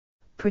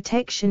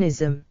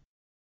Protectionism.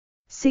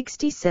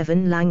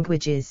 67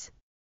 languages.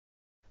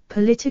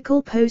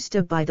 Political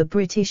poster by the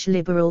British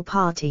Liberal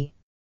Party,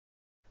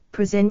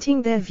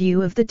 presenting their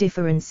view of the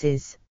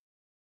differences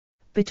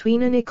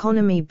between an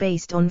economy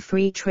based on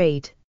free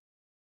trade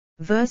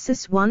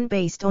versus one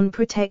based on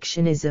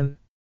protectionism.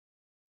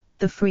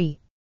 The free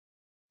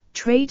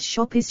trade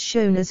shop is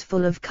shown as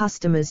full of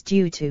customers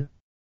due to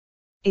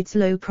its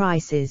low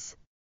prices.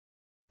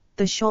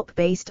 The shop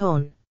based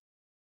on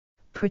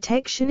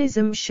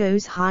protectionism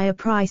shows higher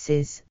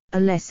prices, a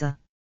lesser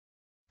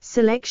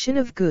selection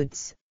of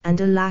goods, and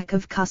a lack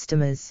of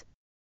customers.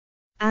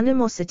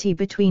 Animosity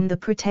between the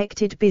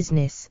protected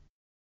business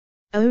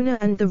owner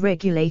and the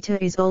regulator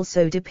is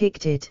also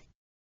depicted.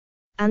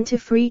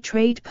 Anti-free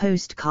trade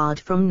postcard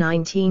from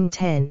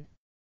 1910.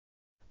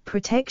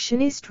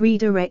 Protectionist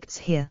redirects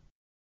here.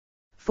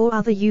 For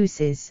other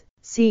uses,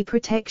 see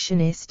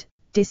protectionist,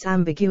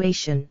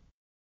 disambiguation.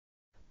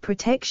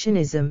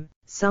 Protectionism,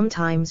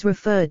 sometimes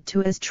referred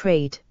to as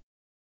trade.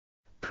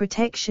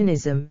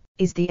 Protectionism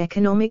is the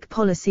economic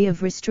policy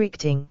of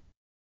restricting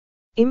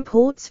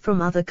imports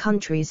from other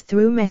countries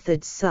through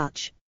methods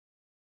such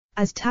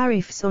as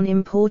tariffs on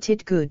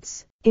imported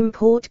goods,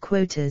 import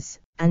quotas,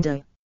 and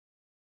a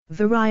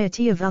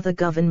variety of other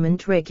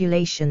government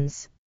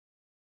regulations.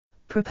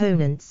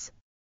 Proponents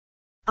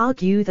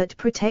argue that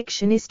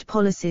protectionist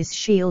policies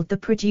shield the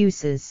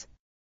producers,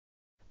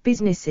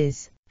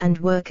 businesses, and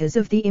workers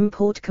of the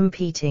import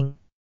competing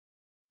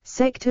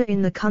sector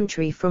in the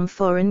country from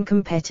foreign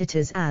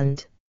competitors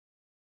and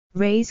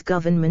raise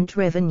government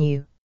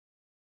revenue.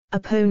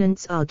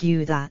 Opponents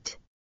argue that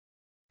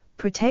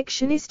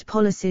protectionist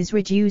policies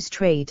reduce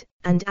trade,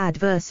 and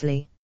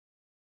adversely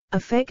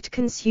affect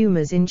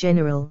consumers in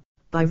general,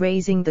 by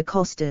raising the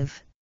cost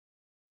of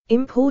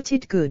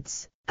imported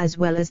goods, as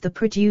well as the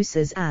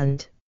producers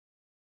and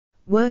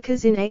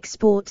workers in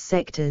export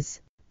sectors,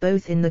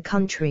 both in the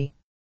country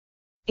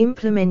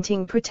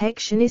implementing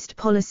protectionist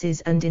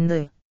policies and in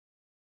the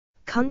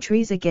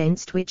countries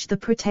against which the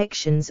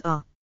protections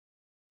are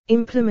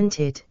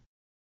implemented.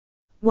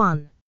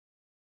 1.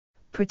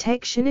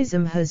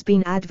 Protectionism has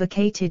been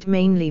advocated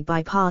mainly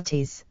by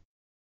parties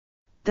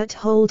that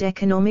hold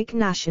economic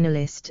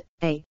nationalist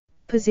A.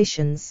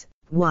 positions,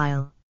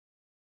 while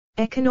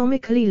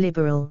economically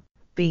liberal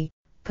B.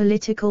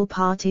 political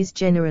parties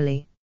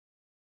generally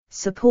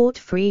support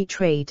free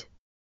trade.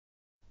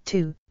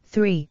 2,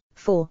 3,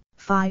 4,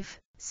 5,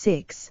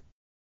 6.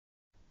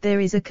 There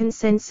is a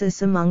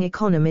consensus among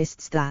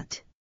economists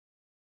that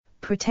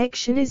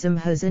protectionism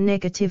has a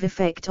negative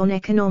effect on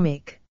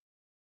economic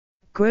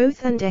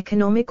growth and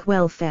economic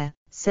welfare.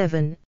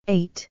 7,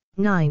 8,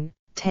 9,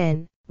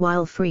 10,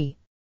 while free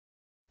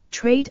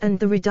trade and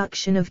the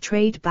reduction of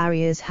trade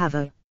barriers have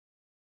a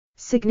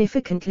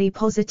significantly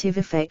positive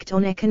effect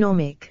on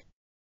economic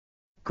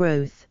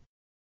growth.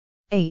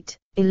 8,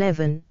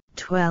 11,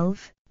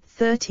 12,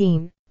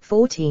 13,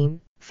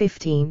 14,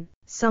 15.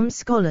 Some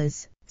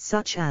scholars,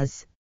 such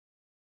as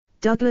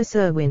Douglas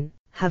Irwin,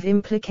 have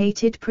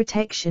implicated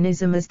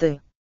protectionism as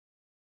the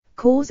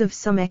cause of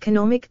some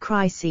economic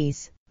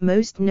crises,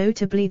 most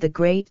notably the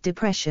Great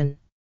Depression.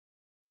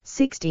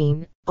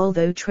 16.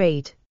 Although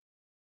trade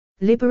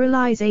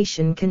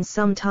liberalization can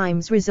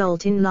sometimes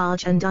result in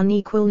large and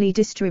unequally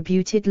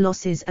distributed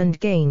losses and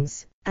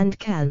gains, and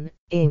can,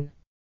 in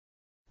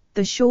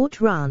the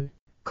short run,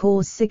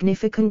 cause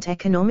significant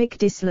economic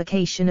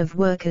dislocation of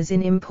workers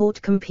in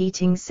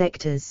import-competing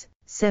sectors.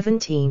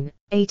 17,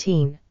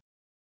 18.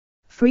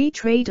 Free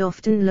trade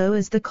often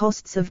lowers the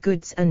costs of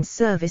goods and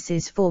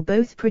services for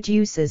both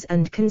producers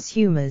and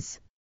consumers.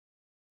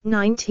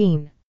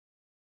 19.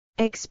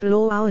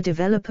 Explore our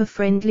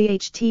developer-friendly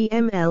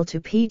HTML to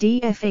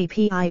PDF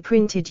API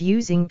printed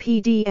using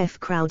PDF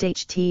Crowd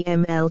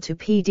HTML to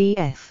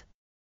PDF.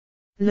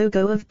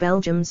 Logo of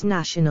Belgium's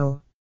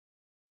National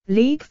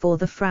League for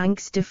the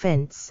Franks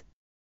Defense.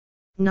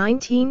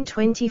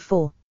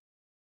 1924.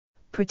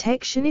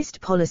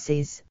 Protectionist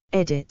Policies,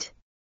 edit.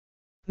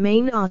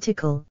 Main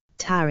article,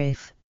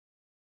 Tariff.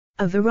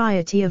 A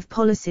variety of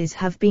policies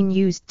have been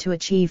used to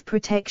achieve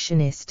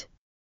protectionist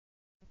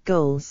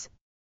goals.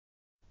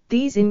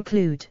 These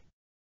include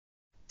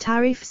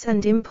tariffs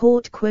and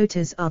import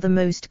quotas are the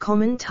most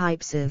common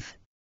types of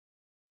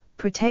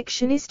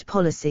protectionist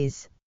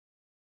policies.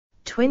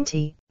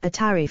 20. A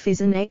tariff is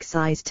an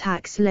excise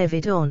tax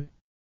levied on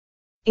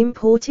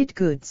imported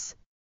goods,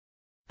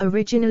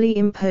 originally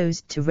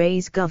imposed to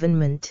raise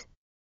government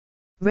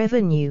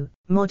revenue.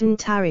 Modern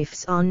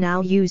tariffs are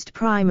now used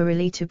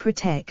primarily to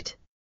protect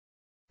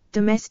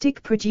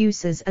domestic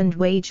producers and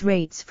wage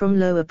rates from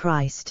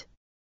lower-priced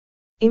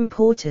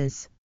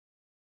importers.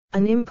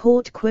 An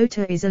import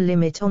quota is a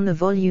limit on the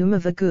volume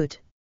of a good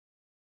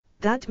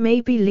that may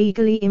be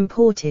legally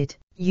imported,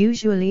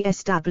 usually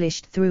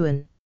established through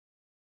an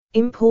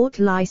import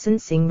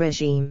licensing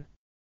regime.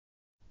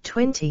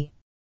 20.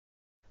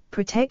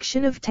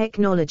 Protection of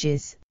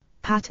technologies,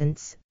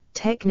 patents,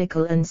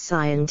 technical and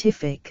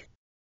scientific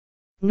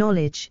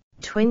knowledge.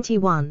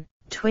 21,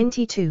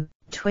 22,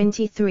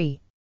 23.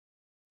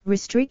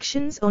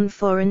 Restrictions on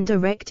foreign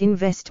direct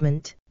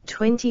investment,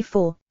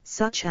 24,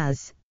 such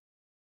as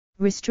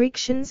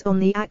restrictions on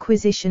the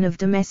acquisition of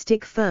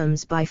domestic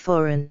firms by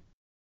foreign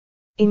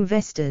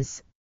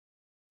investors.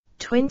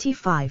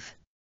 25.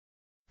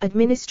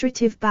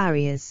 Administrative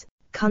barriers.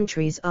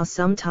 Countries are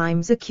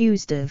sometimes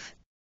accused of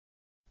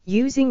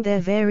using their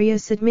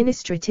various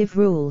administrative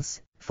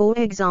rules, for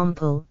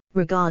example,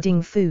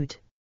 regarding food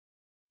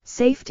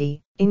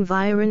safety,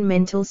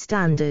 environmental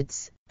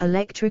standards,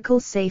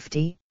 electrical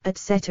safety,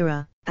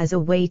 etc., as a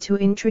way to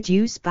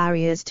introduce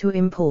barriers to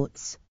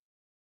imports.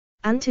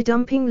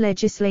 Anti-dumping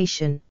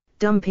legislation.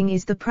 Dumping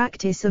is the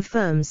practice of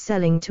firms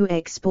selling to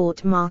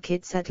export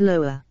markets at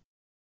lower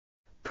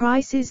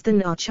prices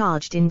than are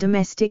charged in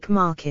domestic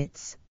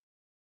markets.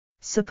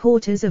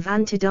 Supporters of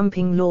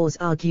anti-dumping laws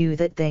argue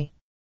that they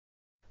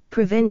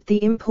prevent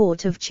the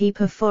import of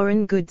cheaper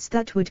foreign goods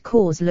that would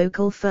cause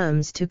local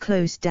firms to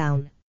close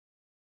down.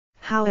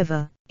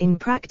 However, in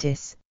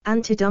practice,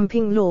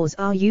 anti-dumping laws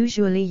are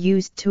usually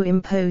used to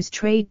impose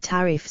trade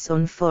tariffs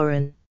on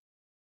foreign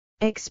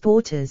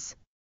exporters.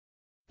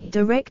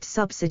 Direct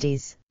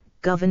subsidies.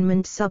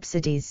 Government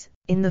subsidies,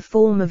 in the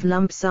form of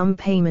lump sum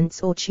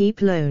payments or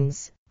cheap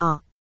loans,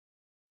 are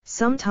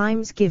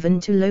sometimes given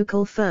to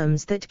local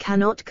firms that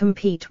cannot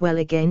compete well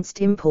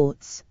against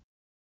imports.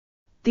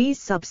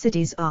 These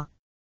subsidies are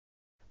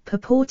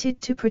purported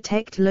to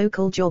protect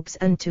local jobs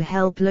and to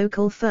help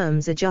local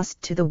firms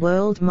adjust to the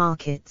world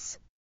markets.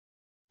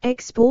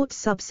 Export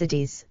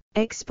subsidies.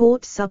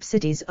 Export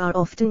subsidies are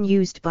often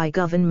used by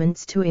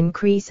governments to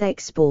increase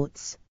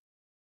exports.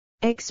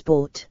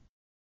 Export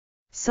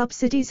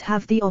subsidies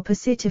have the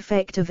opposite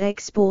effect of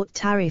export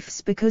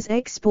tariffs because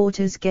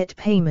exporters get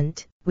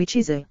payment, which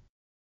is a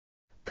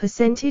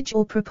percentage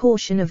or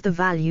proportion of the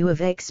value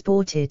of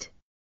exported.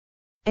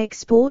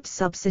 Export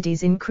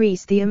subsidies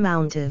increase the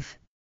amount of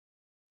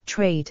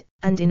trade,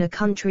 and in a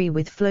country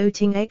with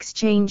floating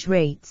exchange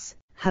rates,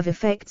 have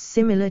effects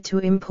similar to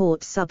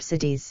import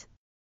subsidies.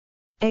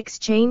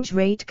 Exchange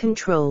rate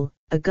control.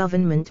 A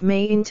government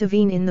may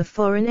intervene in the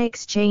foreign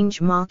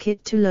exchange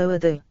market to lower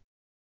the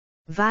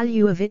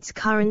value of its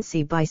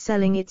currency by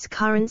selling its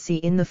currency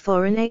in the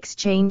foreign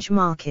exchange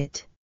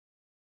market.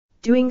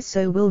 Doing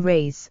so will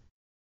raise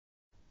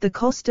the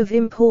cost of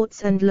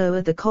imports and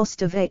lower the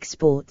cost of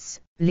exports,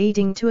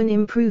 leading to an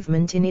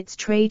improvement in its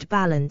trade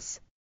balance.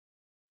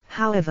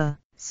 However,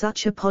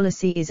 such a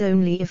policy is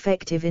only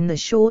effective in the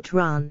short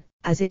run,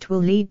 as it will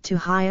lead to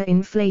higher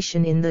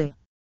inflation in the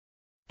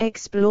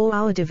Explore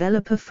our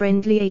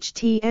developer-friendly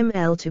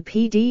HTML to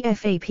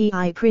PDF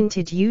API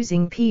printed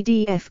using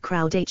PDF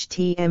Crowd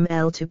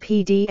HTML to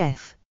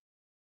PDF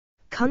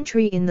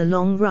country in the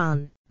long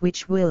run,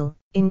 which will,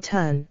 in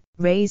turn,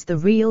 raise the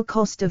real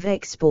cost of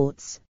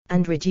exports,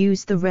 and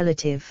reduce the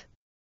relative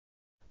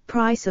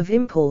price of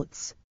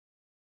imports.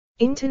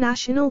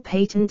 International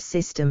patent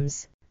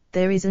systems.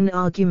 There is an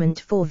argument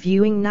for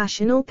viewing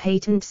national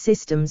patent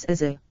systems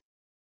as a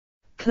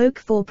cloak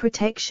for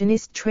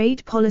protectionist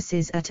trade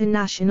policies at a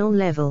national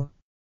level.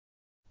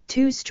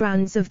 Two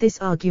strands of this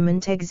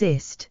argument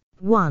exist.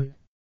 1.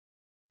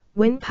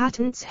 When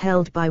patents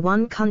held by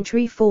one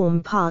country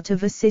form part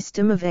of a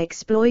system of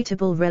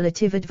exploitable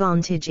relative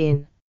advantage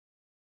in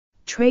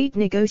trade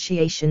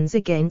negotiations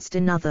against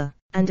another,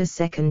 and a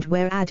second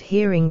where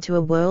adhering to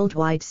a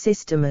worldwide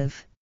system of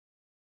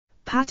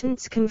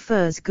patents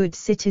confers good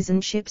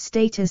citizenship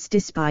status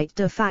despite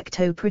de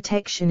facto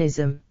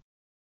protectionism.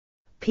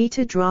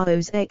 Peter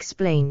Draos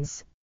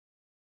explains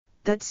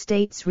that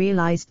states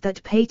realized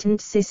that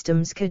patent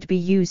systems could be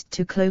used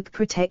to cloak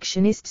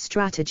protectionist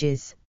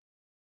strategies.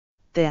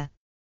 There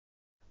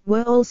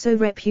were also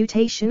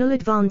reputational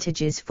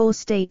advantages for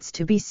states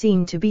to be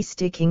seen to be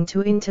sticking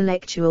to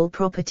intellectual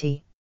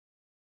property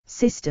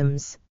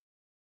systems.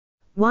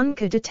 One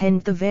could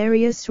attend the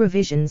various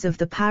revisions of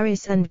the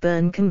Paris and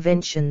Bern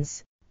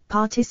Conventions,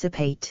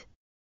 participate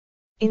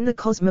in the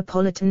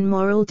cosmopolitan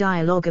moral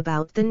dialogue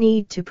about the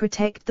need to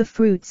protect the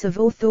fruits of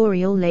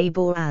authorial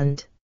labor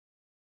and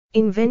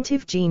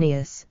inventive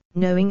genius,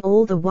 knowing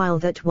all the while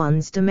that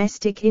one's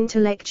domestic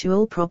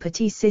intellectual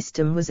property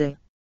system was a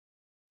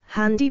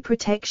handy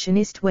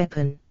protectionist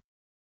weapon.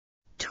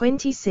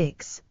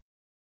 26.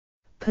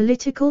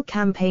 Political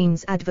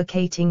campaigns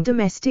advocating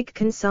domestic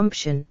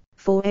consumption,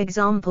 for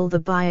example the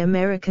Buy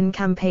American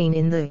campaign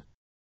in the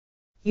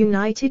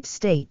United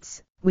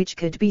States, which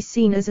could be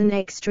seen as an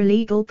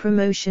extra-legal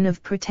promotion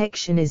of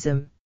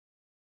protectionism.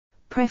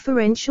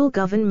 Preferential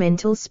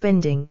governmental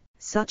spending,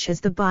 such as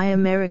the Buy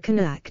American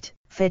Act,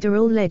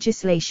 federal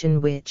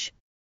legislation which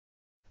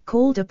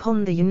called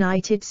upon the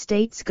United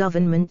States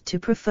government to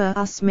prefer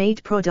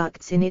US-made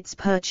products in its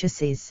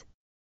purchases.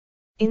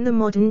 In the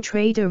modern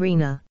trade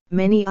arena,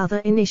 many other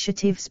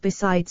initiatives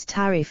besides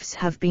tariffs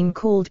have been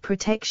called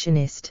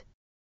protectionist.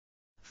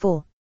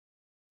 For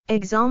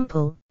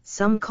example,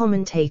 some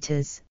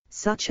commentators,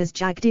 such as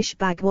Jagdish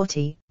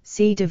Bhagwati,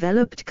 see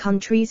developed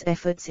countries'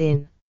 efforts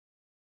in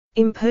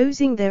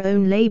imposing their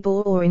own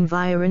labor or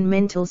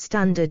environmental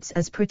standards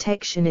as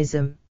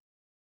protectionism.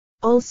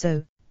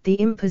 Also, the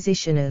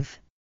imposition of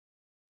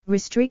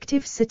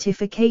restrictive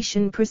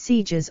certification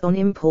procedures on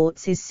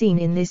imports is seen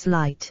in this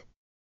light.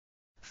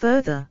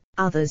 Further,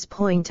 others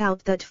point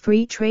out that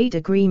free trade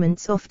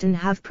agreements often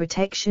have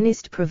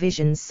protectionist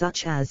provisions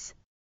such as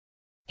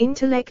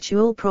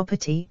intellectual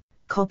property,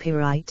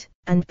 copyright,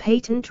 and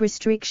patent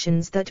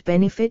restrictions that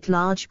benefit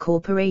large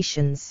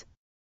corporations.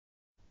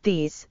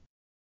 These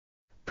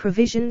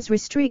provisions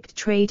restrict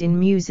trade in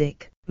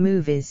music,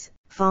 movies,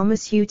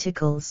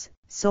 pharmaceuticals,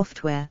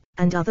 software,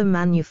 and other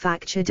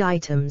manufactured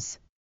items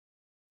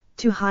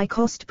to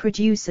high-cost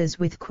producers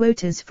with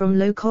quotas from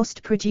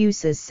low-cost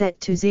producers set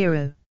to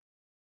 0.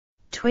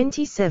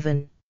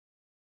 27.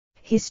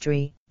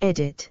 History,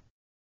 edit.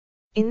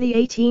 In the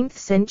 18th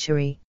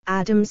century,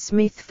 Adam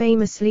Smith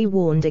famously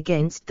warned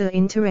against the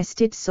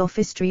interested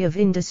sophistry of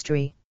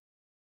industry,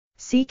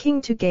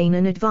 seeking to gain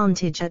an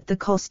advantage at the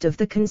cost of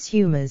the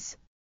consumers.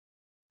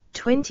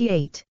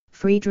 28.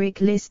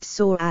 Friedrich List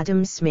saw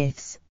Adam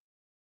Smith's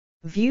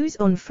views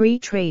on free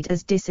trade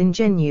as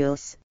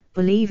disingenuous,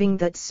 believing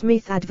that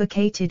Smith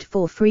advocated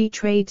for free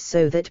trade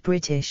so that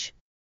British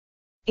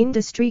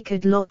industry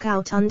could lock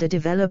out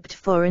underdeveloped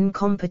foreign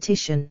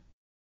competition.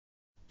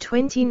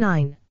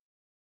 29.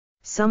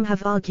 Some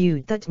have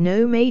argued that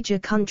no major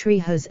country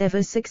has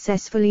ever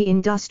successfully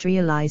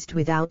industrialized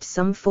without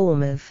some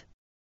form of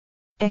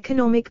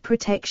economic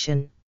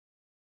protection.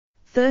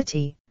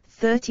 30.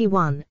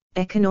 31.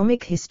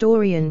 Economic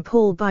historian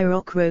Paul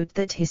Byrock wrote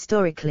that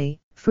historically,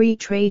 free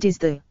trade is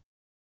the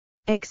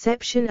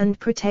exception and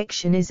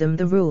protectionism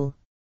the rule.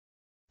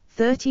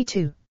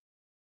 32.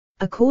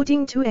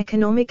 According to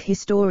economic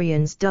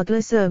historians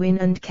Douglas Irwin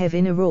and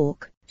Kevin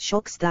O'Rourke,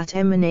 shocks that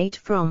emanate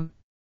from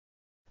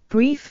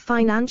brief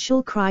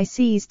financial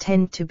crises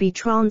tend to be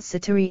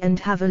transitory and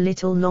have a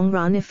little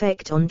long-run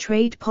effect on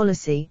trade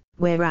policy,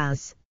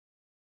 whereas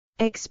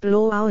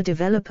explore our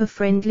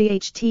developer-friendly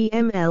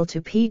HTML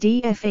to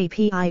PDF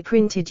API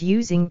printed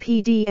using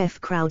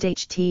PDF Crowd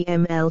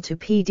HTML to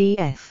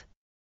PDF.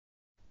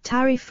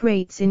 Tariff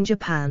rates in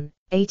Japan,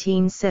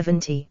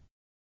 1870.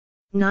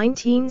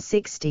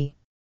 1960.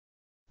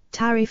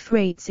 Tariff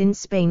rates in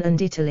Spain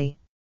and Italy,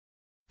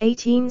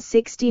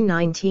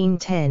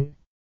 1860–1910.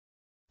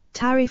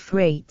 Tariff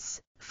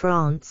rates,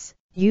 France,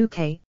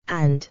 UK,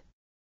 and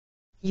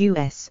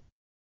US.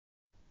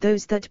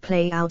 Those that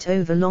play out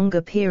over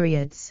longer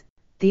periods,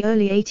 the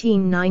early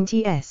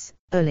 1890s,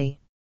 early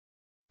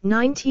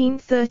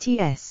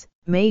 1930s,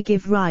 may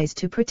give rise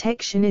to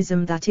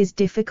protectionism that is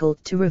difficult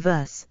to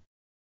reverse.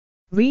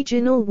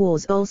 Regional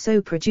wars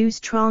also produce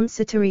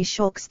transitory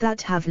shocks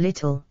that have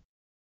little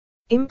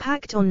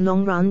impact on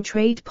long-run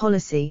trade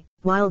policy,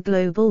 while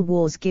global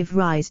wars give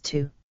rise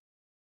to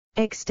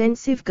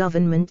extensive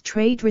government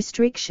trade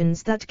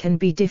restrictions that can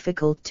be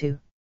difficult to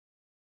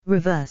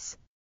reverse.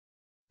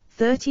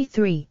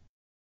 33.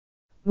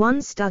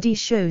 One study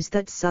shows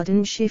that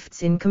sudden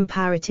shifts in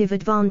comparative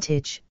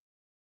advantage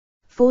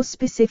for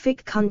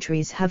specific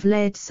countries have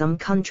led some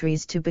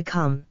countries to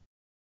become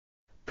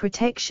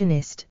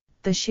protectionist,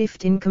 the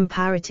shift in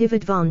comparative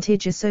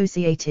advantage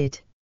associated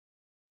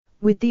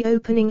with the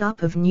opening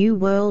up of new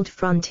world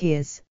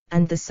frontiers,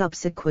 and the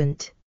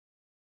subsequent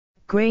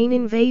grain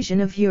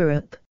invasion of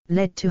Europe,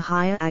 led to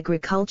higher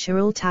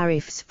agricultural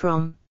tariffs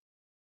from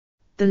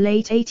the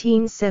late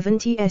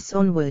 1870s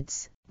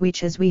onwards,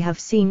 which as we have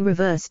seen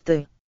reversed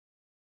the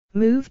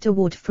move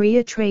toward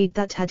freer trade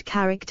that had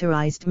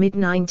characterized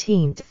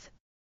mid-19th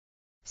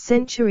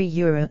century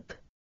Europe.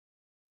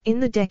 In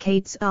the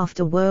decades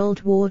after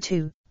World War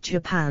II,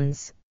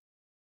 Japan's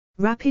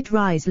rapid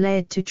rise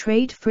led to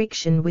trade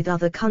friction with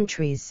other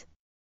countries.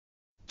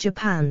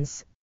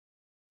 Japan's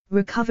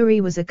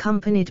recovery was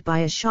accompanied by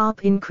a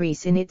sharp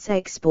increase in its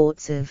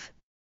exports of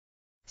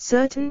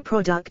certain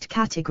product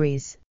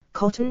categories,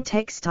 cotton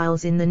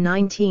textiles in the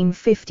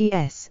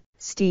 1950s,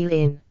 steel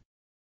in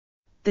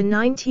the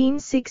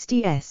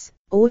 1960s,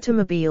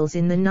 automobiles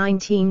in the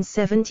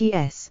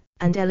 1970s,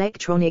 and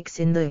electronics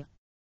in the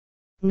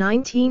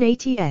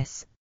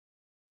 1980s.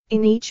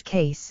 In each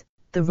case,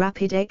 the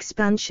rapid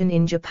expansion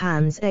in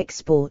Japan's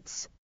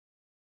exports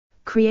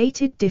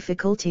created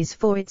difficulties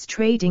for its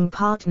trading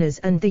partners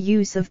and the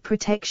use of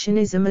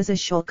protectionism as a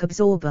shock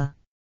absorber.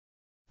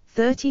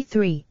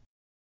 33.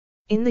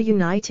 In the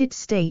United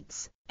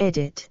States,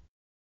 edit.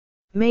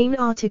 Main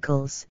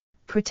articles,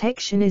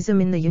 Protectionism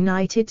in the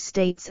United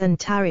States and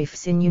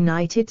Tariffs in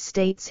United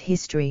States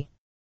History.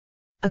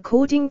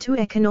 According to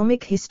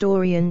economic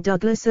historian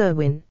Douglas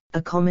Irwin,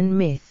 a common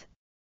myth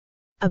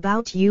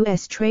about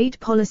U.S. trade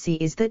policy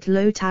is that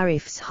low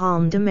tariffs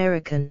harmed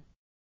American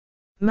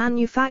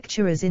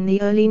manufacturers in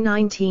the early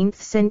 19th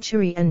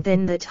century and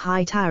then that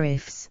high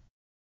tariffs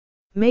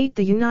made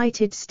the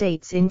United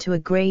States into a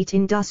great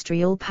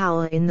industrial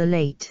power in the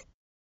late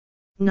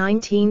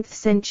 19th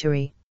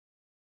century.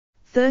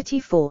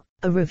 34.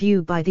 A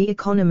review by The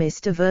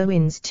Economist of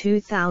Irwin's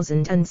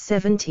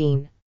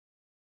 2017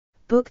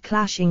 book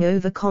Clashing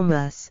Over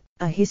Commerce,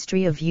 A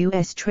History of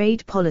U.S.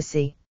 Trade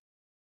Policy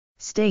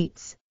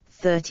states,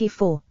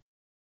 34.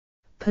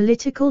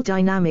 Political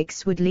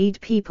dynamics would lead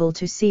people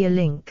to see a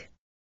link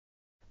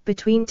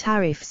between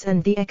tariffs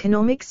and the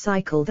economic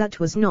cycle that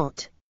was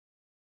not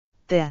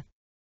there.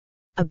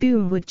 A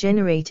boom would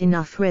generate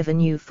enough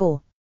revenue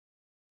for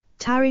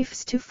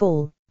tariffs to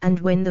fall, and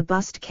when the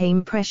bust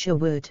came, pressure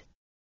would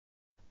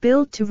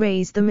build to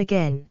raise them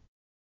again.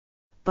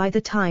 By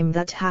the time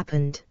that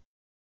happened,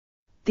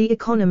 the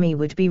economy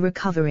would be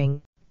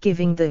recovering,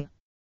 giving the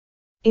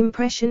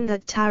impression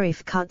that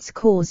tariff cuts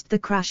caused the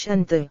crash.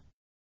 And the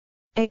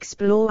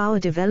Explore our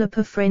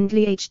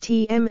developer-friendly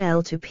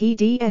HTML to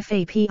PDF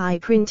API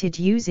printed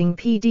using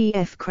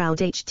PDF Crowd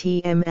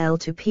HTML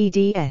to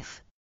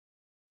PDF.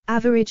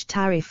 Average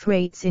tariff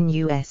rates in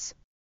U.S.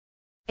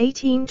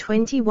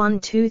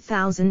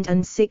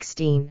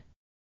 1821-2016.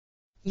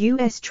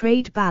 U.S.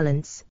 trade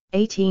balance,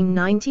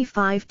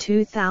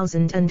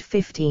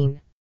 1895-2015.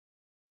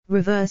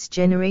 Reverse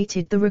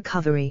generated the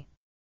recovery.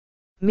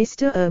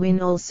 Mr.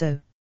 Irwin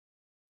also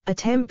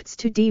attempts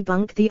to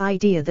debunk the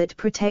idea that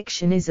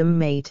protectionism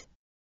made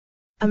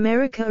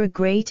America a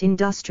great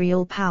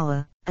industrial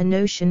power, a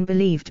notion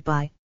believed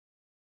by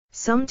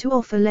some to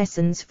offer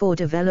lessons for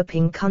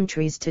developing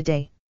countries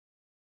today,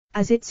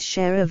 as its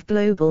share of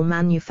global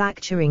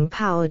manufacturing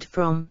powered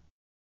from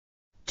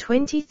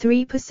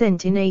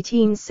 23% in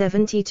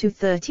 1870 to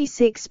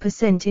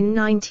 36% in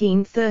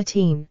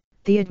 1913.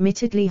 The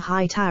admittedly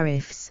high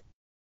tariffs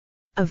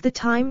of the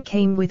time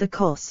came with a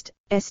cost,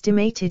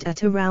 estimated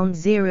at around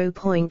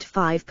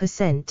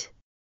 0.5%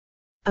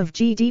 of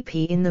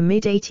GDP in the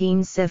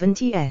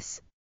mid-1870s.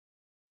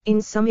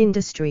 In some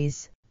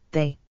industries,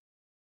 they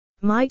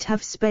might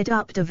have sped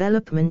up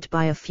development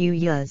by a few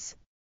years.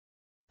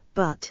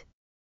 But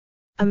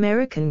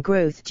American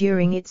growth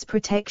during its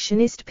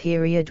protectionist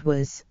period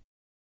was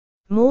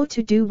more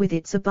to do with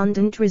its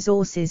abundant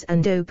resources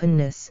and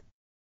openness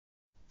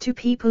to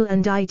people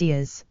and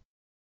ideas.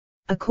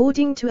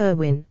 According to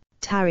Irwin,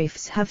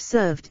 tariffs have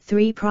served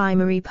three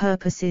primary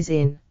purposes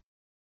in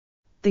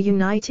the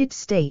United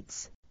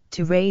States: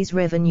 to raise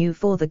revenue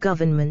for the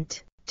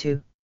government,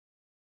 to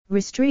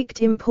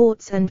restrict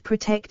imports and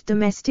protect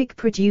domestic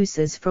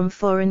producers from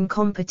foreign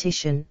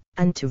competition,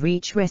 and to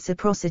reach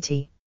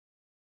reciprocity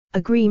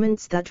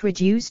agreements that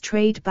reduce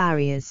trade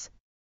barriers.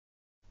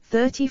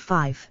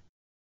 35.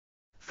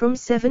 From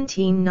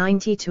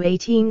 1790 to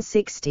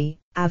 1860,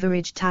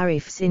 average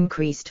tariffs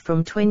increased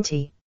from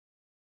 20%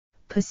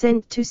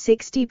 to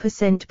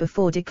 60%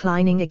 before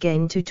declining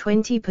again to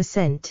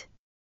 20%.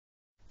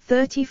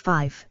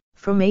 35.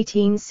 From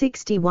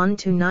 1861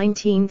 to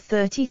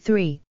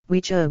 1933,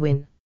 which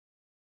Irwin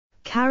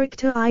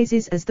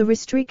characterizes as the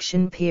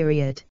restriction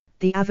period,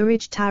 the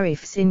average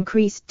tariffs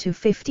increased to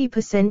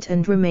 50%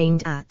 and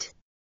remained at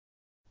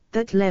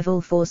that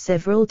level for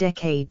several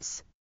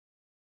decades.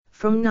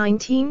 From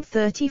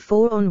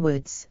 1934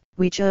 onwards,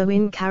 which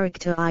Irwin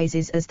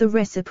characterizes as the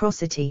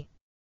reciprocity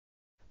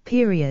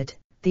period,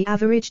 the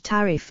average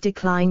tariff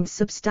declined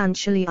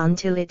substantially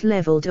until it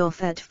leveled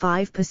off at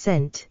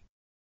 5%.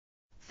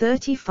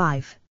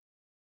 35.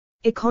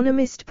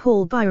 Economist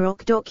Paul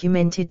Byrock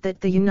documented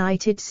that the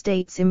United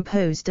States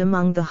imposed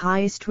among the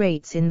highest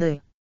rates in the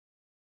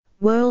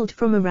world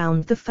from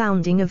around the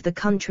founding of the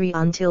country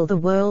until the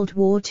World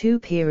War II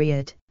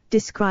period,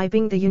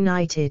 describing the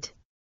United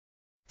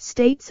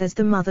States as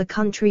the mother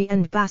country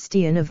and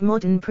bastion of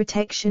modern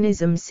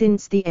protectionism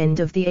since the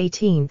end of the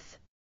 18th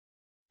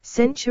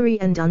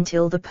century and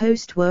until the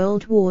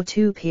post-World War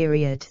II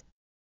period.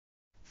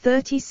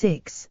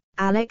 36.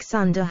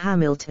 Alexander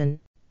Hamilton,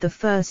 the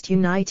first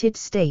United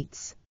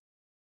States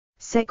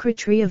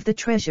Secretary of the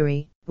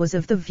Treasury, was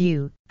of the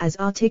view, as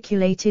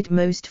articulated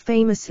most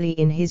famously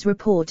in his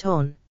report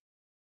on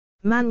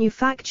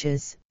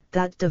manufactures,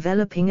 that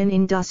developing an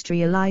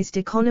industrialized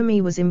economy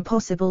was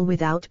impossible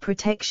without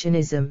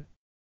protectionism.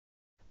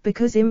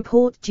 Because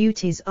import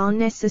duties are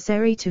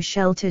necessary to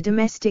shelter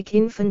domestic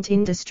infant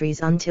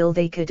industries until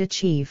they could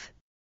achieve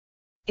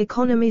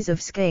economies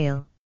of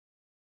scale.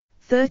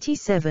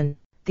 37.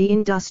 The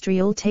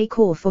industrial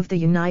takeoff of the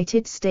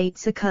United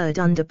States occurred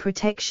under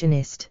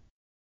protectionist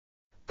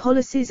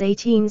policies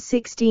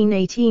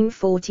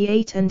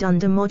 1816-1848 and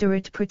under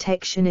moderate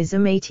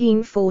protectionism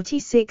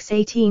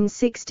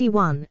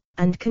 1846-1861,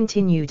 and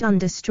continued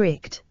under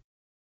strict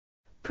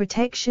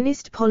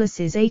protectionist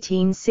policies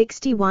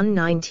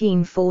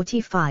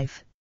 1861-1945.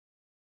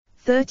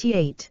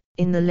 38.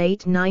 In the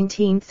late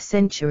 19th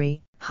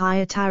century,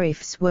 higher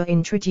tariffs were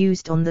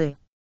introduced on the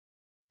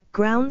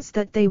grounds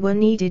that they were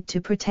needed to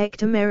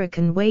protect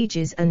American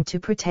wages and to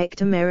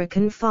protect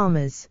American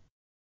farmers.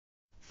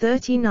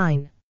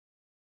 39.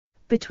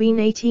 Between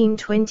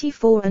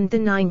 1824 and the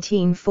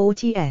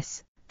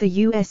 1940s, the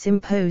U.S.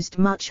 imposed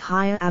much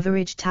higher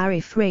average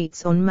tariff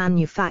rates on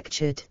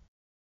manufactured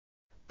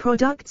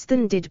products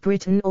than did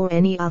Britain or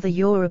any other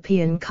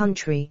European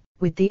country,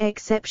 with the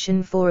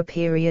exception for a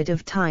period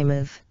of time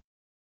of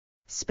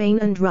Spain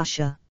and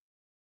Russia.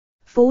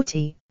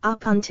 40.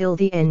 Up until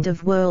the end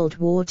of World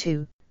War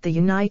II, the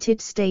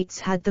United States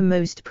had the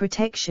most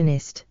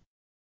protectionist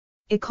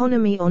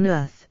economy on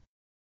earth.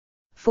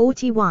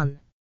 41.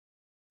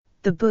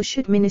 The Bush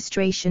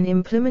administration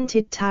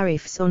implemented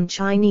tariffs on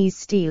Chinese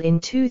steel in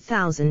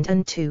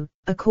 2002,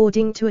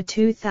 according to a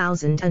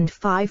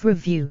 2005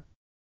 review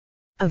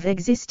of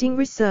existing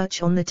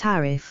research on the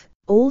tariff.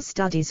 All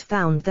studies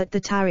found that the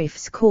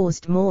tariffs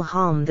caused more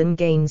harm than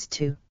gains.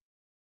 To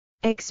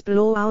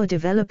explore our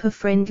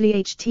developer-friendly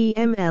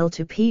HTML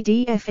to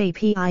PDF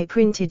API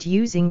printed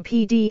using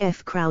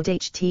PDF Crowd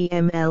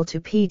HTML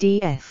to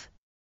PDF.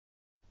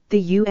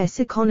 The U.S.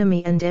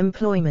 economy and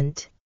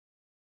employment.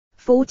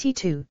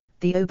 42.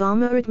 The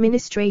Obama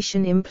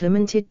administration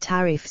implemented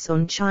tariffs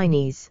on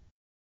Chinese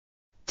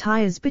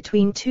tires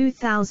between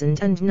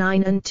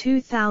 2009 and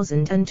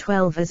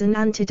 2012 as an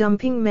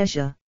anti-dumping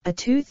measure. A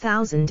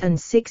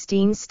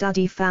 2016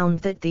 study found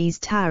that these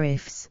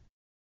tariffs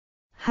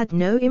had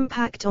no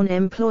impact on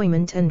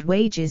employment and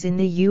wages in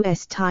the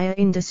U.S. tire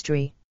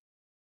industry.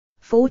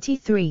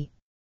 43.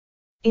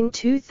 In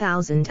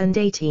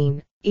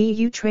 2018,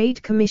 EU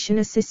Trade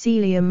Commissioner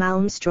Cecilia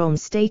Malmström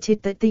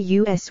stated that the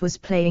U.S. was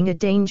playing a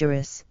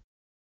dangerous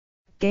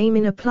game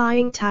in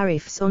applying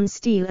tariffs on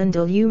steel and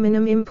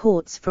aluminum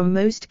imports from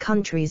most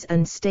countries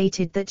and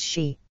stated that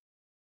she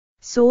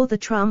saw the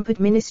Trump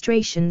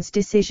administration's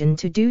decision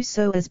to do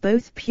so as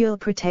both pure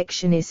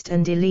protectionist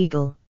and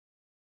illegal.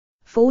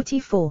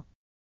 44.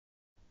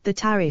 The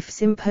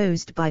tariffs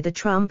imposed by the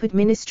Trump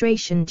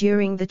administration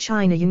during the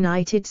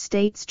China-United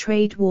States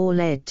trade war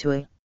led to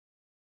a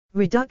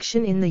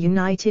reduction in the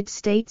United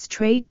States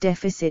trade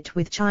deficit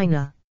with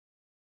China.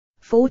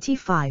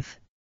 45.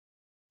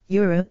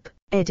 Europe,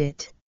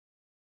 edit.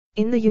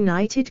 In the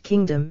United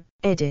Kingdom,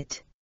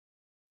 edit.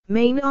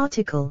 Main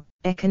article,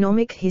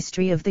 Economic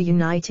History of the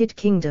United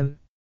Kingdom.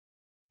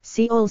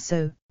 See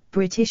also,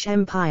 British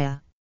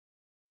Empire.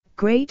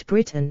 Great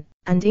Britain,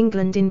 and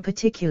England in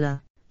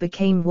particular,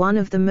 became one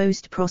of the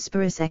most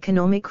prosperous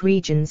economic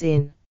regions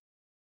in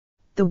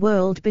the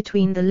world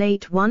between the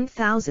late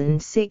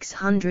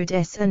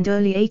 1600s and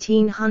early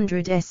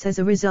 1800s as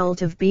a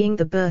result of being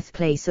the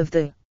birthplace of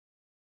the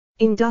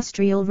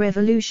Industrial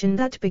Revolution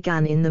that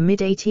began in the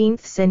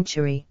mid-18th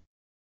century.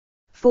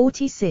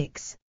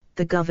 46.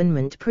 The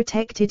government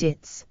protected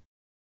its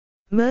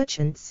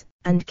merchants,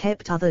 and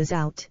kept others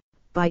out,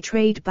 by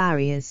trade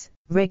barriers,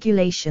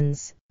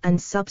 regulations,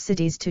 and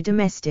subsidies to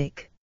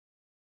domestic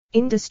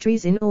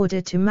industries in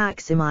order to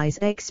maximize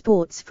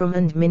exports from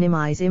and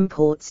minimize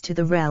imports to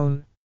the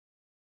realm.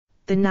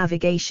 The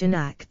Navigation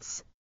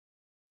Acts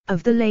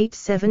of the late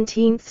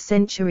 17th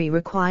century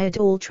required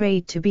all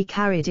trade to be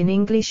carried in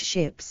English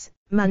ships,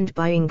 manned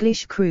by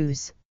English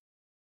crews.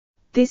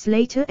 This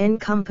later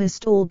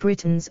encompassed all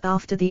Britons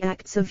after the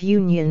Acts of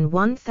Union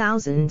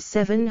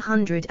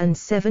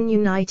 1707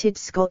 united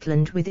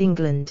Scotland with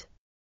England.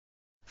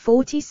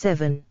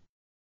 47.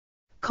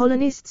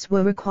 Colonists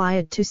were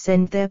required to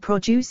send their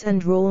produce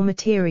and raw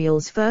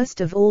materials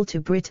first of all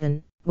to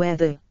Britain, where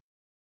the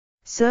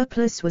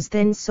surplus was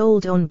then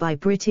sold on by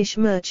British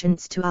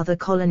merchants to other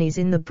colonies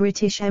in the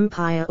British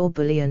Empire or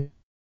bullion,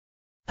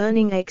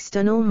 earning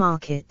external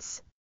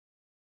markets.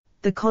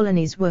 The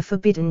colonies were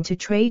forbidden to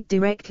trade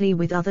directly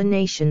with other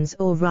nations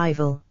or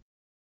rival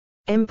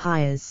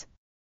empires.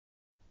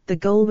 The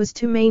goal was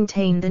to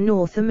maintain the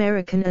North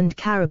American and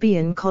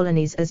Caribbean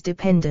colonies as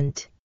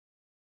dependent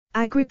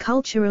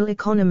agricultural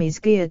economies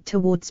geared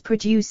towards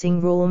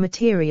producing raw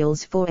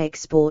materials for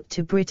export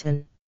to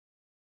Britain.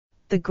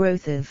 The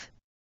growth of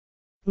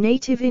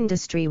native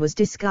industry was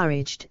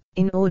discouraged,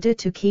 in order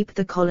to keep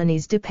the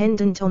colonies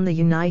dependent on the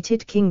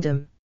United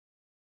Kingdom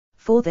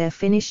for their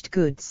finished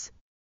goods.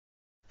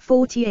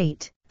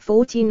 48,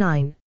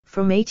 49,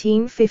 from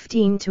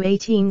 1815 to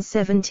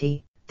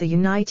 1870, the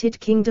United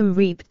Kingdom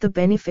reaped the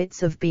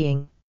benefits of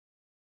being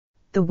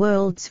the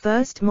world's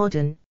first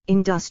modern,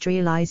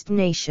 industrialized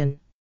nation.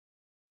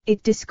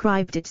 It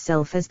described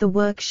itself as the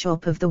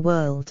workshop of the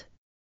world,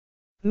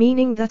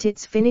 meaning that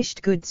its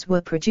finished goods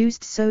were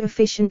produced so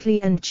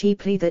efficiently and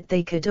cheaply that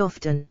they could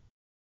often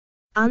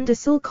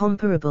undersell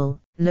comparable,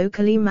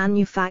 locally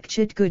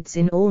manufactured goods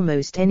in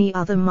almost any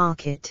other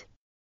market.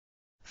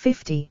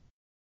 50.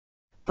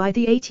 By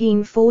the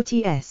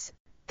 1840s,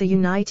 the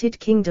United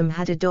Kingdom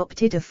had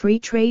adopted a free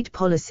trade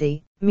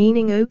policy,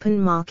 meaning open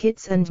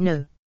markets and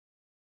no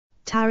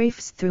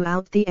tariffs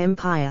throughout the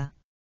empire.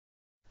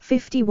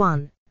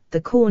 51. The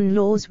Corn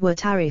Laws were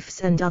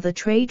tariffs and other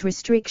trade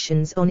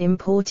restrictions on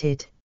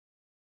imported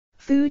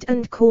food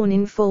and corn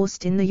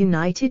enforced in the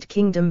United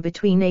Kingdom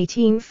between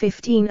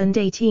 1815 and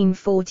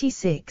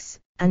 1846,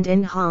 and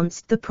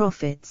enhanced the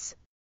profits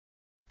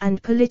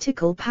and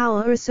political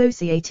power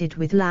associated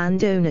with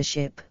land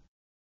ownership.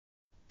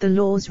 The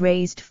laws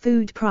raised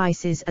food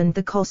prices and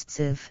the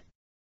costs of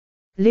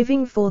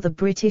living for the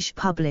British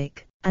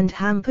public, and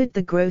hampered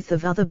the growth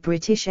of other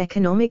British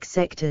economic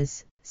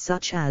sectors,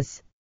 such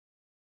as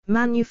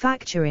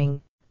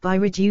manufacturing, by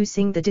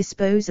reducing the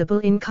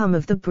disposable income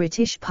of the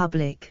British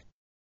public.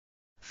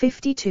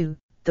 52.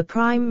 The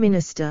Prime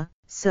Minister,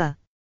 Sir.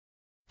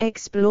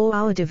 Explore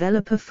our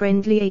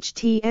developer-friendly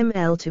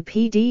HTML to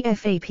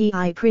PDF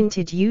API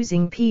printed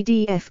using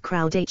PDF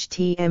Crowd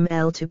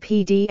HTML to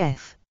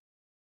PDF.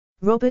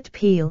 Robert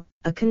Peel,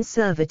 a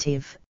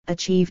conservative,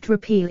 achieved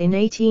repeal in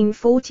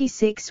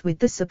 1846 with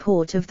the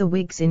support of the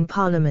Whigs in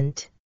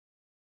Parliament,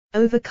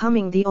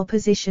 overcoming the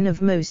opposition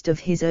of most of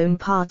his own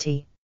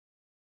party.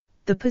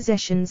 The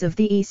possessions of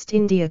the East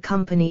India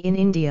Company in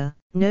India,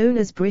 known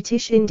as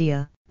British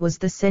India, was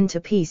the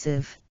centerpiece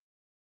of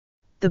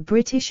the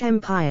British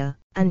Empire,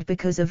 and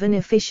because of an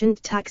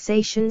efficient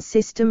taxation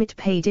system it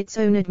paid its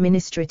own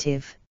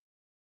administrative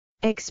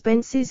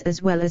expenses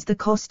as well as the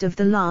cost of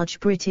the large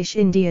British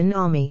Indian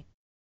Army.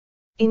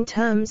 In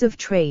terms of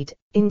trade,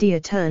 India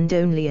turned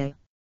only a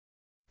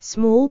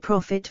small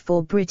profit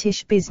for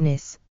British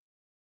business.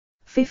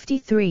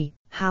 53,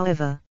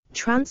 however,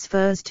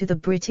 transfers to the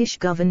British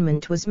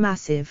government was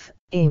massive.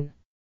 In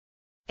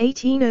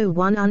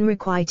 1801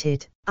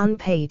 unrequited,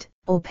 unpaid,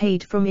 or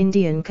paid from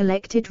Indian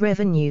collected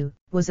revenue,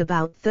 was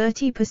about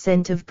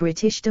 30% of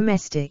British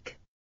domestic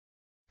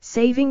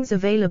savings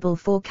available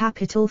for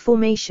capital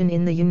formation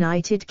in the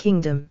United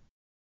Kingdom.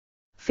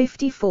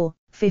 54,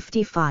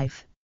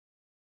 55.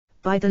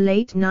 By the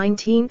late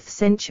 19th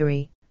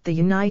century, the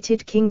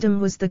United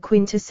Kingdom was the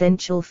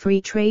quintessential free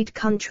trade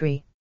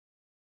country.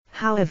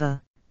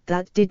 However,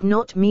 that did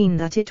not mean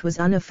that it was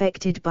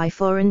unaffected by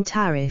foreign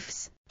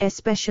tariffs,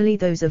 especially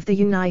those of the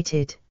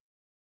United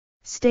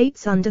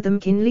States under the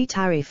McKinley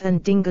Tariff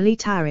and Dingley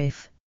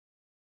Tariff.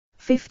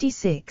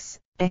 56.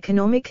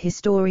 Economic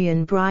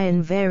historian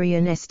Brian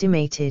Varian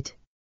estimated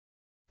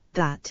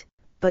that,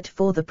 but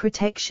for the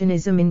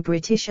protectionism in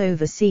British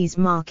overseas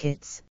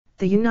markets,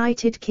 the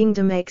United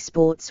Kingdom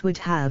exports would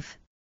have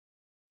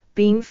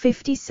been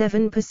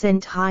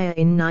 57% higher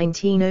in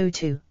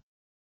 1902.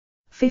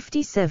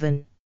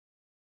 57.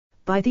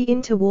 By the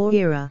interwar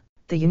era,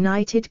 the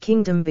United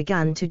Kingdom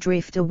began to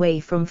drift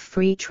away from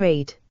free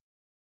trade.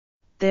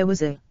 There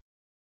was a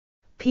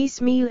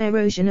piecemeal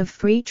erosion of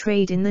free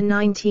trade in the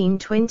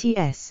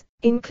 1920s,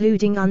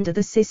 including under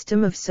the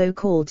system of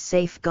so-called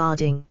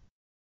safeguarding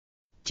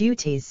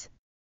duties.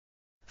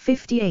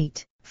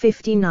 58,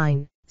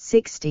 59,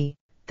 60.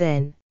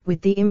 Then,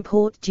 with the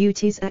Import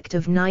Duties Act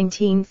of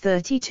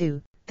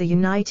 1932, the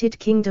United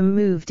Kingdom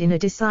moved in a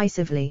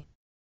decisively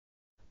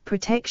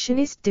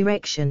protectionist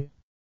direction.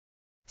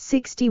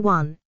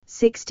 61,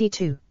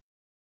 62.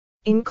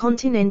 In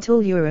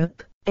continental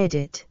Europe,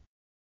 edit.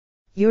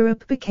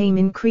 Europe became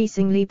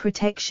increasingly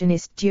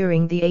protectionist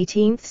during the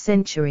 18th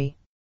century.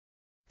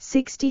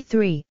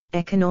 63.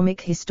 Economic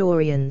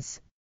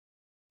historians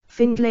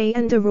Findlay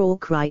and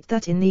O'Rourke write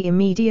that in the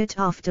immediate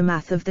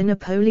aftermath of the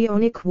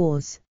Napoleonic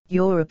Wars,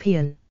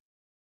 European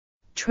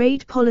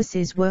trade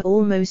policies were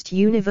almost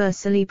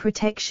universally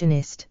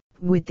protectionist,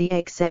 with the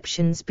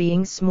exceptions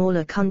being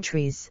smaller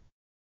countries,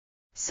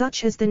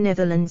 such as the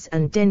Netherlands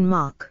and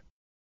Denmark.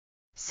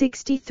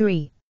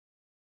 63.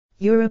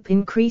 Europe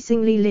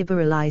increasingly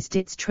liberalized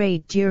its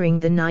trade during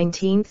the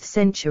 19th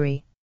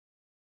century.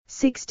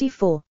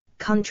 64.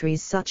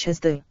 Countries such as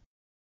the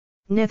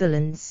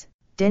Netherlands,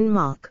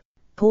 Denmark,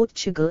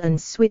 Portugal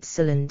and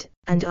Switzerland,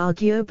 and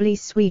arguably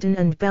Sweden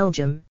and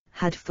Belgium,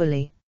 had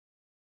fully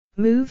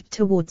moved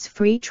towards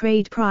free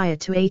trade prior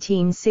to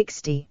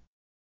 1860.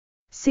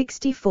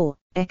 64.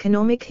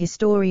 Economic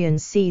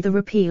historians see the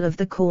repeal of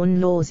the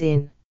Corn Laws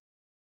in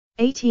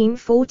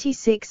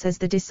 1846 as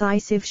the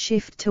decisive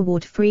shift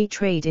toward free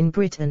trade in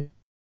Britain.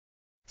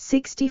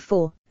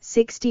 64,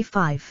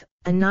 65.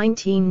 A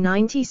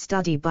 1990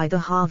 study by the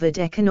Harvard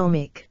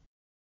economic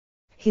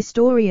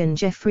historian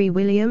Jeffrey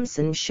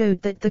Williamson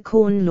showed that the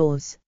Corn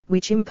Laws,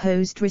 which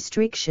imposed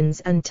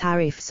restrictions and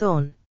tariffs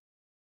on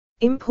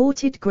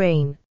imported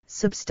grain,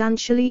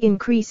 substantially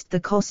increased the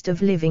cost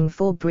of living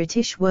for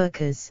British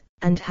workers,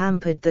 and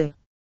hampered the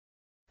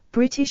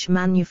British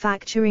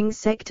manufacturing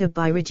sector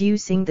by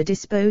reducing the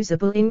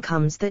disposable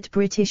incomes that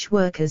British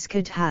workers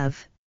could have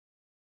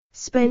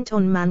spent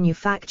on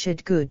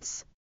manufactured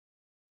goods.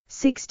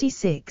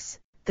 66.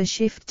 The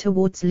shift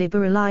towards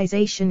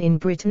liberalization in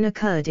Britain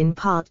occurred in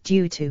part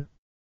due to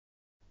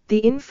the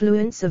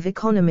influence of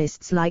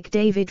economists like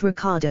David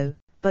Ricardo,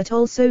 but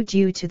also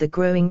due to the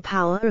growing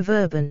power of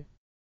urban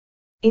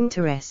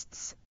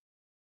interests.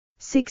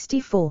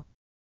 64.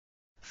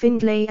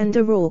 Findlay and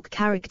O'Rourke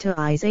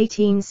characterize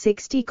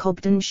 1860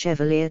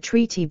 Cobden-Chevalier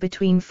Treaty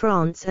between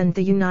France and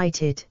the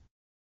United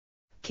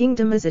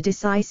Kingdom as a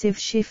decisive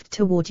shift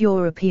toward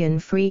European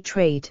free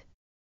trade.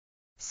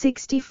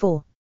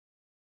 64.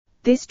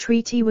 This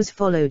treaty was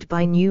followed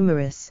by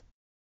numerous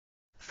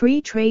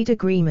free trade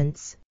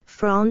agreements.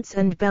 France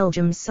and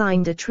Belgium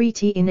signed a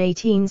treaty in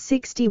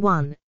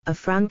 1861, a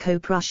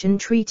Franco-Prussian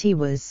treaty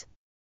was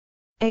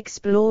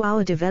Explore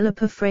our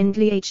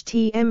developer-friendly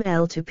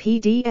HTML to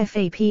PDF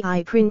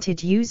API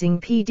printed using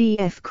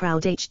PDF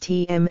Crowd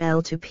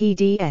HTML to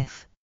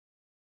PDF.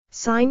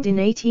 Signed in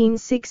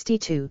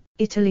 1862,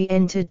 Italy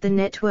entered the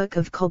network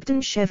of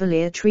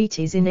Cobden-Chevalier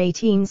treaties in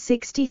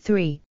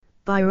 1863,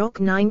 Birac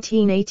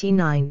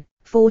 1989,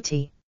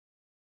 40.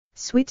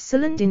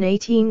 Switzerland in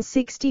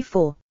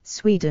 1864,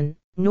 Sweden,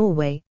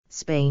 Norway,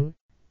 Spain,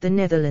 the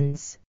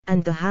Netherlands,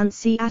 and the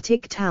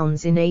Hanseatic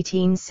towns in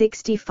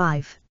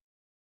 1865.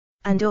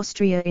 And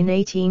Austria in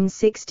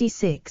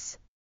 1866.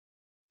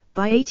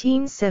 By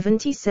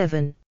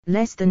 1877,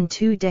 less than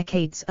 2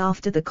 decades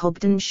after the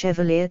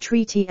Cobden-Chevalier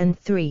Treaty and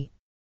 3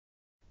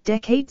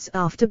 decades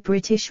after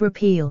British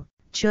repeal,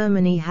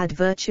 Germany had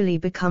virtually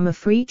become a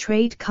free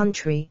trade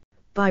country.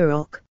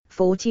 Beirock,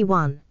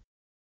 41.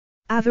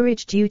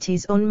 Average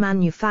duties on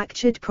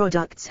manufactured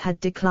products had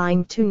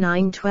declined to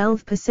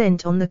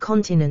 9–12% on the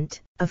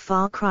continent, a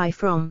far cry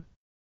from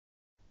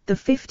the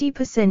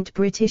 50%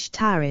 British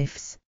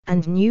tariffs,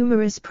 and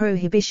numerous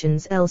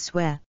prohibitions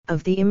elsewhere,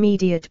 of the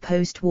immediate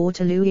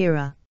post-Waterloo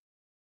era.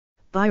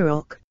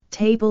 Beirock,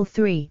 Table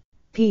 3,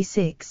 p.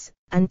 6,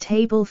 and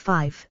Table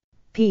 5,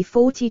 p.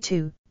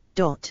 42.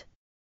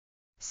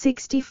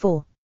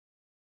 64.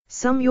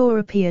 Some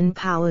European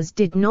powers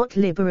did not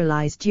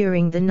liberalize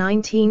during the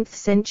 19th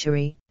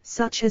century,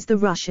 such as the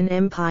Russian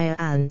Empire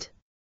and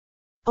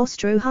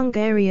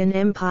Austro-Hungarian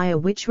Empire,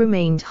 which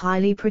remained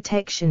highly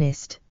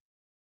protectionist.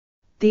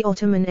 The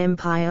Ottoman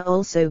Empire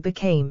also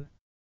became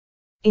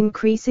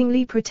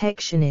increasingly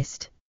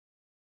protectionist.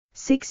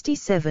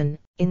 67.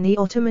 In the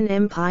Ottoman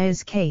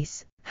Empire's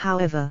case,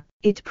 however,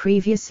 it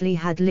previously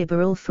had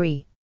liberal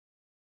free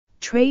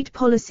trade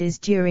policies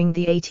during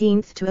the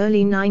 18th to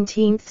early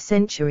 19th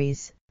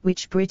centuries,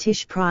 which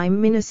British Prime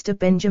Minister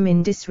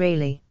Benjamin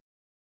Disraeli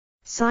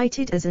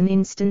cited as an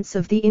instance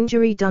of the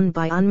injury done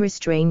by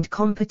unrestrained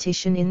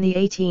competition in the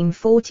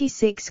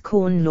 1846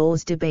 Corn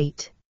Laws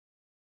debate,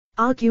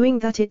 arguing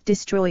that it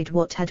destroyed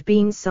what had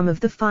been some of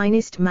the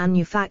finest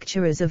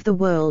manufacturers of the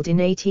world in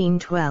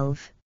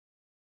 1812.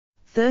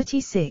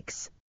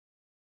 36.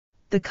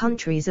 The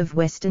countries of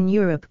Western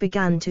Europe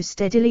began to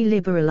steadily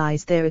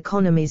liberalize their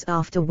economies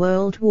after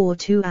World War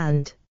II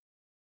and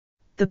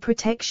the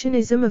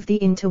protectionism of the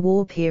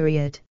interwar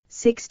period.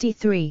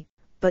 63,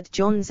 but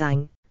John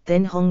Zhang,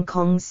 then Hong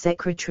Kong's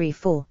Secretary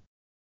for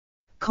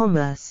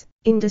Commerce,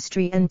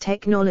 Industry and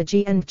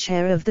Technology and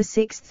chair of the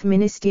 6th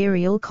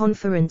Ministerial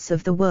Conference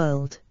of the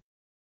World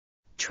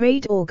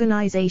Trade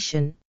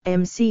Organization,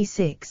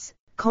 MC6,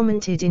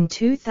 commented in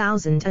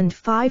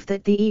 2005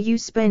 that the EU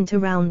spent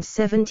around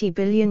 €70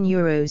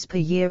 billion per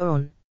year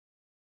on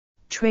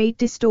trade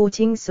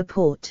distorting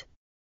support.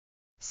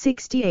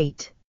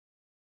 68.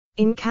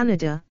 In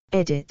Canada,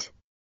 edit.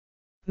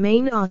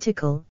 Main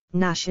article,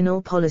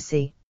 National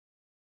Policy.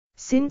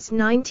 Since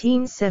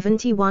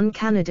 1971,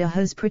 Canada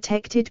has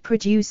protected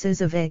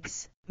producers of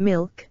eggs,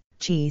 milk,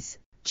 cheese,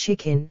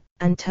 chicken,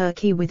 and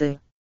turkey with a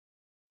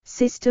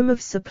system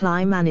of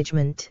supply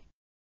management.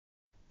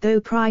 Though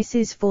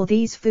prices for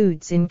these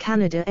foods in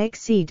Canada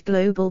exceed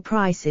global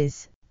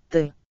prices,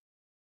 the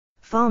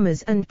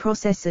farmers and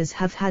processors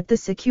have had the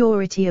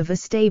security of a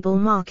stable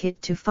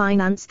market to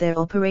finance their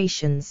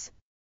operations.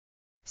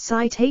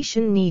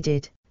 Citation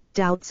needed.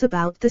 Doubts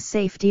about the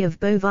safety of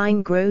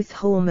bovine growth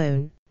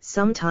hormone,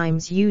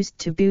 sometimes used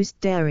to boost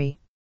dairy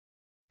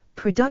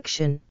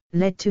production,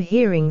 led to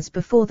hearings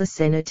before the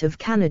Senate of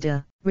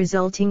Canada,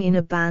 resulting in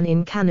a ban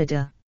in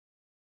Canada.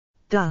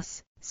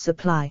 Thus,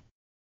 supply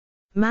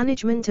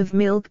management of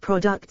milk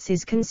products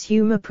is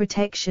consumer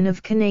protection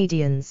of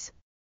Canadians.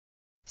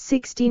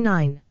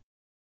 69.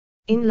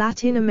 In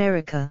Latin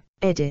America,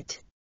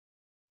 edit.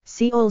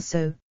 See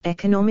also,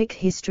 Economic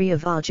History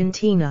of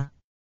Argentina.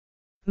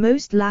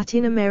 Most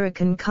Latin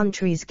American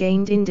countries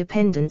gained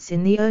independence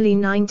in the early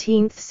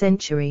 19th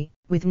century,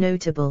 with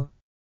notable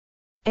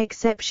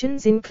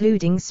exceptions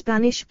including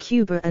Spanish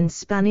Cuba and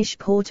Spanish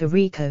Puerto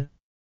Rico.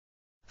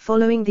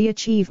 Following the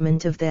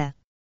achievement of their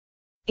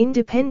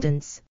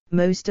independence,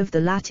 most of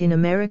the Latin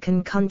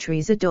American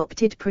countries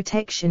adopted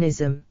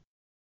protectionism.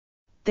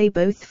 They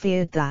both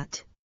feared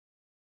that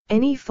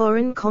any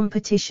foreign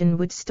competition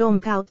would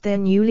stomp out their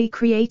newly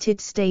created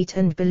state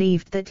and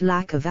believed that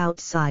lack of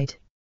outside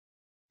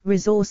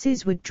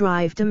resources would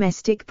drive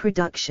domestic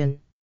production.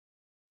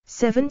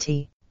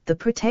 70. The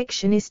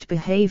protectionist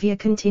behavior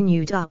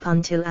continued up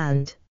until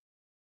and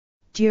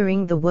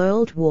during the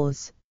World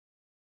Wars.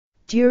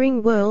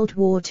 During World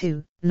War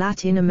II,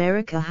 Latin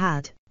America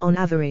had, on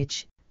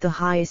average, the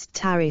highest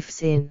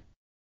tariffs in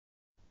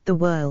the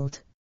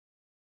world.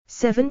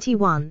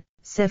 71,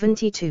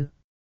 72.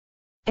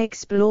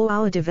 Explore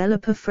our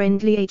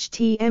developer-friendly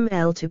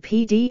HTML to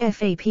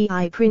PDF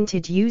API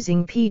printed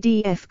using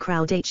PDF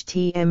Crowd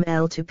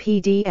HTML to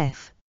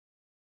PDF.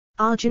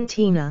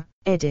 Argentina,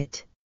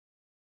 edit.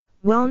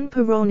 Juan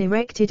Perón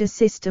erected a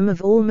system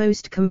of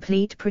almost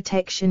complete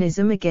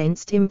protectionism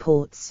against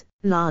imports,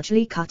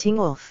 largely cutting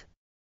off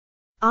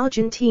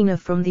Argentina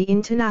from the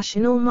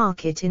international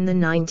market in the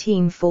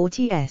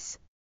 1940s.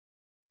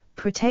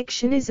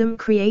 Protectionism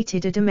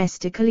created a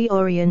domestically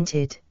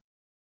oriented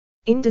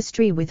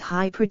industry with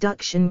high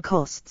production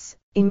costs,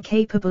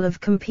 incapable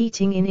of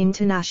competing in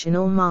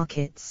international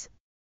markets.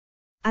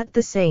 At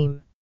the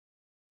same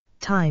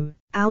time,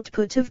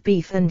 output of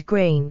beef and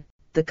grain,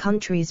 the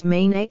country's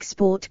main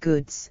export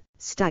goods,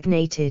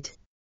 stagnated.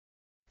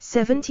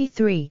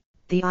 73.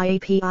 The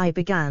IAPI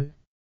began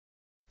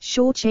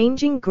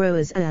shortchanging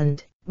growers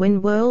and,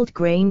 when world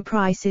grain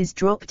prices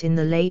dropped in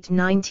the late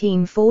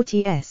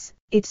 1940s,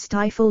 it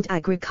stifled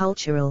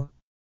agricultural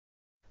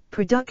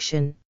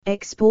production,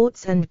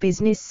 exports and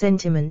business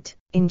sentiment,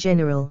 in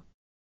general.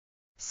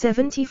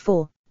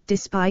 74.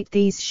 Despite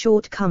these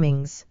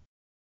shortcomings,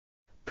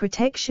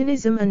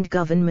 protectionism and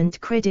government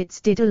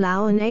credits did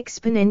allow an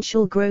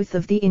exponential growth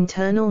of the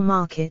internal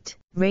market.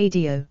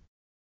 Radio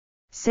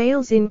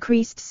sales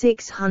increased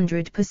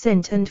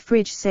 600% and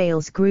fridge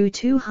sales grew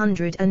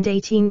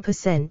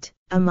 218%,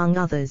 among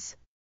others.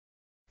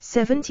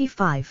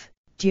 75.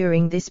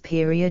 During this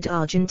period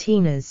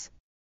Argentina's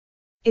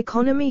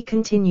economy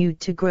continued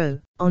to grow,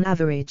 on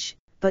average,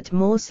 but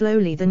more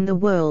slowly than the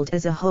world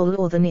as a whole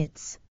or than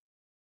its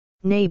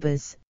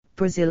neighbors,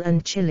 Brazil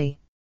and Chile.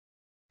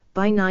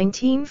 By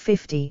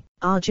 1950,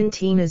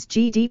 Argentina's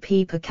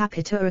GDP per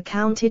capita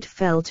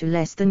fell to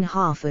less than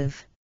half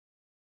of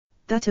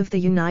that of the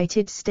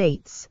United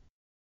States.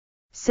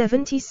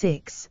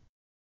 76.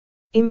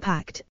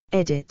 Impact,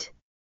 edit.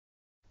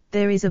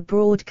 There is a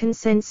broad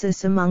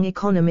consensus among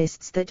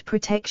economists that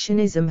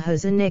protectionism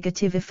has a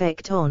negative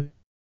effect on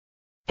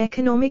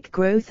economic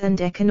growth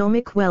and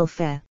economic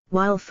welfare,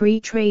 while free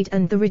trade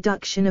and the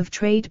reduction of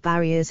trade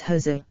barriers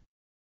has a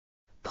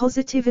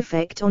positive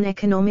effect on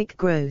economic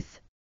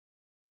growth.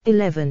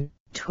 11,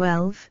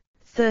 12,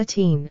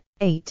 13,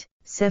 8,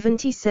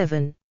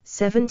 77,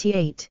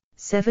 78,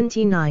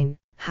 79.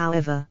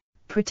 However,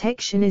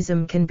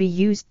 protectionism can be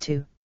used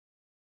to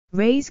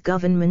raise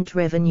government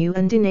revenue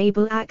and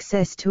enable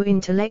access to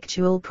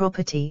intellectual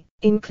property,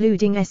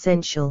 including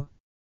essential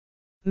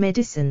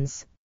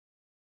medicines.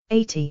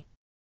 80.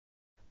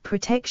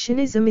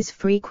 Protectionism is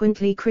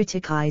frequently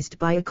criticized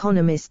by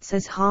economists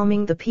as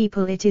harming the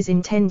people it is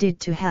intended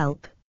to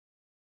help.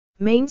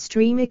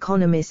 Mainstream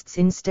economists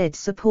instead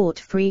support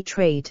free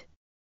trade.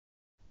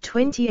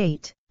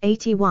 28,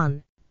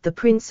 81. The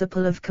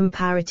principle of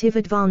comparative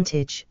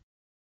advantage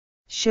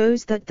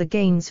shows that the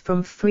gains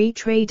from free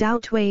trade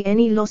outweigh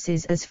any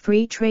losses, as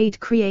free trade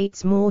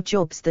creates more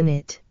jobs than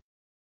it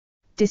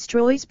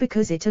destroys,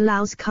 because it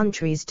allows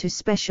countries to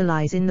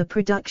specialize in the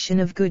production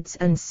of goods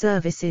and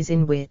services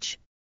in which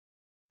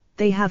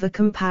they have a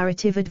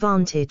comparative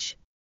advantage.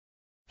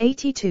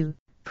 82.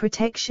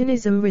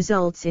 Protectionism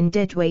results in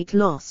deadweight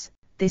loss.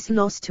 This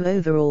loss to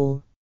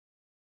overall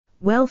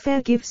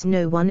welfare gives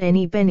no one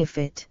any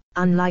benefit,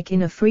 unlike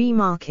in a free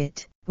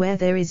market, where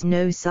there is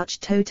no such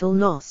total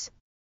loss.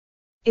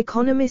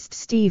 Economist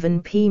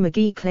Stephen P.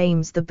 McGee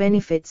claims the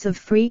benefits of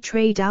free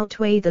trade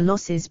outweigh the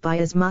losses by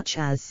as much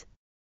as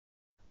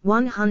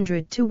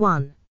 100 to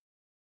 1.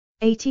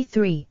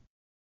 83.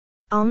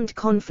 Armed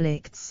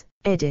conflicts,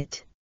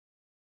 edit.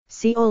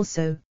 See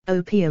also,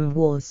 Opium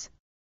Wars.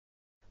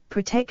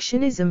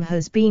 Protectionism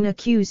has been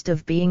accused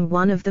of being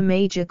one of the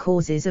major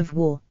causes of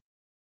war.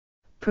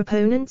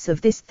 Proponents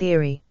of this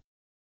theory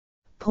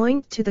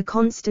point to the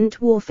constant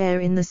warfare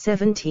in the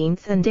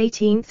 17th and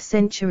 18th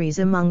centuries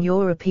among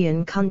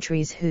European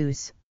countries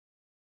whose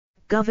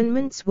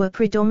governments were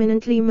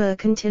predominantly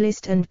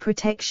mercantilist and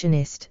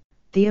protectionist.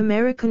 The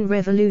American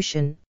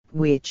Revolution,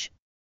 which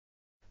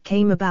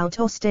came about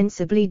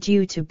ostensibly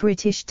due to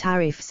British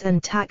tariffs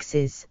and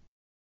taxes,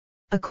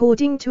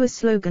 according to a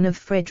slogan of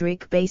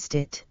Frederick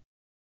Bastiat.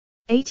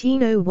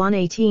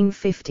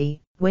 1801-1850,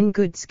 when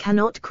goods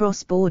cannot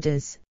cross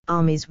borders,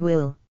 armies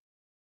will.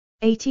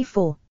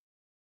 84.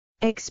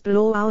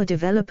 Explore our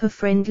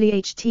developer-friendly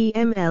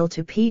HTML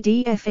to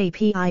PDF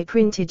API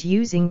printed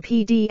using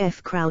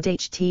PDF Crowd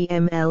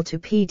HTML to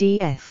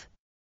PDF.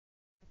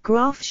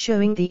 Graph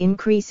showing the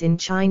increase in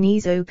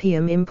Chinese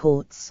opium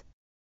imports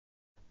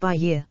by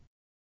year.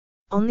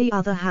 On the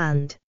other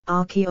hand,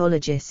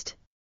 archaeologist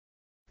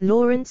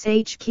Lawrence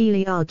H.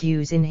 Keeley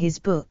argues in his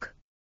book,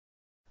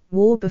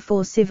 War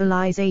Before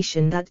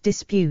Civilization, that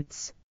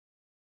disputes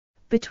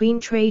between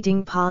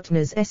trading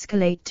partners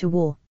escalate to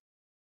war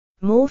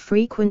more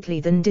frequently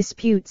than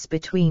disputes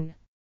between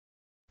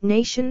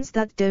nations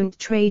that don't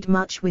trade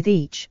much with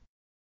each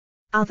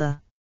other.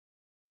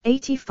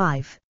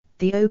 85.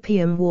 The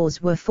Opium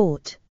Wars were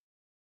fought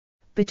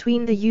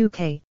between the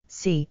UK,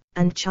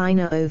 and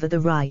China over the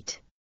right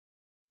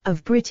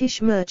of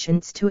British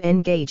merchants to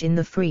engage in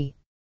the free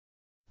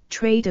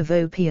trade of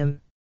opium.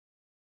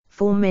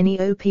 For many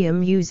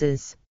opium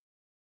users,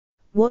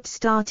 what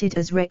started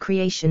as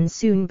recreation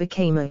soon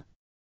became a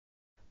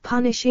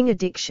punishing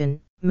addiction.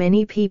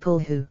 Many people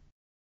who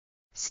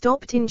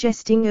stopped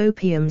ingesting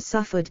opium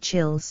suffered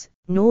chills,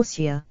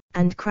 nausea,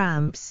 and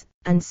cramps,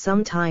 and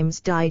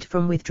sometimes died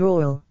from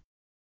withdrawal.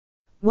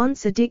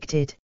 Once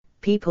addicted,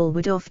 people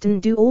would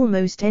often do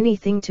almost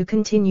anything to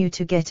continue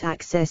to get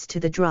access to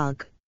the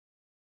drug.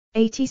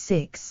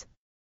 86.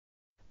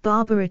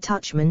 Barbara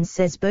Tuchman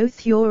says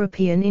both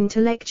European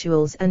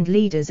intellectuals and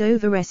leaders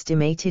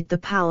overestimated the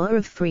power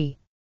of free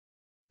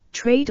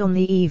trade on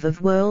the eve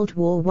of World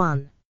War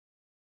I.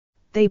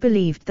 They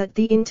believed that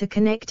the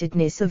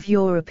interconnectedness of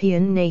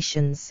European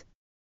nations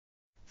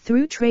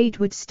through trade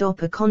would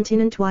stop a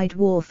continent-wide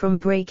war from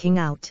breaking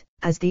out,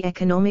 as the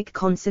economic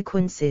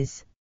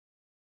consequences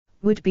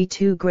would be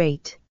too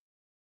great.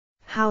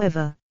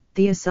 However,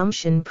 the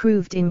assumption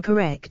proved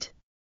incorrect.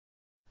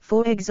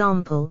 For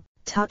example,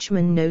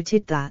 Tuchman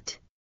noted that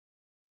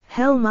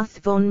Helmuth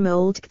von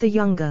Moltke the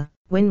Younger,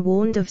 when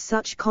warned of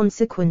such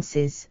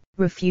consequences,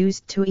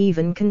 refused to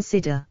even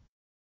consider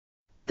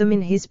them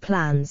in his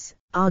plans,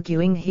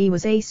 arguing he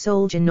was a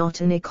soldier not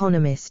an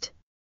economist.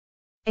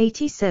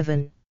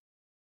 87.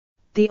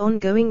 The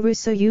ongoing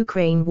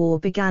Russo-Ukraine War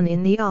began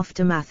in the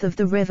aftermath of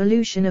the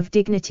Revolution of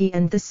Dignity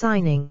and the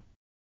signing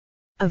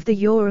of the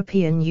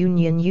European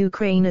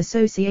Union-Ukraine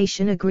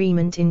Association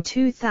Agreement in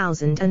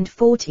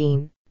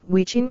 2014,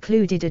 which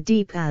included a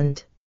deep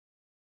and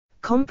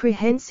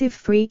comprehensive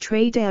free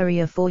trade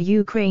area for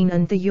Ukraine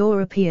and the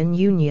European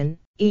Union,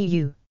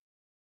 EU.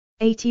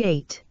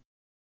 88.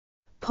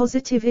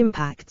 Positive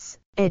impacts,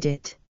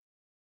 edit.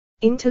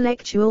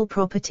 Intellectual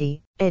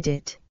property,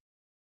 edit.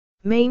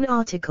 Main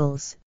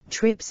articles,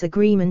 TRIPS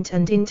Agreement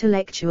and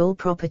Intellectual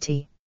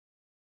Property.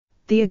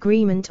 The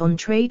Agreement on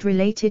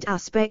Trade-Related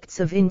Aspects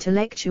of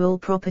Intellectual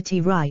Property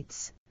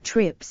Rights,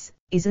 TRIPS,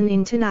 is an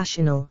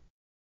international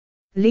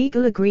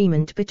legal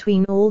agreement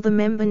between all the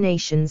member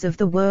nations of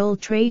the World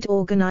Trade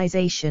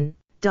Organization,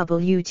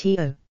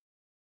 WTO.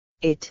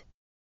 It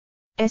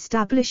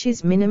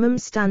establishes minimum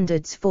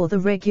standards for the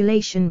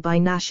regulation by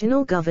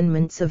national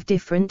governments of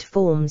different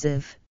forms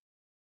of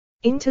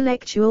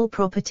intellectual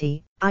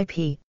property,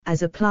 IP,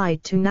 as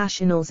applied to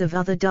nationals of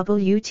other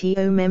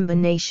WTO member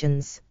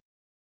nations.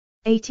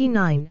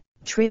 89.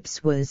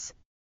 TRIPS was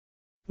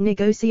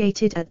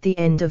negotiated at the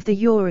end of the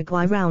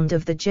Uruguay round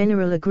of the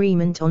General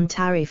Agreement on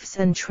Tariffs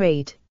and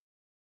Trade,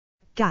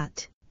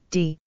 GATT,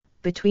 D,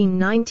 between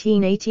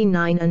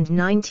 1989 and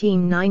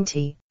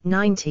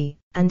 1990,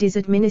 and is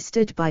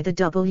administered by the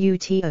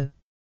WTO.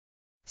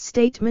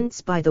 Statements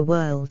by the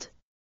World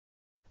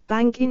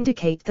Bank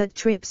indicate that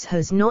TRIPS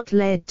has not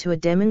led to a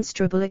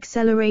demonstrable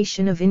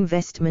acceleration of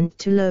investment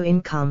to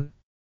low-income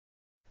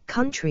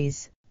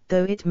countries,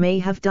 though it may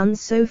have done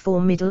so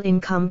for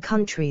middle-income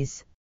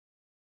countries.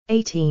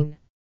 18.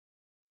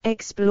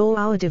 Explore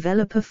our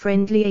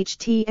developer-friendly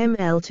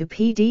HTML to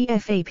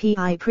PDF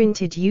API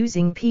printed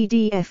using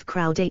PDF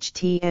Crowd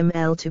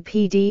HTML to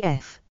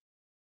PDF.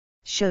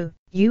 Show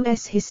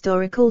U.S.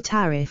 historical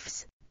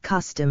tariffs,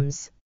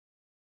 customs,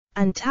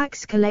 and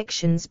tax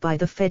collections by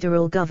the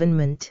federal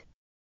government.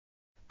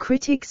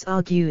 Critics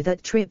argue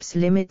that TRIPS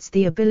limits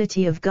the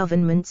ability of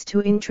governments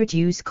to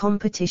introduce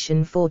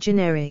competition for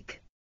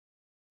generic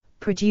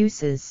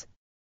producers.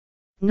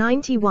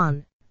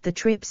 91. The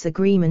TRIPS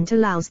agreement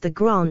allows the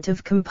grant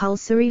of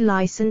compulsory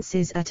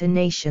licenses at a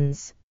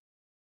nation's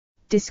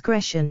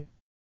discretion.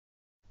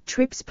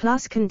 TRIPS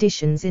plus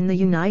conditions in the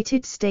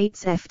United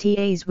States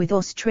FTAs with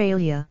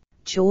Australia,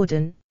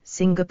 Jordan,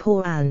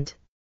 Singapore and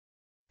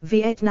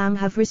Vietnam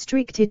have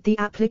restricted the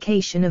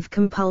application of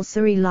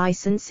compulsory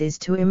licenses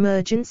to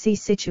emergency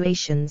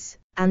situations,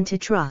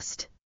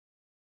 antitrust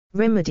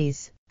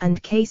remedies,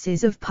 and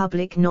cases of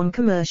public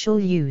non-commercial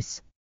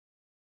use.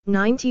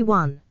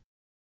 91.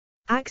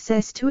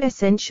 Access to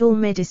essential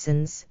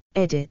medicines,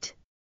 edit.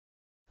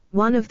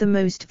 One of the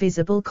most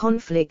visible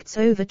conflicts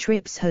over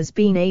TRIPS has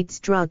been AIDS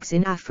drugs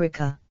in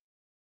Africa.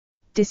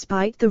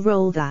 Despite the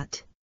role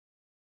that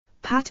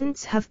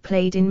patents have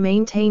played in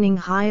maintaining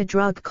higher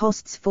drug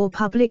costs for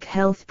public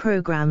health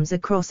programs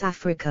across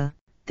Africa,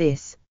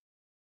 this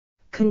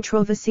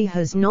controversy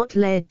has not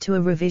led to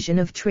a revision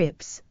of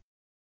TRIPS.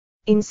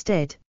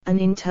 Instead, an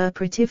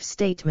interpretive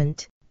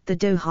statement, the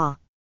Doha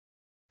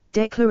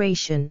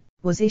Declaration,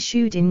 was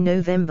issued in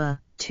November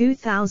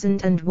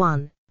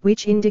 2001,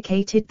 which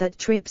indicated that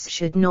TRIPS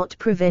should not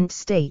prevent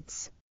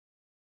states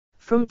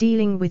from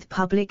dealing with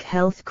public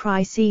health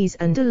crises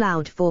and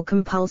allowed for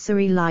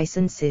compulsory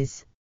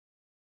licenses.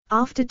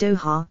 After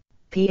Doha,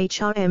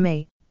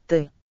 PHRMA,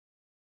 the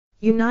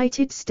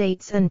United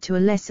States and to a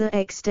lesser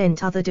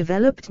extent other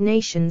developed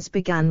nations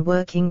began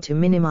working to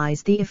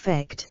minimize the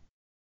effect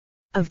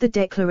of the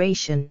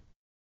declaration.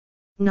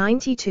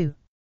 92.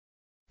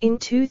 In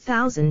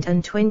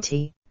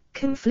 2020,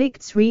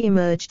 conflicts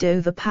re-emerged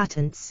over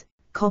patents,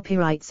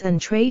 copyrights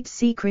and trade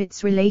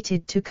secrets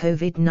related to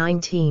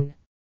COVID-19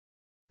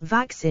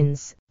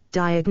 vaccines,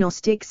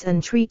 diagnostics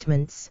and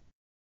treatments.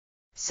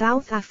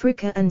 South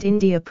Africa and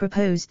India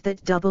proposed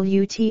that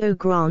WTO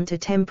grant a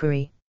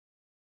temporary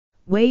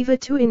waiver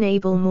to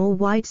enable more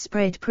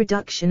widespread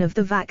production of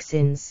the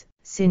vaccines,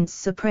 since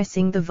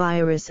suppressing the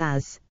virus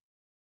as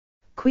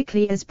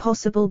quickly as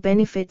possible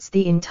benefits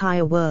the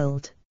entire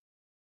world.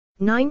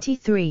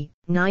 93,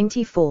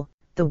 94.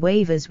 The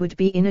waivers would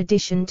be in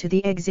addition to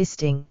the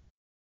existing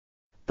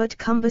but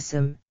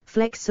cumbersome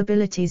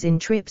flexibilities in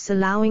TRIPS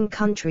allowing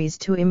countries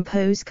to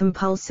impose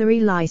compulsory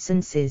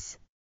licenses.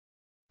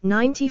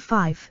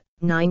 95,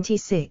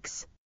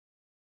 96.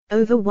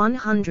 Over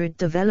 100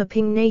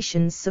 developing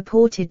nations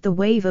supported the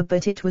waiver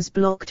but it was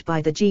blocked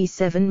by the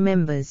G7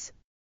 members.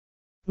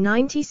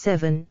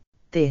 97.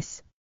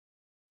 This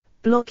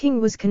blocking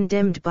was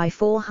condemned by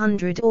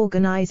 400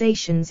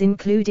 organizations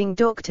including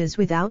Doctors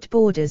Without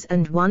Borders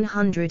and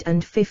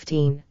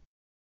 115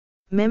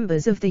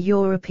 members of the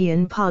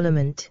European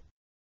Parliament.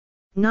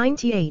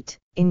 98.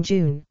 In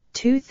June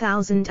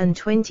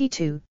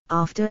 2022,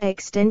 after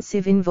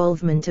extensive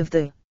involvement of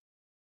the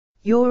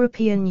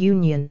European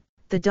Union,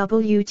 the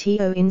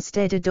WTO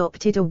instead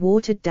adopted a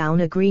watered-down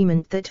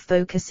agreement that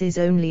focuses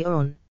only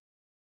on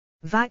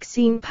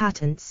vaccine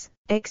patents,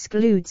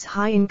 excludes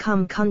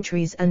high-income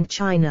countries and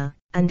China,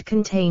 and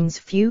contains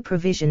few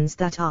provisions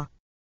that are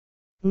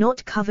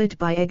not covered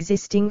by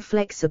existing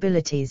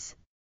flexibilities.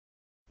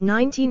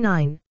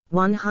 99,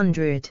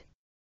 100.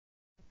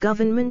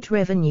 Government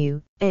revenue,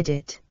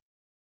 edit.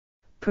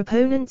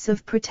 Proponents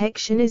of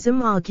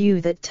protectionism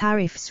argue that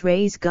tariffs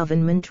raise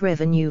government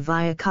revenue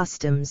via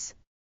customs.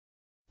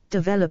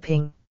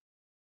 Developing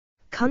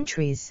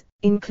countries,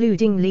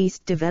 including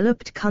least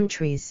developed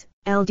countries,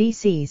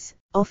 LDCs,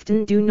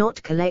 often do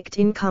not collect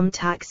income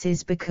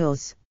taxes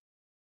because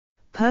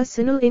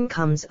personal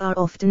incomes are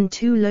often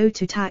too low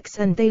to tax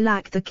and they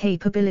lack the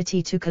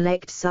capability to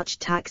collect such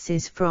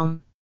taxes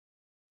from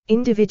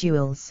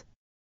individuals.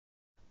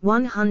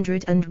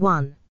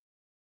 101.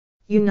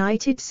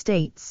 United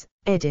States,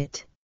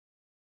 edit.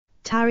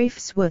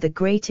 Tariffs were the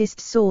greatest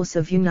source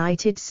of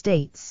United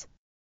States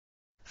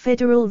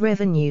federal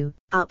revenue,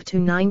 up to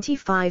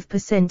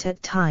 95%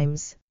 at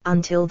times,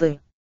 until the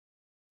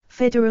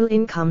federal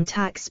income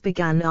tax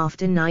began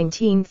after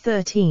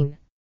 1913.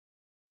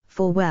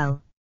 For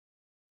well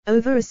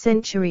over a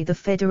century the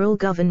federal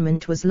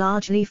government was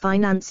largely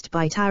financed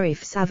by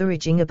tariffs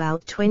averaging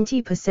about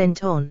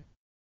 20% on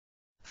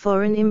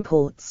foreign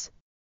imports.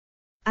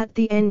 At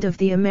the end of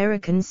the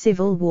American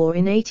Civil War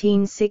in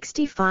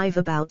 1865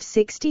 about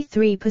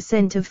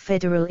 63% of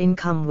federal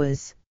income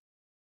was.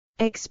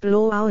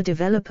 Explore our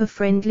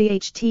developer-friendly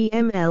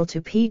HTML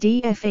to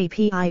PDF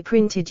API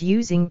printed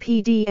using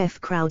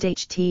PDF Crowd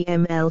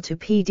HTML to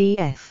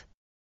PDF.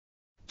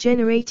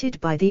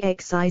 Generated by the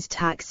excise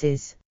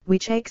taxes,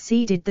 which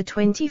exceeded the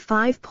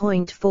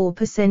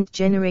 25.4%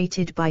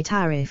 generated by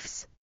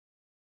tariffs.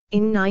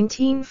 In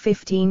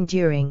 1915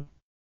 during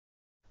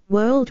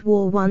World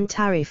War I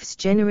tariffs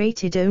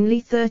generated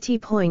only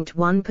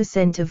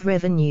 30.1% of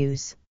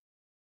revenues.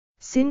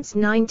 Since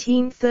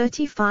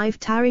 1935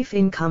 tariff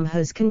income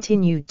has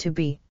continued to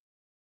be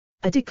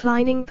a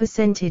declining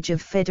percentage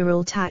of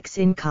federal tax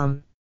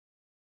income.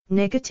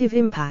 Negative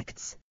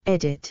impacts,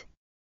 edit.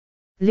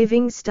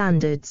 Living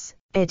standards,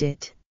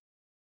 edit.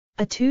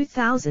 A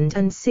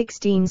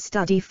 2016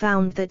 study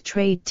found that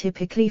trade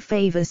typically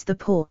favors the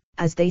poor,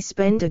 as they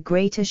spend a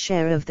greater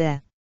share of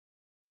their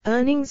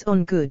earnings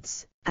on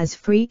goods, as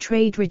free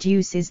trade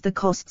reduces the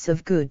costs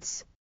of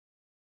goods.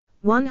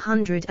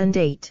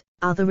 108.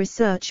 Other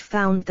research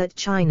found that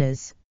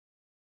China's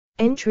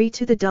entry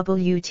to the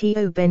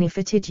WTO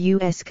benefited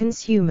U.S.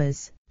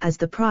 consumers, as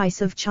the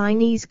price of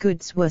Chinese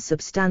goods were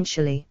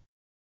substantially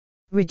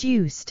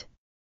reduced.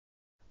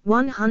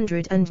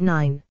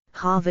 109.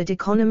 Harvard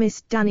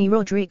economist Danny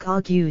Roderick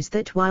argues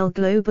that while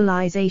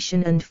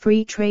globalization and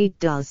free trade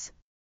does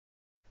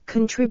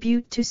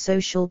contribute to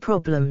social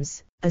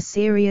problems, a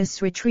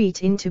serious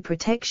retreat into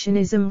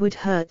protectionism would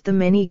hurt the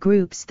many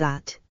groups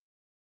that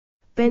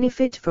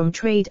benefit from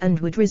trade and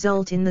would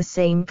result in the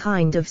same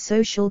kind of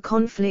social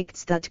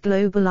conflicts that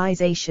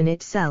globalization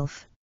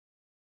itself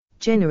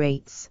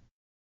generates.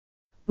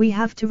 We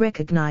have to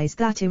recognize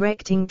that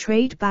erecting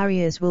trade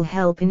barriers will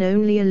help in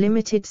only a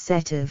limited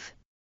set of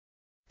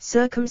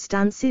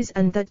circumstances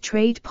and that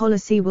trade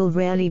policy will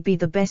rarely be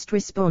the best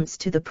response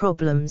to the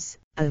problems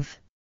of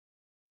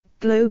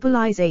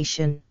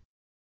globalization.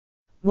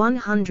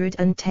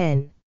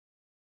 110.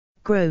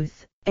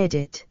 Growth,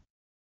 edit.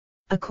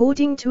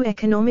 According to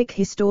economic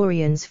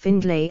historians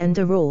Findlay and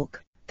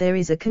O'Rourke, there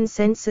is a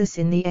consensus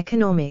in the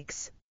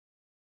economics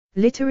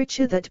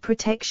literature that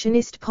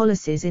protectionist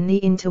policies in the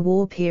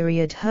interwar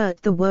period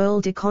hurt the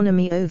world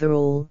economy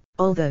overall,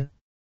 although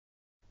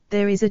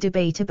there is a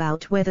debate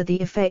about whether the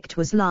effect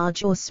was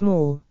large or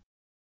small.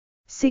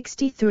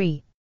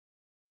 63.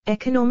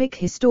 Economic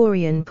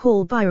historian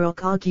Paul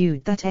Byrock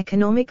argued that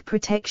economic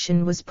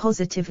protection was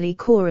positively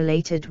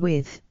correlated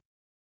with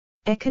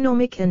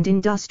economic and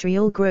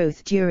industrial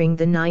growth during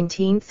the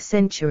 19th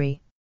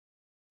century.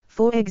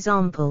 For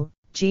example,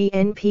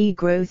 GNP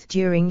growth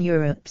during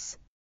Europe's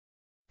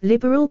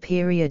liberal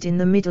period in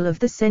the middle of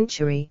the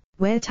century,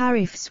 where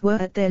tariffs were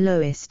at their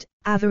lowest,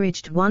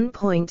 averaged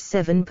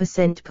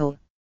 1.7% per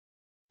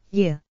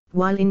year,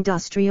 while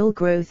industrial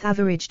growth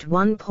averaged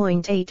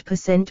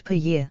 1.8% per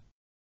year.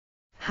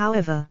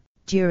 However,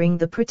 during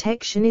the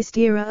protectionist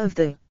era of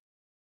the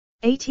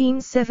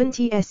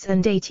 1870s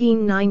and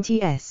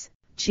 1890s,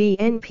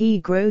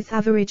 GNP growth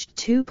averaged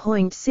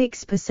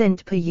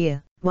 2.6% per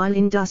year, while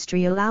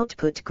industrial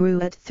output grew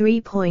at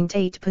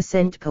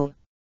 3.8% per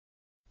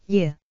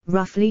year,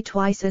 roughly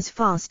twice as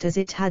fast as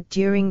it had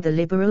during the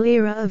liberal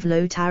era of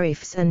low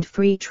tariffs and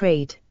free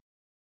trade.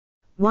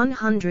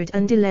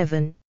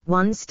 111.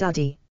 One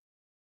study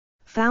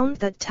found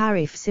that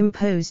tariffs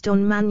imposed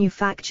on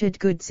manufactured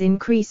goods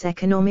increase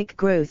economic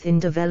growth in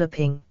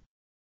developing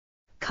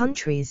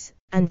countries,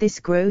 and this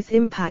growth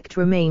impact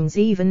remains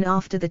even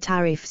after the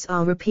tariffs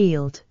are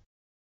repealed.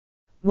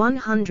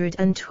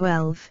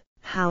 112.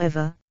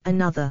 However,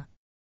 another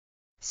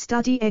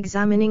study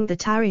examining the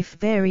tariff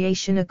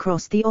variation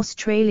across the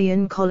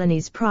Australian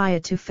colonies prior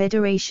to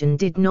federation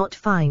did not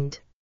find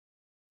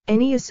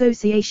Any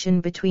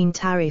association between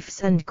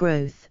tariffs and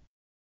growth.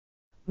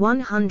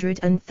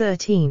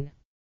 113.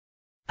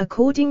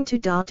 According to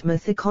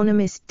Dartmouth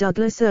economist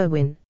Douglas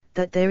Irwin,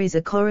 that there is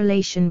a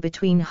correlation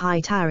between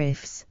high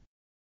tariffs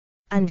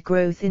and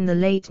growth in the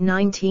late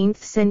 19th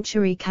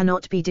century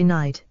cannot be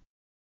denied.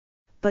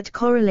 But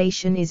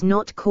correlation is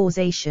not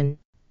causation.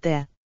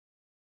 There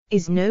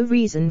is no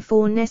reason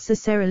for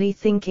necessarily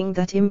thinking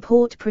that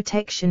import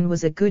protection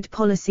was a good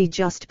policy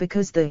just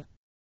because the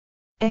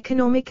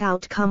economic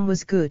outcome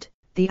was good.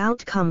 The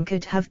outcome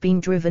could have been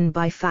driven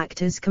by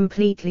factors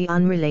completely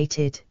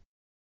unrelated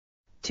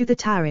to the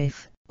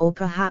tariff, or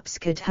perhaps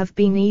could have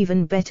been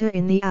even better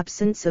in the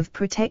absence of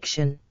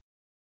protection.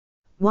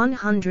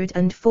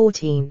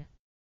 114.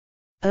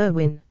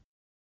 Irwin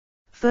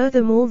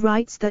furthermore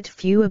writes that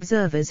few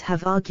observers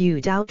have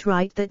argued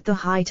outright that the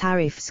high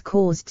tariffs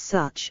caused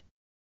such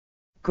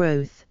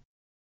growth.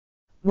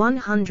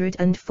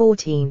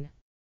 114.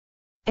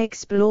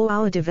 Explore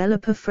our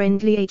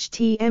developer-friendly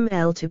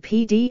HTML to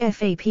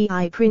PDF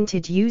API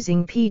printed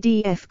using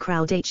PDF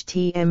Crowd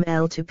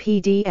HTML to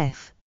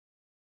PDF.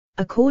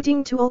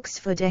 According to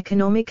Oxford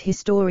economic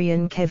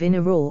historian Kevin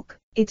O'Rourke,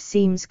 it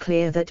seems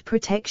clear that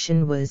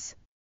protection was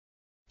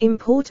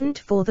important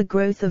for the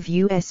growth of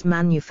U.S.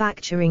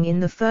 manufacturing in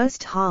the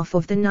first half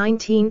of the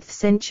 19th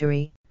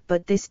century,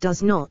 but this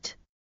does not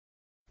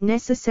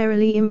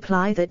necessarily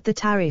imply that the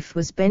tariff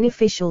was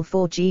beneficial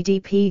for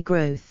GDP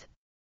growth.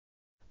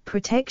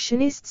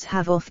 Protectionists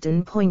have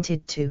often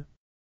pointed to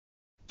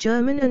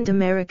German and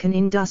American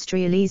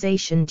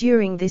industrialization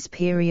during this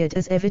period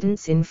as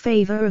evidence in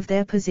favor of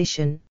their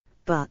position,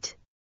 but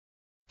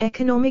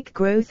economic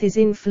growth is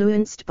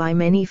influenced by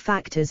many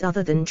factors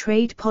other than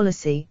trade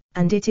policy,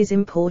 and it is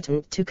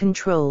important to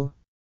control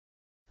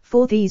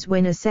for these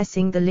when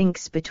assessing the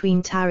links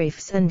between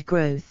tariffs and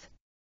growth.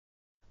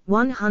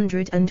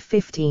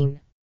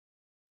 115.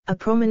 A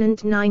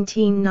prominent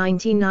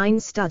 1999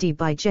 study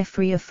by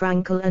Jeffrey A.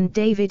 Frankel and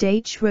David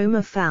H.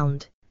 Romer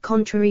found,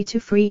 contrary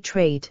to free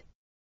trade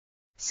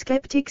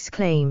skeptics'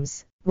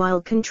 claims, while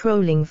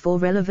controlling for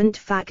relevant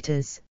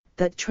factors,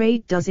 that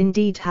trade does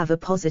indeed have a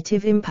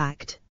positive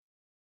impact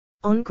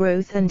on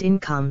growth and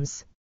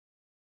incomes.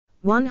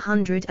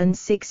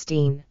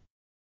 116.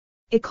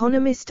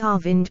 Economist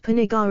Arvind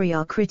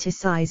Panigaria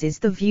criticizes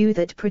the view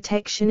that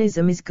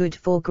protectionism is good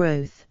for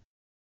growth.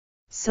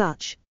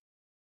 Such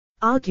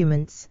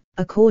arguments,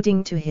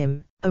 according to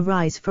him,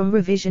 arise from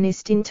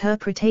revisionist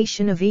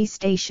interpretation of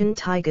East Asian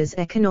tigers'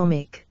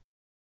 economic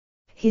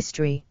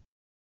history.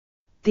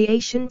 The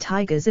Asian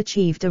tigers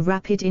achieved a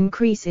rapid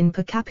increase in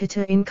per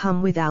capita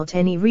income without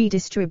any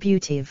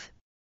redistributive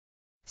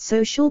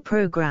social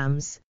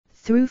programs,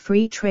 through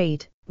free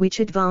trade, which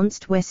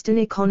advanced Western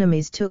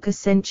economies took a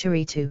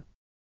century to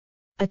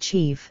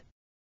achieve.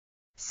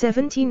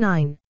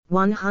 79,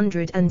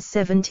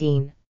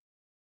 117.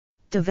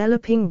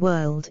 Developing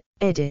World,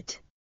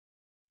 edit.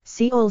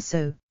 See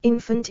also,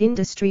 Infant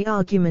Industry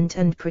Argument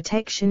and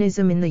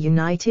Protectionism in the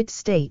United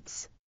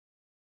States.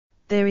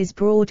 There is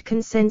broad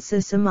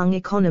consensus among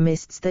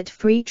economists that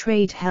free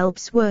trade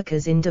helps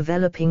workers in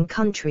developing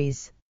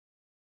countries,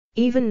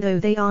 even though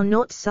they are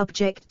not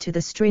subject to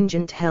the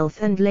stringent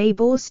health and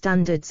labor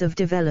standards of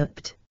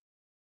developed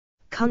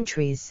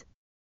countries.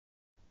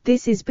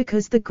 This is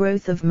because the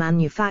growth of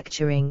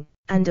manufacturing,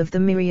 and of the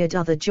myriad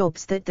other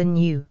jobs that the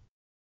new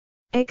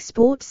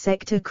export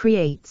sector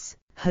creates,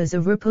 has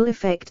a ripple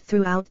effect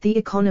throughout the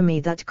economy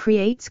that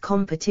creates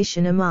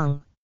competition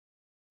among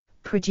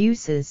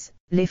producers,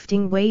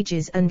 lifting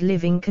wages and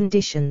living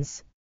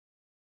conditions.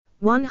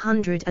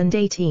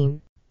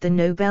 118. The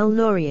Nobel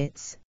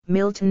laureates,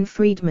 Milton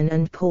Friedman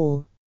and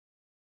Paul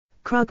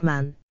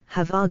Krugman,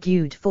 have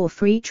argued for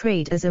free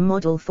trade as a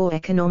model for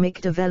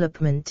economic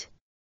development.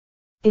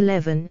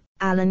 11.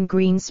 Alan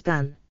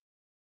Greenspan,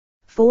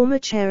 former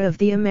chair of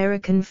the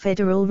American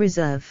Federal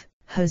Reserve,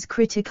 has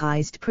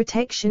criticized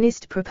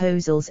protectionist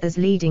proposals as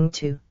leading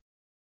to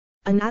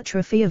an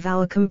atrophy of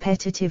our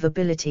competitive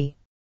ability.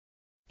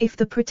 If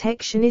the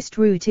protectionist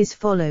route is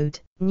followed,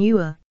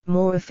 newer,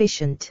 more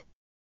efficient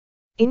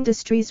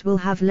industries will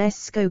have less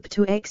scope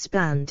to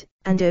expand,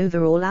 and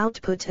overall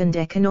output and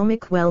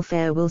economic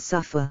welfare will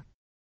suffer.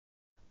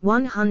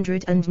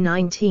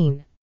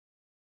 119.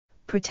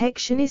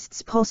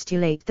 Protectionists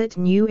postulate that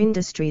new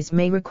industries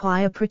may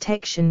require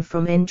protection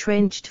from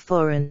entrenched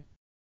foreign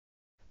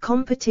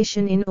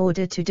competition in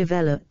order to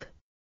develop.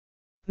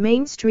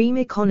 Mainstream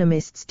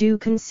economists do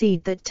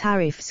concede that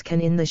tariffs can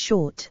in the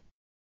short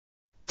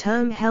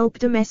term help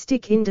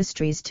domestic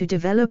industries to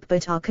develop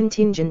but are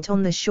contingent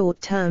on the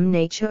short-term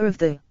nature of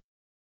the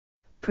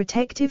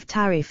protective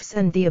tariffs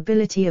and the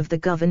ability of the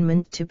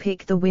government to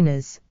pick the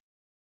winners.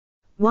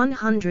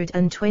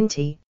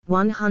 120,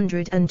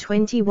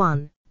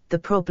 121. The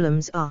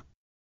problems are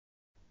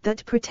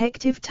that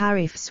protective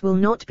tariffs will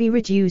not be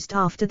reduced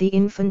after the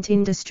infant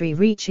industry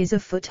reaches a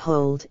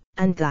foothold,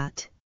 and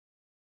that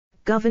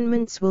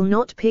governments will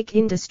not pick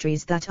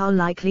industries that are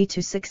likely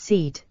to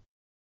succeed.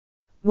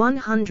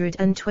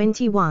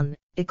 121.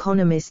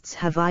 Economists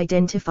have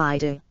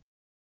identified a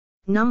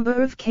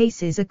Number of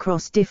cases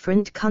across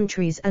different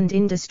countries and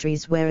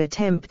industries where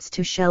attempts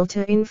to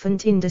shelter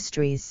infant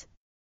industries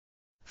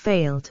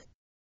failed.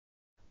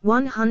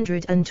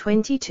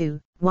 122,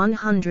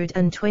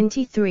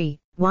 123,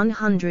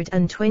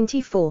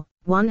 124,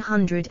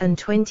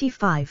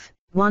 125,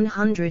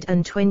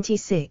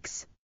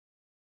 126.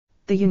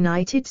 The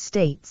United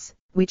States,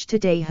 which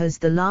today has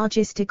the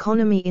largest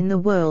economy in the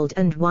world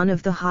and one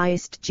of the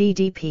highest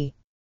GDP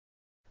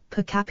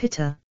per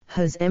capita,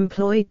 has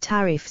employed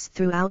tariffs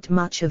throughout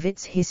much of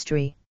its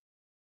history.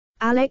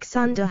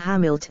 Alexander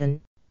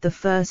Hamilton, the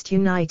first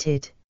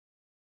United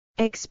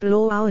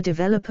Explore our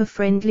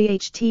developer-friendly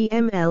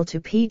HTML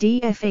to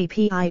PDF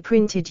API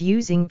printed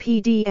using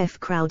PDF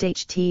Crowd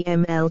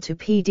HTML to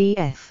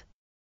PDF.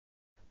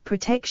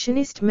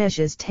 Protectionist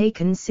measures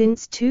taken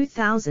since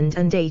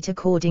 2008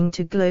 according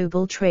to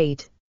Global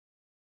Trade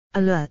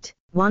Alert,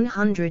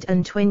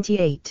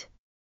 128.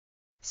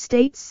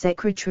 States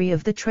Secretary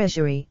of the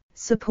Treasury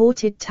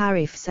supported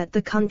tariffs at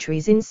the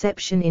country's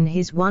inception in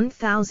his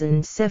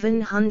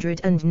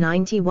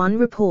 1791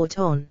 report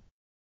on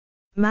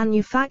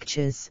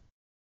manufactures.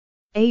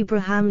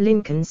 Abraham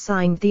Lincoln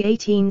signed the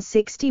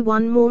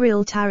 1861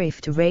 Morrill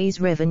Tariff to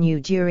raise revenue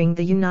during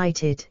the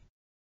United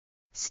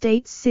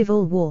States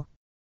Civil War.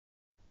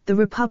 The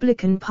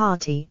Republican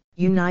Party,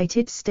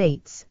 United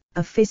States,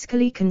 a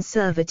fiscally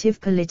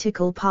conservative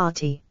political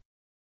party,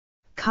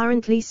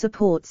 currently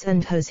supports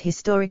and has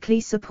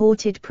historically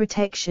supported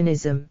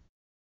protectionism.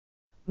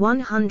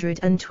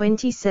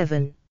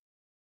 127.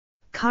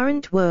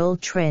 Current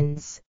world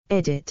trends,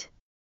 edit.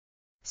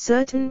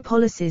 Certain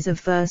policies of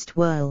First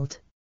World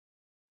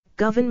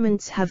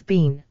governments have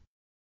been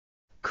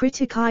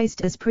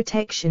criticized as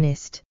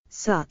protectionist,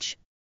 such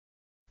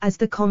as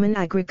the Common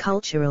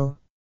Agricultural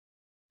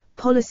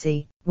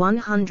Policy,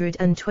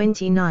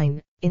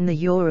 129, in the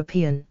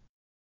European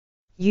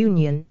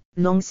Union,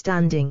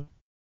 long-standing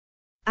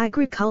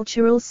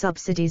agricultural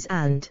subsidies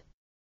and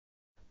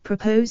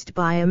proposed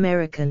Buy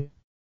American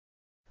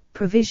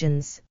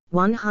provisions,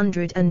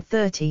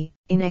 130,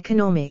 in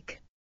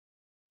economic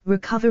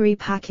recovery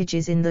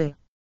packages in the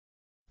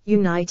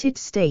United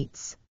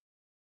States.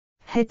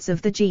 Heads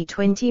of the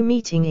G20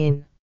 meeting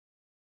in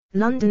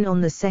London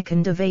on the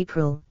 2nd of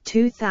April,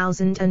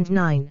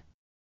 2009.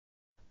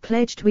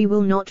 Pledged we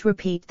will not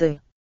repeat the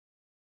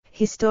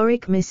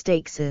historic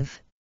mistakes of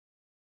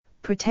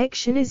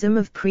protectionism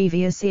of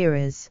previous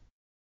eras.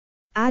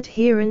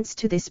 Adherence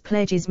to this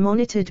pledge is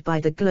monitored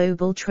by the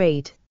Global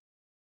Trade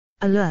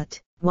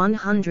Alert,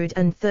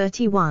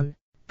 131,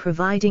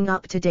 providing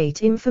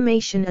up-to-date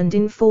information and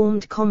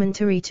informed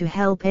commentary to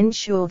help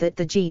ensure that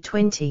the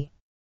G20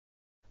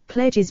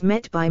 pledge is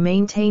met by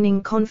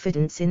maintaining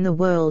confidence in the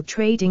world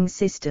trading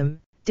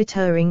system,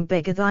 deterring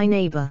beggar thy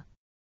neighbor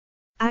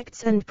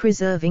acts and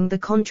preserving the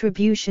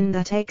contribution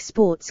that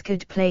exports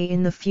could play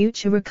in the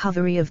future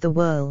recovery of the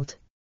world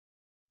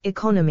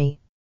economy.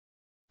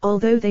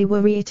 Although they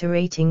were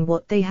reiterating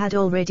what they had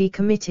already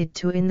committed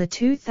to in the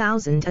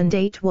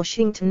 2008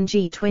 Washington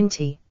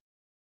G20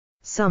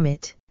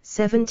 summit,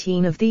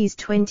 17 of these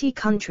 20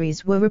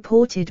 countries were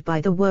reported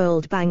by the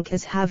World Bank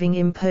as having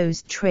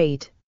imposed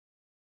trade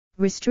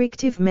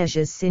restrictive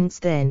measures since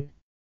then.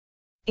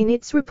 In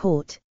its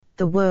report,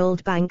 the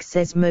World Bank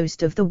says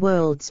most of the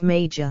world's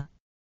major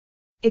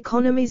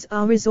economies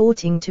are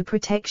resorting to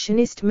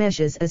protectionist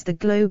measures as the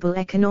global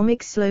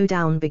economic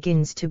slowdown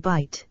begins to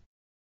bite.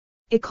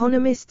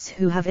 Economists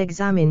who have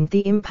examined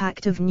the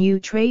impact of new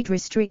trade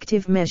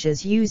restrictive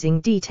measures using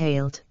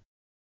detailed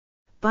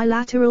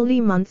bilaterally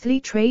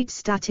monthly trade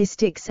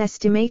statistics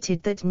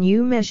estimated that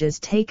new measures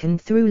taken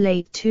through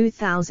late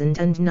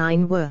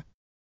 2009 were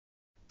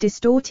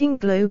distorting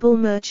global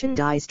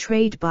merchandise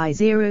trade by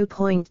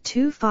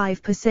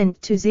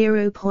 0.25% to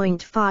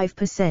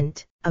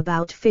 0.5%,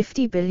 about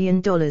 $50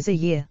 billion a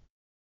year.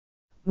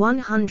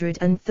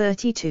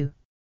 132.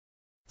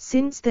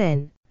 Since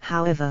then,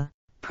 however,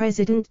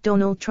 President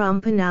Donald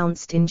Trump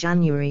announced in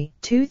January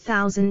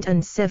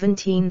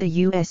 2017 the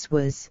U.S.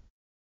 was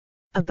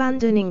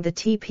abandoning the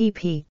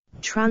TPP,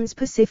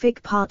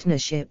 Trans-Pacific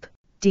Partnership,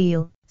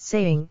 deal,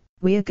 saying,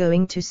 "We are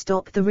going to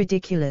stop the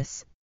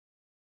ridiculous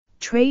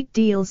trade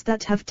deals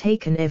that have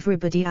taken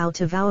everybody out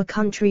of our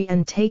country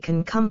and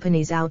taken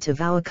companies out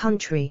of our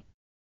country."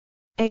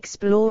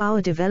 Explore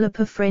our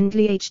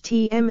developer-friendly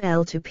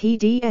HTML to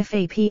PDF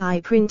API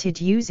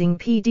printed using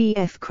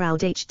PDF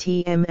Crowd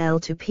HTML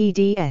to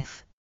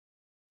PDF.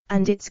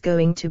 And it's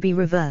going to be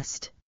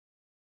reversed.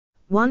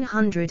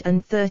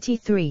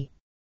 133.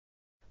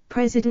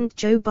 President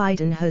Joe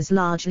Biden has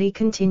largely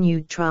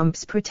continued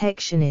Trump's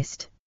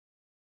protectionist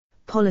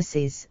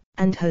policies,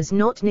 and has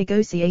not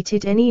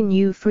negotiated any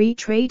new free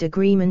trade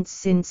agreements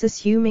since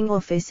assuming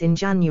office in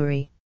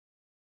January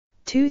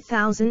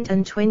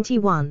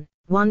 2021,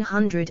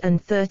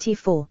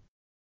 134.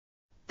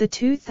 The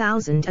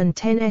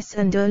 2010s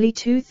and early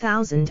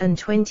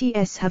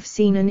 2020s have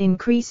seen an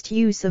increased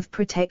use of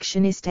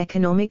protectionist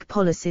economic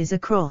policies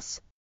across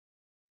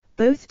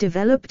both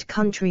developed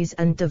countries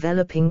and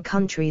developing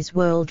countries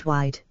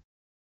worldwide.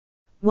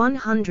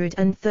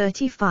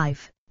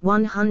 135.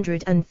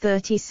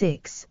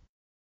 136.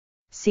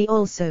 See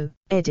also,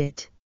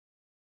 edit.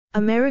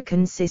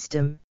 American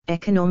System,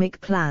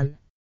 Economic Plan.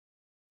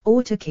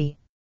 Autarky.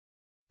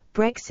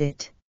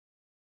 Brexit.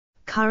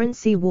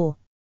 Currency War.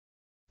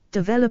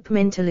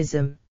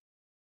 Developmentalism.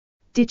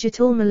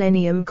 Digital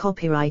Millennium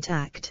Copyright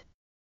Act.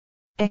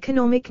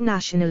 Economic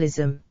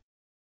Nationalism.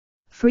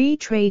 Free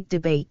Trade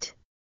Debate.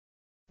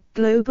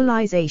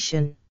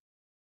 Globalization.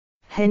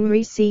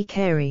 Henry C.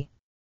 Carey.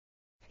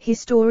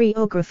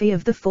 Historiography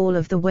of the Fall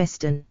of the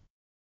Western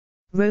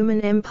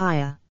Roman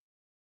Empire.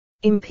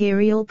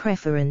 Imperial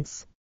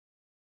Preference.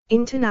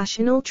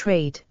 International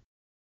Trade.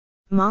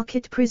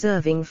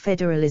 Market-preserving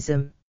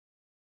federalism.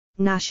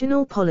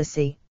 National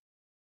policy.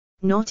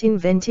 Not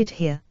invented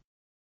here.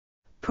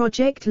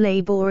 Project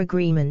Labor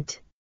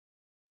Agreement.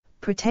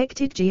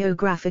 Protected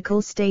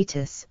geographical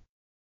status.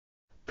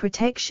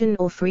 Protection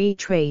or free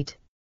trade.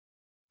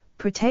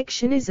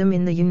 Protectionism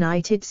in the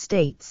United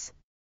States.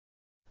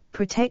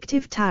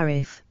 Protective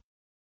tariff.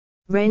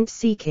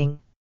 Rent-seeking.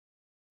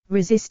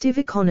 Resistive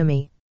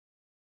economy.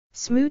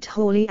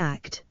 Smoot-Hawley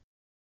Act.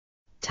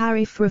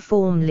 Tariff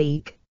Reform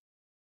League.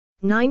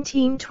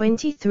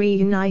 1923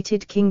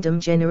 United Kingdom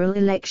General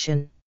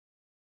Election.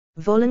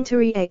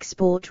 Voluntary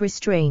export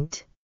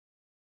restraint.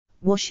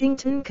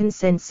 Washington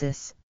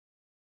Consensus.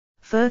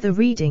 Further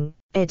reading,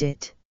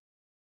 edit.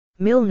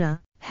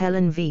 Milner,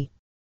 Helen V.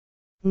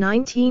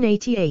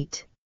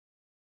 1988.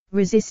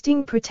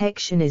 Resisting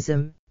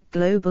Protectionism,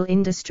 Global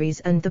Industries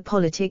and the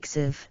Politics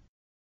of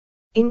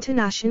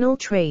International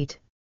Trade.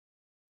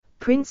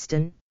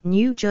 Princeton,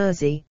 New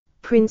Jersey,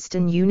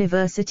 Princeton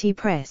University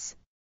Press.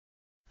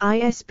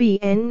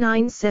 ISBN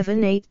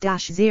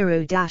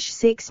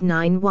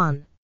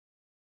 978-0-691.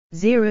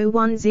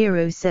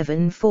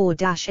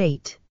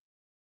 01074-8.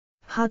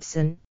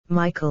 Hudson,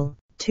 Michael,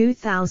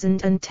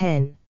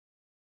 2010.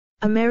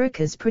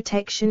 America's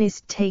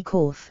Protectionist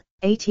Takeoff,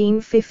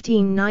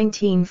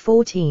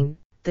 1815–1914,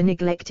 The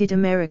Neglected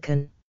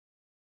American.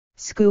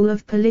 School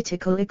of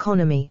Political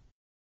Economy.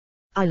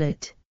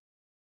 ILET.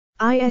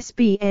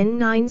 ISBN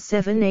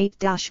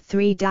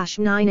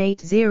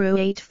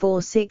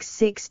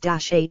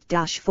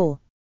 978-3-9808466-8-4.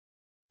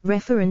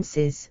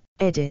 References,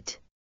 edit.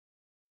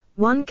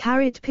 1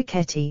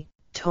 Piketty,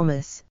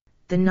 Thomas,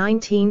 the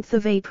 19th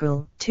of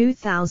April,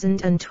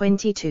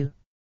 2022.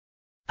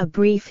 A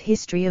Brief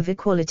History of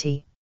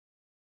Equality.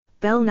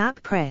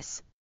 Belknap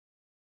Press.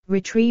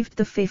 Retrieved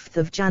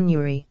 5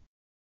 January.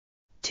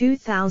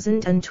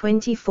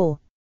 2024.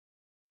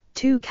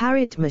 2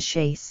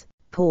 Macheis,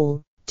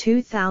 Paul,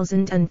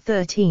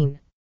 2013.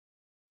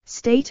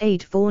 State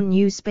aid for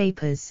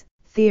newspapers,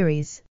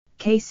 theories,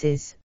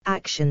 cases,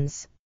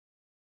 actions.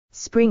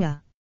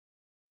 Springer.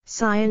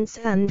 Science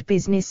and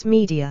Business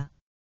Media.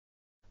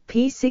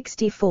 p.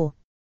 64.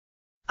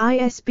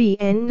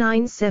 ISBN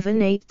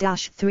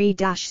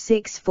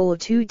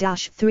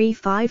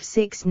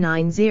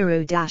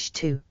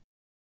 978-3-642-35690-2.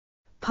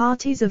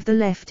 Parties of the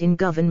left in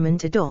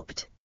government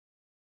adopt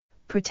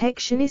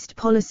protectionist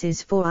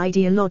policies for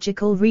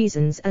ideological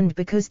reasons and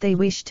because they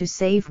wish to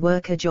save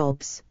worker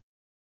jobs.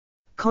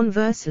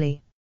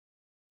 Conversely,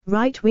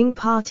 right-wing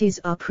parties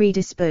are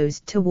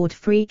predisposed toward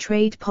free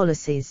trade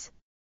policies.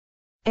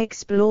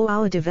 Explore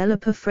our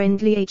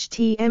developer-friendly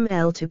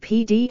HTML to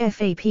PDF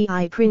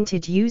API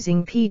printed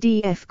using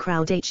PDF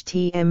Crowd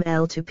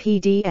HTML to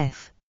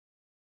PDF.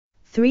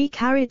 3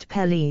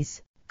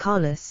 Pellis,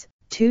 Carlos,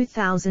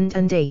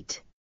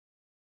 2008.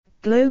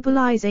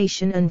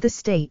 Globalization and the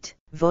State,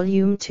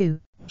 Volume 2,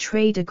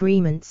 Trade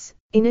Agreements,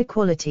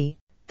 Inequality,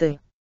 the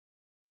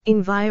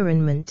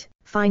Environment,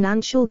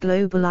 Financial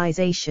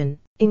Globalization,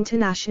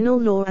 International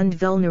Law and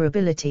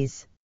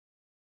Vulnerabilities.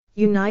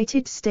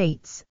 United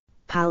States,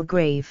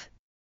 Palgrave.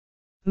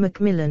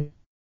 Macmillan.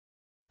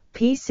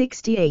 p.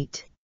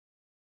 68.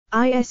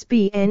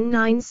 ISBN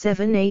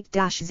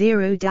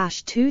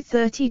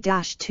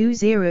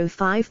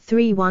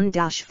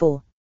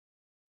 978-0-230-20531-4.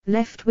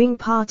 Left-wing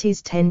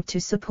parties tend to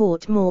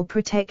support more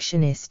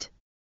protectionist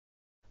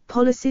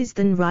policies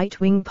than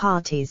right-wing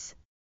parties.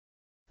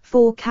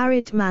 4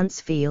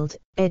 Mansfield,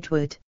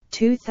 Edward,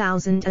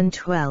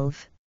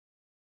 2012.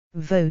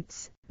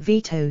 Votes,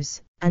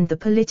 Vetoes, and the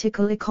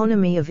Political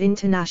Economy of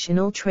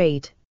International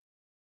Trade.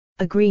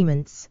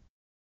 Agreements.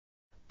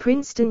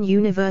 Princeton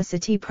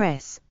University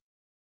Press.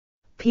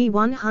 p.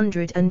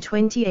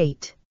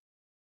 128.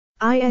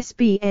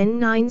 ISBN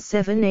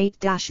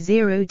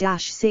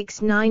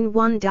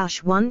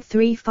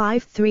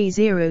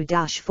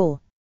 978-0-691-13530-4.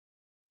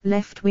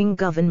 Left-wing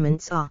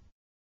governments are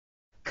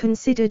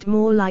considered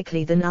more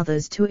likely than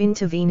others to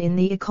intervene in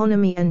the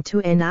economy and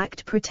to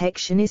enact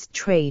protectionist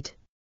trade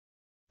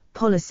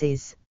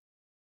policies.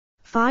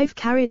 5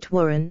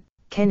 Warren,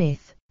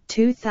 Kenneth,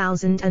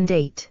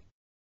 2008.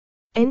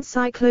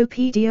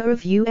 Encyclopedia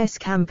of U.S.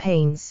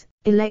 Campaigns,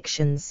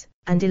 Elections,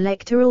 and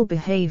Electoral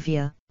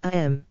Behavior,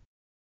 A.M.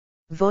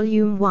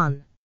 Volume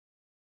 1.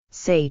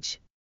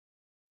 Sage.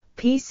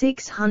 p.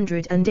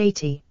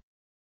 680.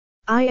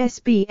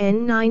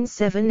 ISBN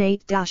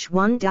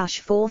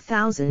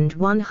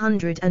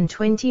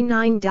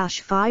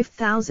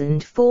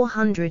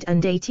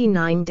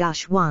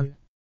 978-1-4129-5489-1.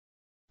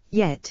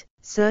 Yet,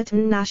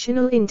 certain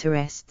national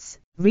interests,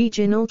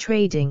 regional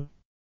trading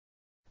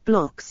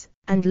blocs,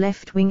 and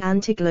left-wing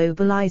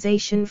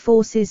anti-globalization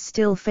forces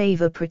still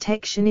favor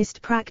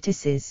protectionist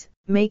practices,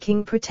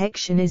 making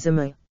protectionism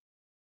a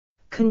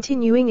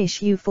continuing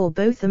issue for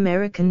both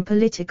American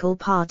political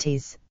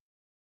parties.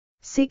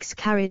 6.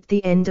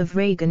 The end of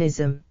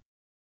Reaganism.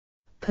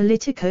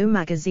 Politico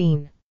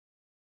magazine.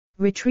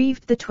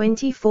 Retrieved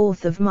 24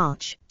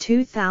 March,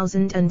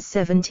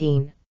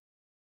 2017.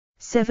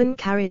 7.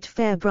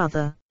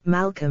 Fairbrother,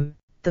 Malcolm,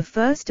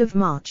 1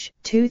 March,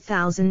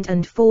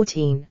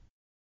 2014.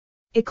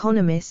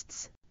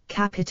 Economists,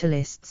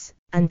 Capitalists,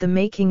 and the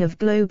Making of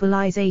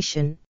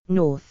Globalization,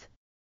 North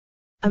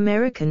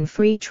American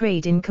Free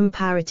Trade in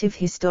Comparative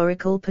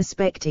Historical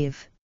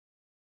Perspective.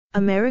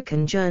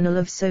 American Journal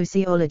of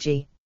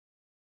Sociology.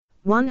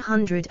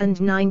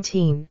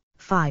 119,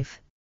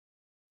 5.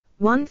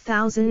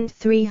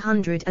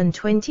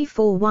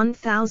 1324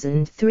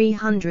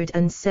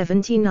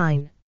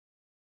 1379.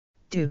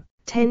 Do.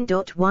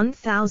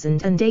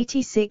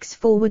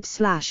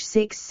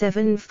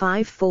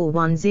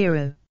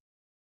 10.1086/6754110.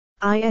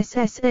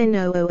 ISSN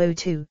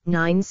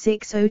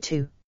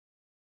 0002-9602.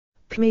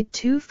 PMID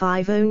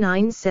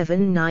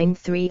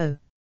 25097930.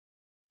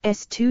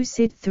 S2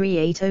 SID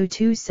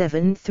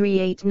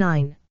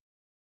 38027389.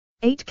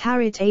 8.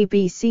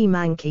 ABC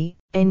Mankey,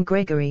 N.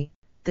 Gregory,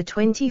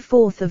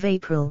 24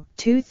 April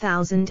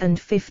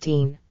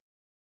 2015.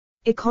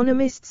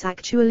 Economists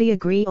actually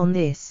agree on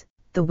this,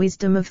 the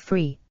wisdom of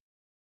free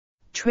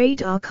trade,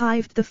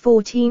 archived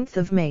 14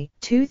 May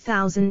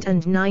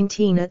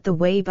 2019 at the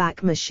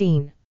Wayback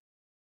Machine.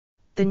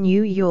 The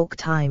New York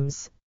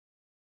Times.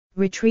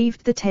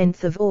 Retrieved 10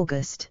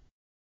 August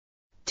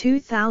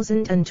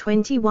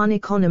 2021.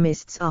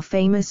 Economists are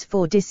famous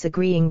for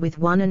disagreeing with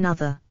one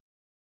another.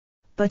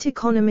 But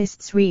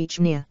economists reach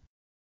near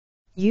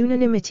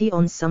unanimity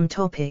on some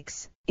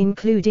topics,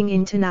 including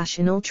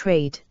international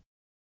trade.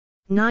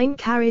 9.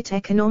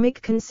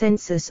 Economic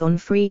consensus on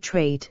free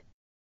trade.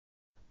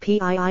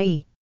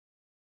 PIIE.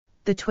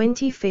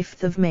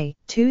 25 May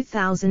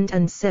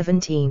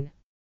 2017.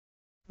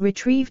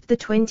 Retrieved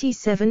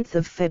 27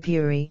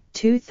 February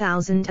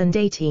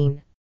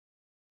 2018.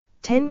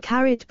 10.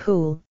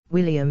 Poole,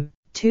 William,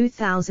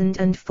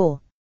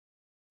 2004.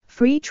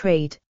 Free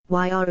Trade,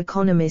 Why Are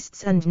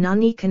Economists and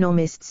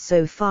Non-Economists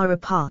So Far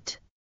Apart?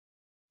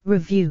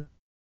 Review.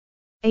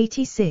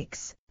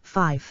 86,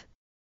 5.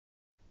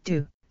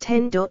 Do.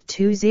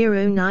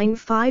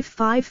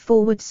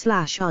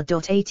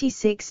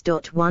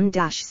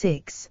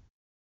 10.20955/r.86.1-6.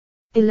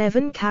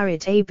 11.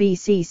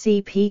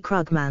 ABCCP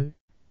Krugman,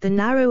 The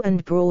Narrow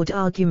and Broad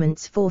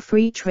Arguments for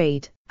Free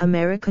Trade,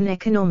 American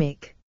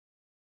Economic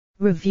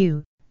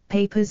Review,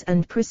 Papers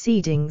and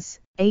Proceedings,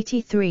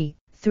 83,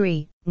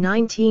 3,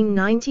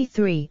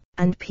 1993,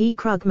 and P.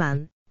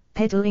 Krugman,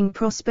 Peddling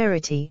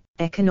Prosperity,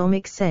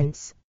 Economic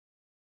Sense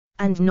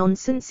and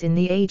Nonsense in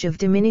the Age of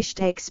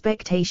Diminished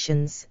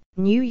Expectations,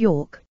 New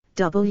York,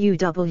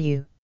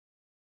 W.W.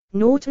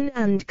 Norton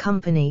and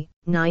Company,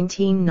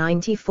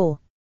 1994.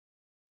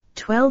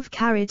 12.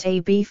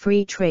 AB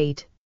Free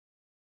Trade.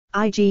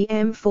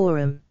 IGM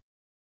Forum.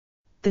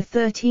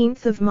 13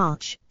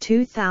 March,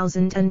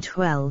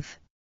 2012.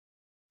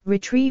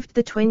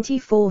 Retrieved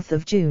 24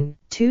 June,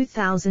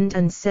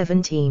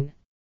 2017.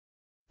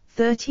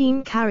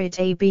 13.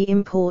 AB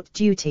Import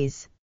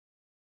Duties.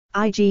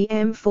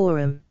 IGM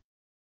Forum.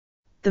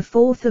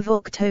 4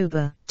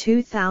 October,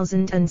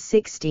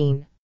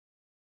 2016.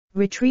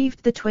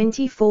 Retrieved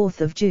 24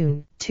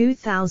 June,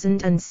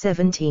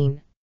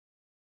 2017.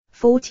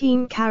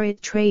 14.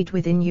 Trade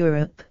within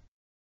Europe.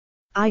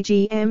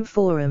 IGM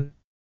Forum.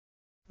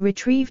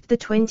 Retrieved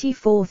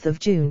 24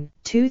 June,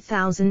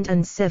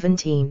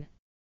 2017.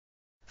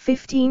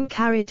 15.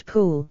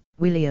 Poole,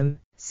 William,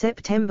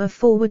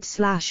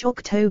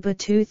 September/October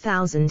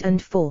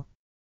 2004.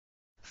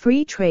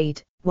 Free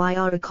Trade, Why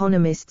Are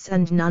Economists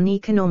and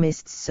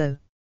Non-Economists So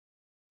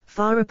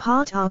Far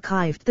Apart?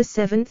 Archived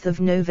 7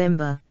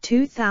 November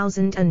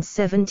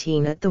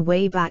 2017 at the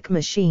Wayback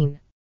Machine.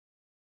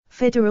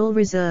 Federal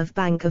Reserve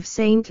Bank of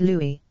St.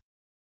 Louis.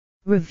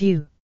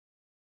 Review.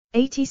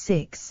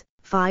 86,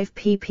 5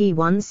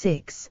 pp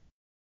 16.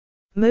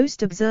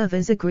 Most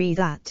observers agree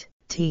that,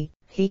 he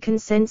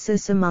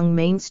consensus among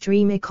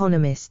mainstream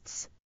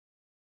economists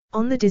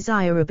on the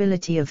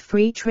desirability of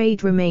free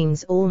trade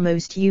remains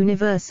almost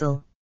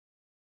universal.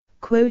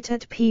 Quote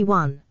at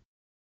p1.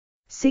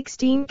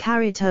 16.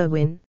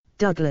 Irwin,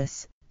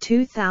 Douglas,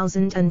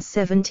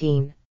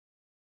 2017.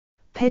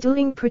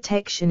 Peddling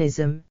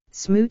Protectionism,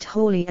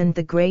 Smoot-Hawley and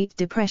the Great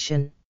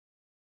Depression.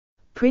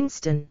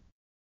 Princeton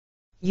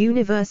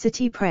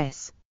University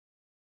Press.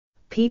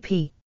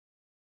 pp.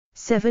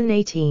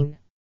 718.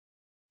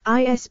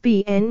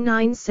 ISBN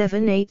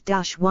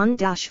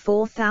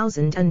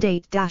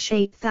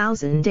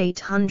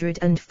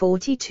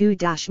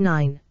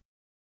 978-1-4008-8842-9.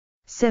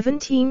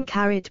 17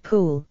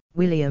 Poole,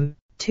 William,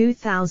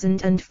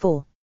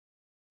 2004.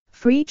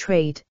 Free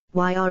Trade,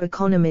 Why Are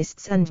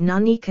Economists and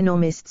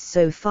Non-Economists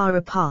So Far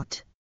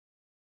Apart?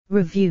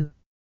 Review.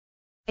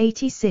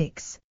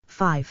 86,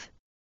 5.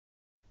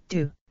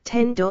 Do.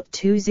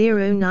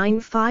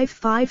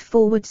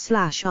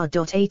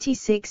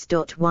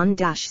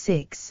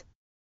 10.20955/r.86.1-6.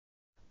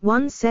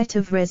 One set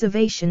of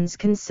reservations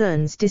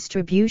concerns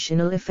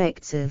distributional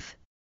effects of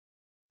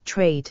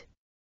trade.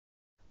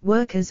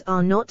 Workers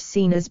are not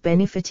seen as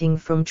benefiting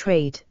from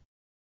trade.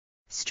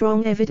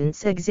 Strong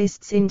evidence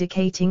exists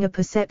indicating a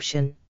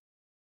perception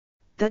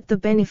that the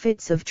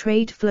benefits of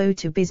trade flow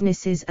to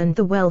businesses and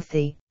the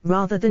wealthy,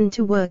 rather than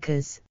to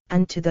workers,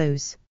 and to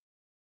those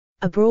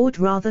abroad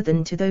rather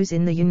than to those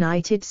in the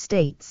United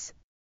States.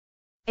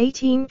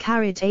 18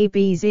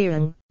 AB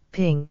Zheang,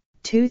 Ping,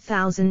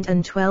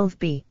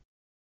 2012b.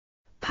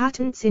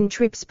 Patents in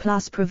TRIPS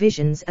Plus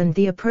provisions and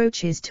the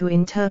approaches to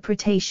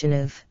interpretation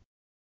of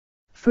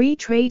free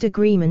trade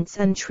agreements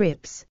and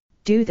TRIPS,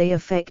 do they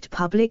affect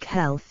public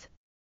health?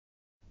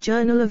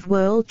 Journal of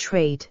World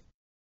Trade.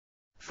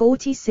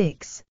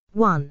 46,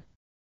 1.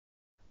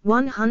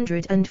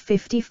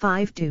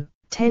 155 do.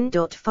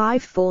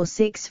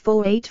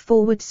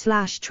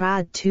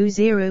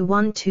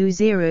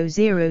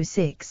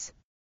 10.54648/trad20120006.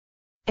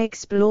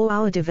 Explore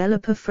our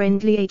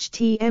developer-friendly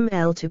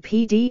HTML to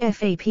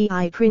PDF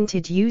API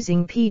printed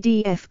using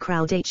PDF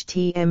Crowd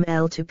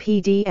HTML to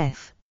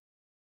PDF.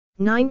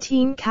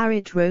 19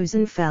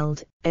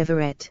 Rosenfeld,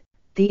 Everett,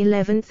 the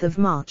 11th of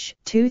March,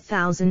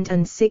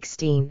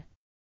 2016.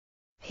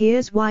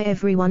 Here's why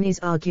everyone is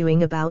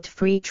arguing about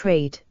free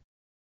trade.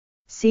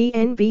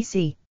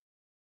 CNBC.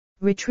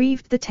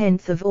 Retrieved the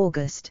 10th of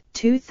August,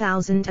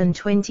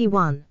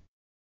 2021.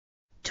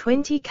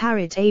 20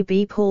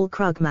 AB Paul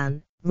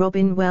Krugman,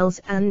 Robin Wells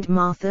and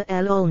Martha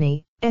L.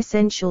 Olney,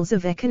 Essentials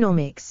of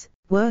Economics,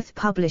 Worth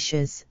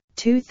Publishers,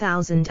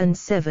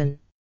 2007.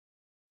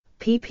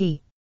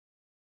 pp.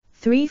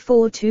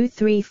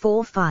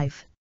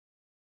 342345.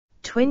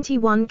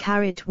 21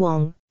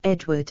 Wong,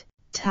 Edward,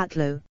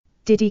 Tatlow,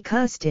 Diddy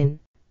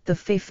Kirsten, the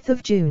 5th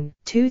of June,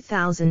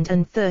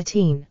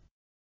 2013.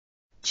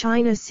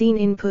 China seen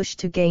in push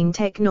to gain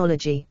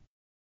technology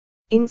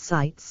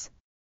insights.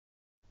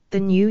 The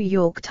New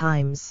York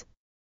Times.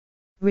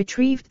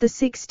 Retrieved the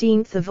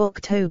 16th of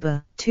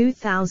October,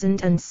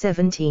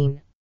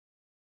 2017.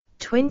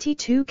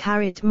 22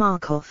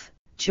 Markov,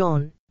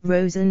 John,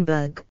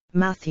 Rosenberg,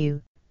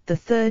 Matthew, the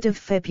 3rd of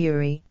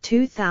February,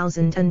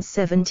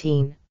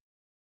 2017.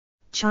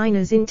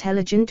 China's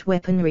intelligent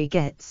weaponry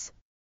gets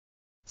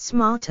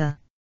smarter.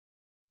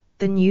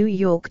 The New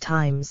York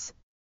Times.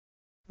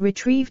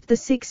 Retrieved the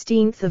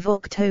 16th of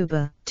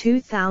October,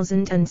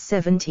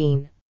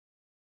 2017.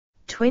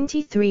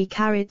 23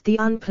 The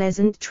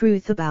Unpleasant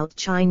Truth About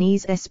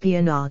Chinese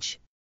Espionage.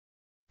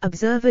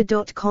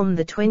 Observer.com,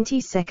 the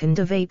 22nd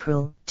of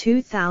April,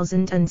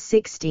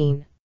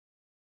 2016.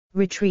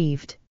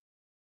 Retrieved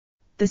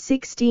the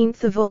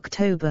 16th of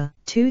October,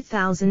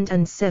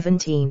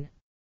 2017.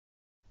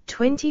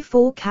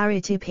 24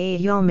 Ippei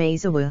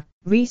Yamezawa,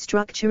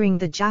 Restructuring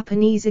the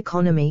Japanese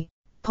Economy,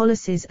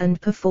 Policies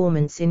and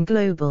Performance in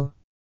Global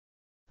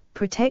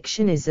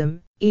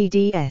Protectionism,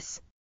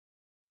 eds.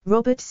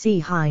 Robert C.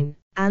 Hine,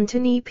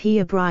 Anthony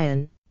P.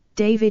 O'Brien,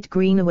 David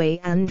Greenaway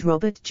and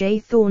Robert J.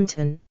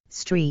 Thornton,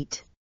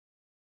 Street.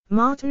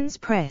 Martin's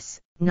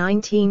Press,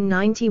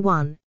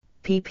 1991,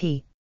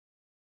 pp.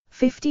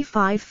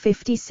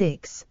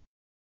 55-56.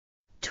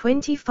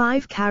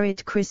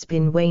 25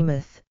 Crispin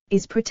Weymouth,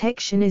 Is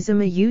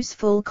Protectionism a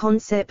Useful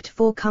Concept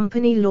for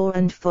Company Law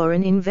and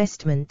Foreign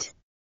Investment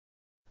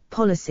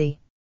Policy?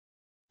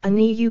 An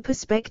EU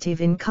Perspective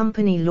in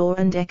Company Law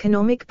and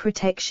Economic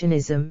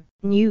Protectionism,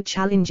 New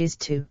Challenges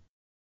to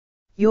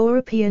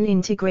European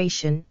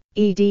Integration,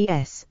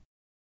 eds.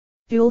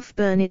 Ulf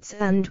Bernitz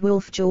and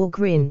Wolfgang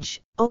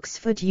Gringe,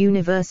 Oxford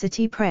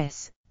University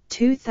Press,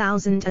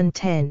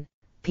 2010,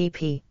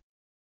 pp.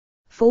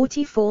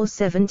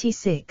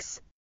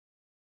 44-76.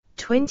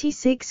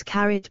 26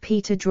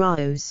 Peter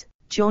Draos,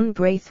 John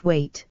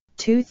Braithwaite,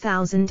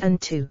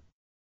 2002.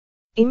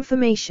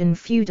 Information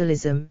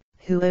Feudalism,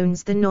 Who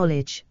Owns the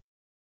Knowledge?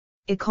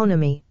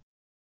 Economy.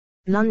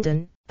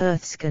 London,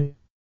 Erskine.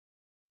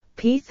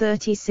 p.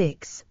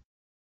 36.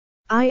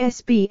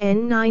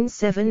 ISBN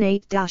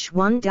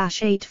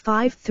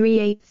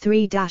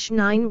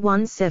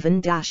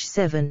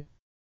 978-1-85383-917-7.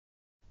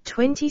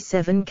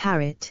 27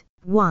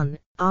 1.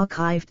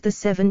 Archived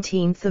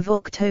 17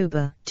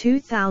 October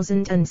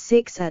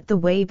 2006 at the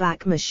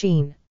Wayback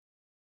Machine.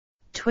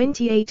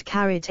 28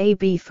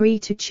 AB Free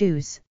to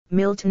Choose,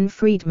 Milton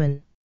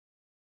Friedman.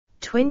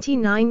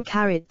 29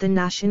 The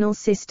National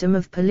System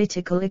of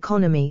Political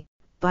Economy,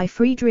 by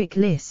Friedrich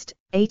List,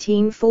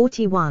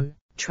 1841,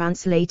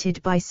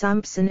 translated by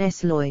Sampson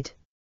S. Lloyd.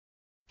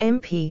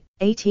 MP,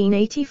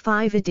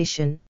 1885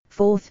 edition,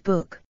 4th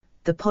book,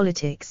 The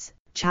Politics,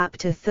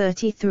 Chapter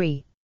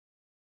 33.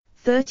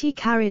 30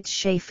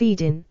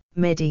 Shafidin,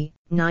 Mehdi,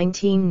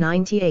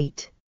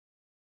 1998.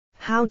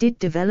 How did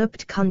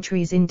developed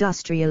countries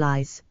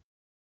industrialize?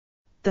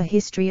 The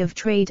History of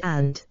Trade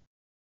and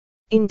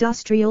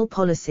Industrial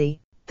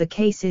Policy, The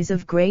Cases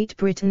of Great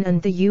Britain and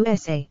the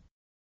USA.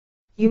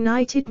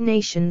 United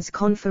Nations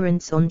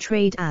Conference on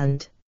Trade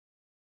and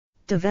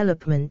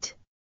Development.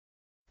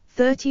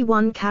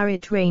 31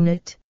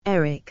 Reinert,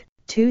 Eric,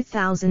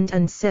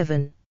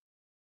 2007.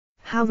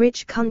 How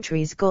Rich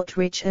Countries Got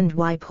Rich and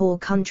Why Poor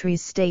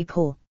Countries Stay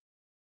Poor.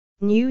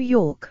 New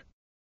York.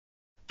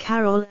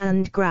 Carroll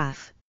and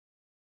Graf.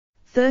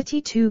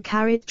 32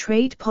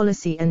 Trade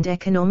Policy and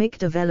Economic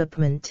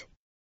Development.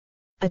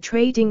 A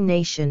Trading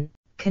Nation,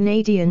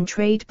 Canadian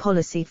Trade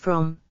Policy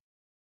from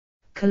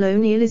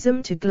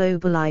Colonialism to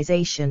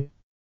Globalization.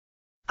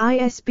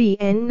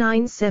 ISBN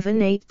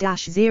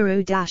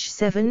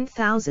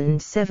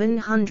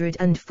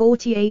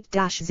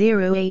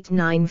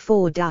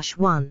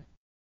 978-0-7748-0894-1.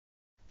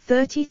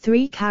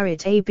 33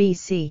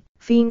 ABC,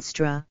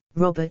 Feenstra,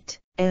 Robert,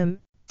 M.,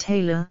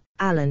 Taylor,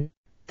 Alan,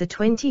 the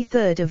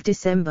 23rd of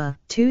December,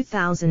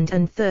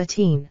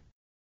 2013.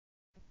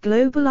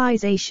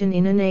 Globalization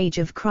in an Age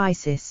of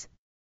Crisis.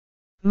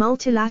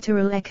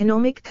 Multilateral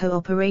Economic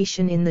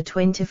Cooperation in the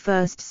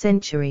 21st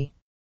Century.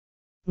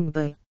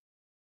 NB.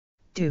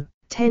 Do.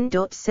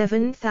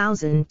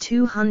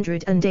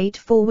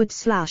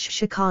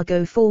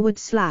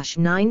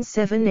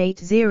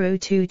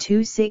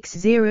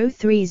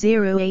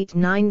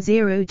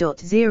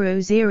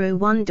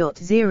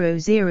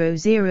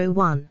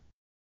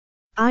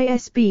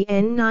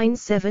 ISBN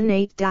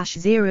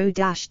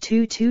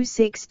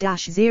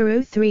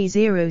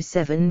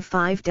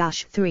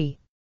 978-0-226-03075-3.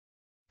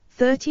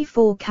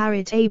 34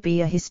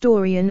 AB, A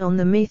Historian on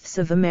the Myths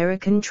of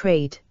American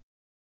Trade.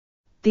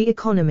 The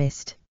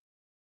Economist.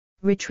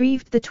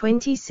 Retrieved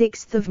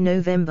 26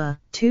 November,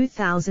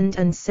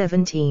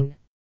 2017.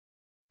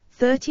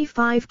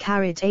 35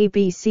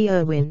 ABC,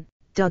 Irwin,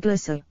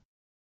 Douglas O.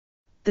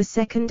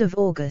 2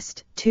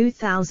 August,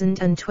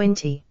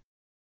 2020.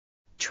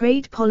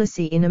 Trade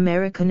Policy in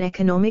American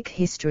Economic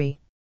History.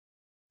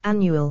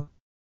 Annual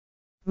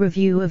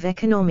Review of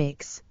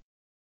Economics.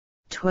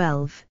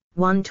 12,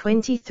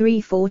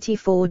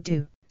 12344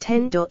 do.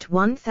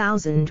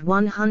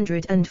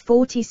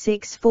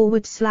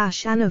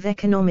 10.1146/Ann of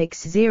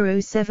Economics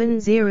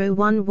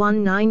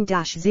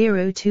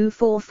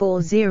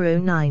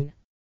 070119-024409.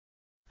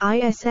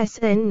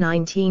 ISSN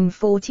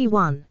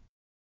 1941.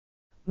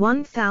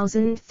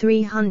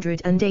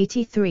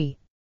 1383.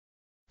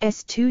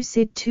 S2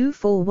 SID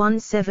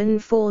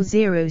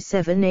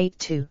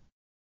 2417400782.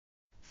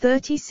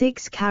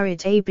 36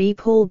 AB,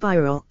 Paul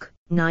Byrock,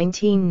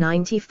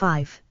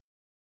 1995.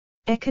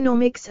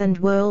 Economics and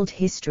World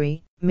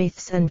History,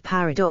 Myths and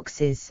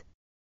Paradoxes.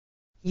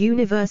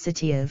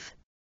 University of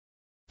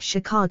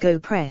Chicago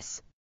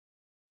Press.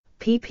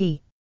 pp.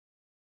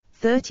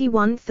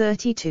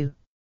 31-32.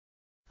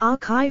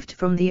 Archived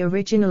from the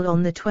original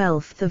on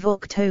 12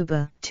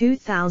 October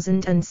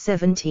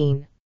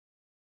 2017.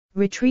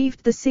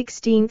 Retrieved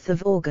 16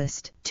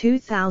 August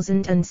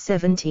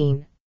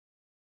 2017.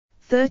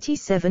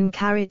 37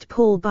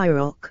 Paul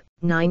Byrock,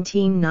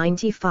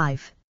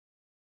 1995.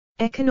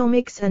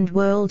 Economics and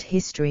World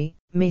History,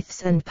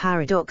 Myths and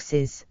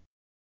Paradoxes.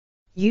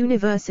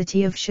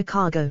 University of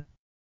Chicago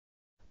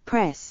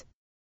Press.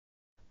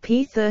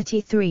 p.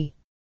 33.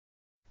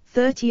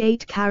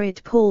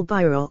 38 Paul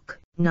Byrock,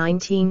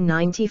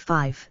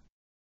 1995.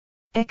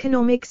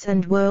 Economics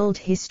and World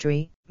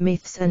History,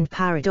 Myths and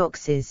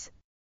Paradoxes.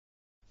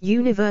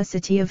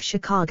 University of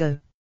Chicago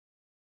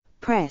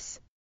Press.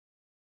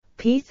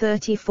 p.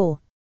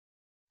 34.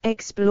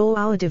 Explore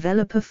our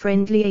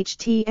developer-friendly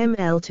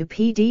HTML to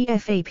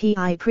PDF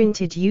API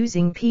printed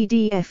using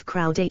PDF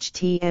Crowd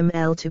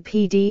HTML to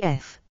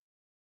PDF.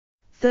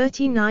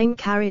 39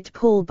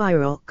 Paul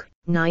Byrock,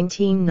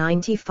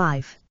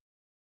 1995.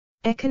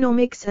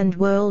 Economics and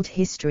World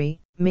History,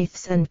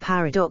 Myths and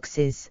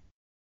Paradoxes.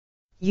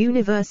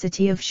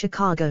 University of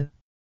Chicago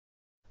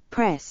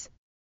Press.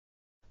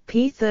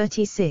 p.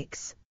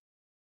 36.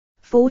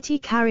 40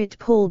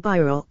 Paul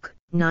Byrock,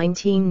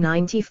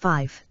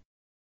 1995.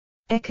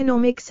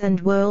 Economics and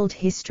World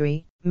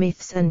History,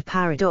 Myths and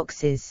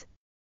Paradoxes.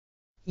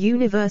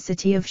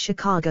 University of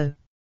Chicago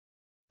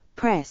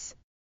Press.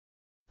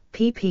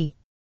 pp.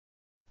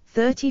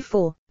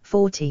 34,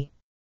 40.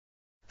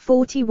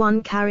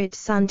 41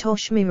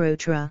 Santosh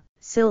Mehrotra,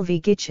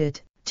 Sylvie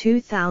Gichard,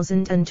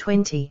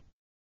 2020.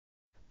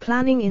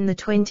 Planning in the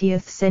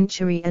 20th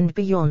Century and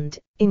Beyond,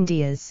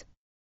 India's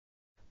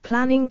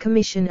Planning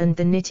Commission and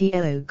the Niti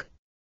Aayog.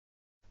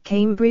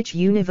 Cambridge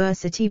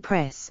University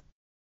Press.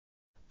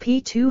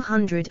 p.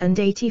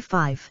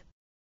 285.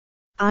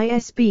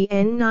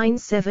 ISBN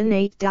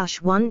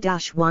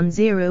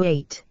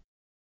 978-1-108.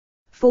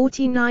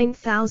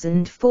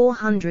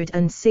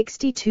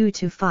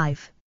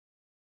 49462-5.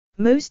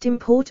 Most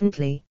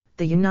importantly,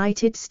 the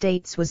United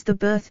States was the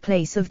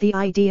birthplace of the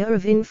idea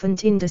of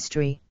infant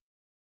industry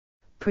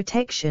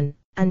protection,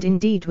 and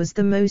indeed was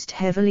the most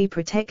heavily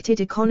protected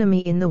economy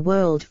in the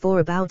world for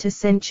about a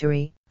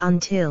century,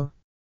 until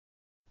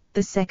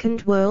the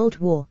Second World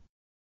War.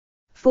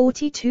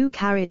 42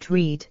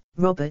 Reed,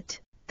 Robert,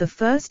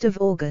 1st of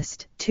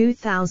August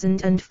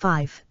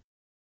 2005.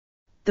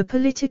 The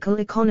Political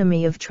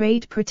Economy of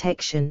Trade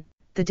Protection,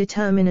 the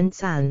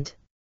Determinants and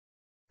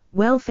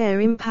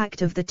Welfare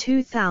Impact of the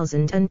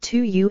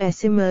 2002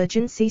 U.S.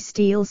 Emergency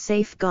Steel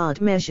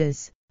Safeguard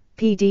Measures,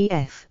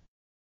 PDF.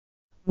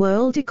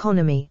 World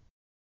Economy.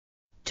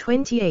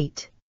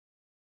 28.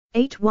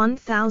 8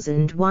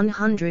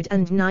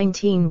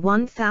 1119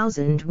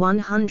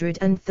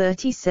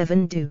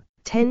 1137 do.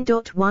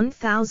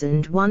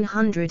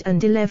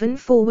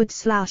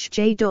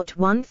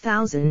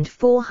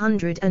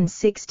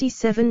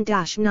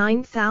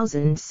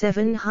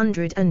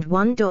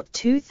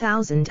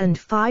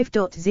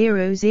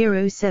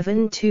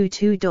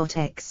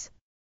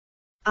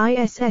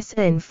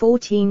 ISSN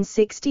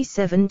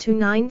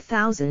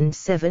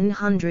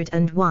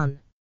 1467-9701.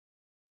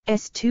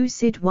 S2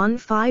 SID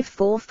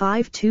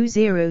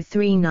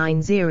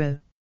 1545203990.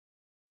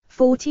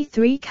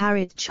 43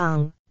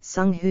 Chung,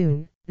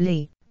 Sung-hoon,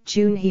 Lee,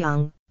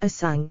 Junhyung,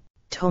 Asung,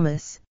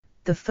 Thomas,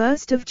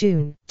 1st of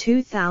June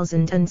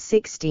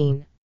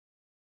 2016.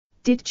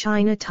 Did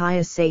China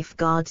Tire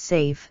Safeguard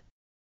Save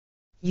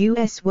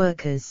U.S.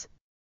 Workers?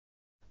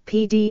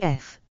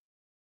 PDF.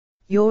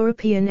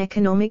 European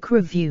Economic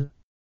Review.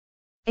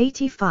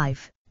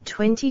 85,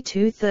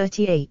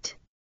 2238.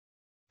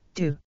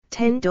 Do.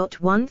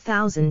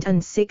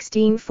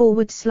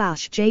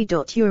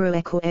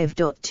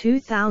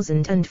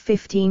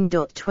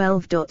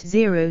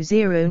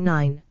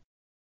 10.1016/J.Euroecoev.2015.12.009.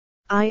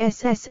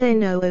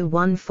 ISSN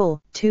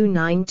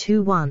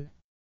 0014-2921.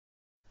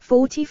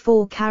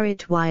 44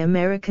 Why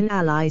American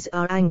Allies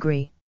Are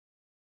Angry.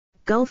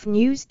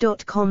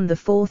 GulfNews.com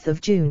 4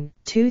 June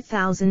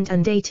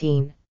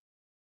 2018.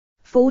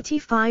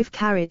 45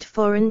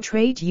 Foreign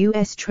Trade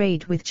U.S.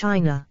 Trade with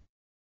China.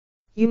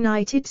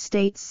 United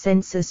States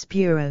Census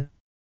Bureau.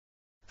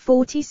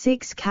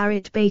 46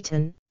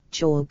 Baton,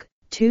 Georg,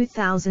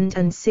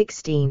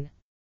 2016.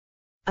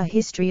 A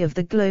History of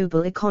the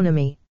Global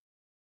Economy.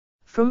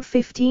 From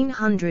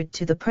 1500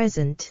 to the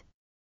Present.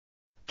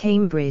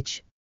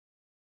 Cambridge.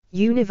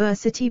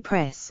 University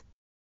Press.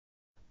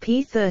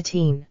 p.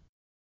 13.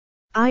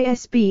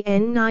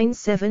 ISBN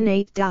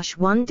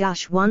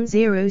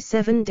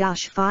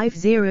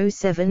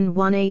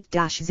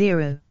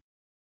 978-1-107-50718-0.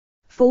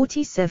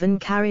 47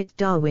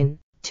 Darwin,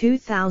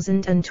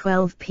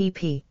 2012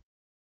 pp.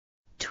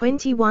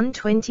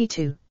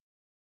 21-22.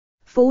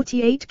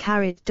 48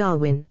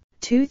 Darwin,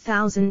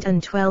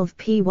 2012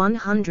 p.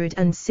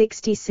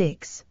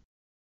 166.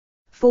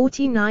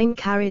 49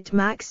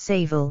 Max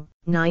Saville,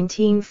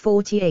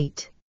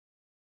 1948.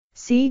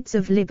 Seeds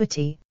of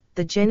Liberty,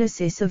 The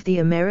Genesis of the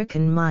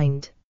American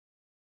Mind.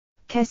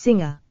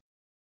 Kessinger.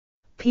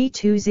 p.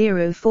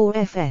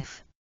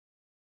 204ff.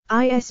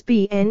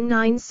 ISBN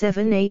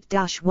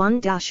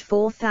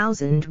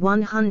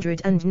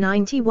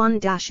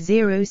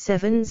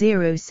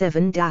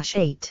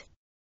 978-1-4191-0707-8.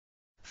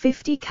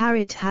 50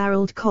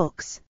 Harold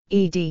Cox,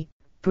 ed.,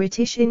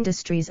 British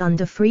Industries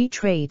Under Free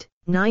Trade,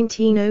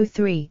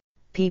 1903,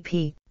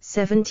 pp.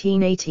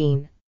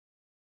 17-18.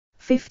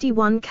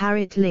 51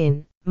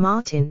 Lynn,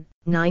 Martin,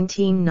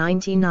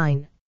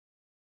 1999.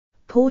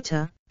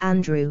 Porter,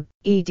 Andrew,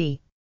 ed.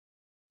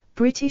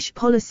 British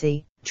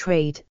Policy,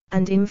 Trade,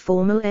 and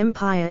Informal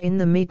Empire in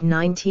the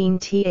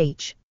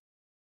Mid-19th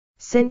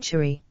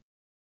Century.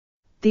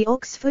 The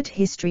Oxford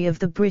History of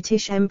the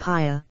British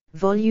Empire,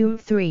 Volume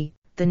 3,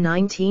 The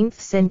 19th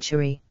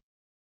Century.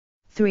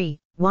 3,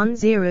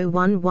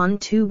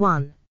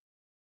 101121.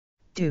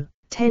 Do.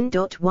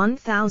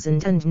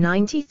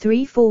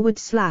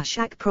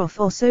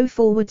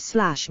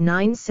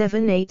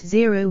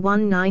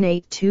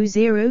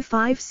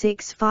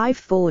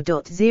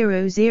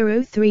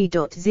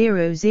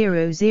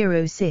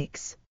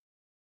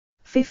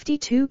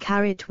 52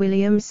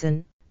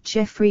 Williamson,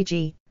 Geoffrey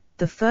G.,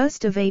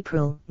 1st of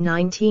April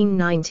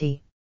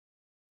 1990.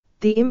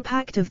 The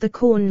Impact of the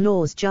Corn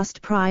Laws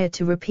just prior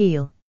to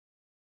repeal.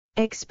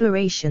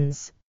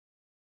 Explorations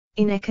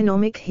in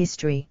Economic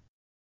History.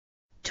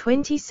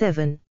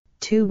 27,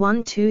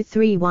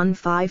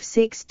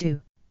 21231556 do.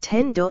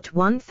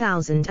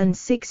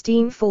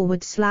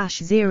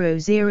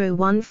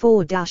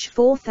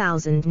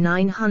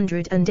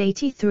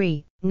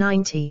 10.1016/0014-4983,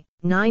 90,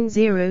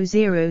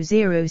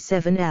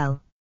 90007L.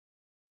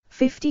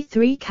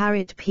 53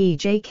 P.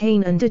 J.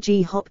 Kane and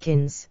G.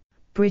 Hopkins,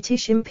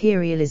 British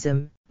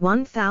Imperialism,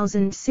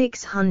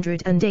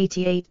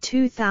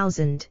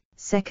 1688-2000,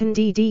 2nd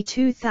ed.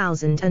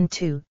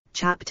 2002,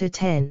 Chapter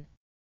 10.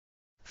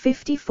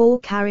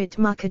 54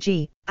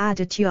 Mukherjee,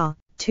 Aditya,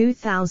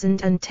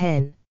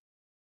 2010.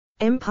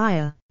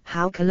 Empire,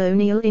 How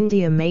Colonial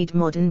India Made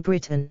Modern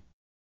Britain.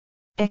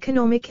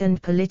 Economic and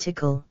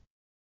Political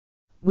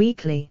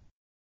Weekly.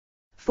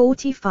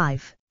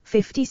 45,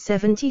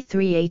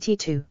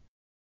 507382.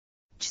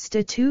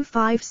 JSTOR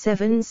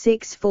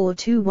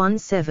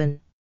 257642217.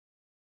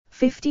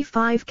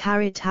 55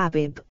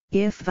 Habib,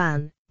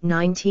 Irfan,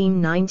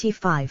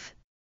 1995.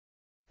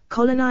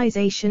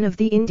 Colonization of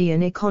the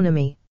Indian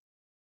Economy.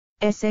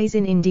 Essays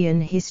in Indian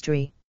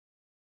History.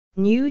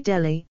 New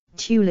Delhi,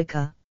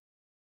 Tulica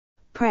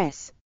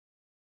Press.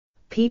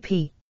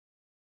 pp.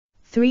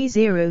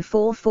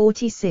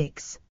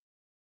 30446.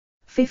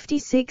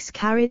 56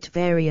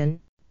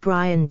 Varian,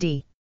 Brian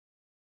D.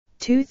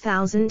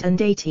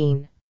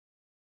 2018.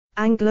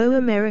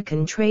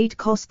 Anglo-American Trade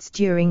Costs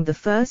During the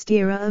First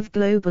Era of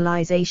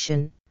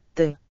Globalization,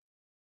 The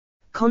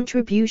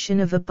Contribution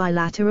of a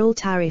Bilateral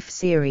Tariff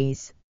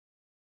Series.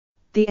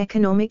 The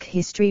Economic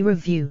History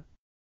Review.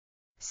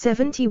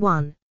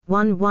 71,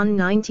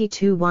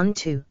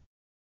 1192-12.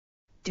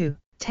 Do.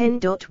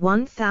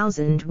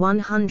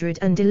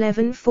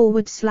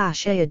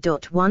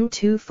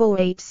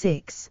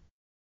 10.1111/A.12486.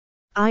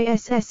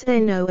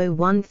 ISSN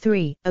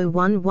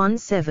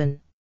 0013-0117.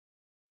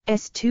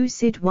 S2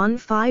 SID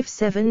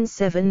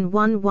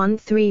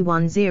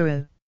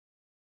 1577111310.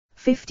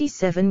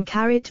 57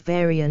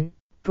 Varian,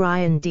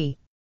 Brian D.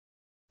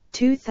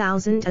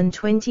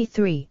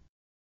 2023.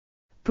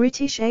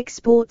 British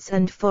Exports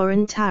and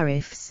Foreign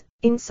Tariffs,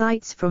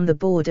 Insights from the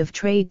Board of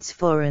Trade's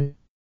Foreign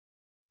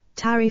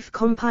Tariff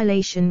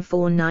Compilation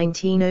for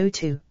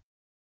 1902.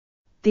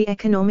 The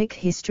Economic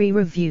History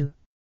Review.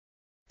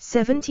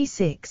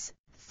 76,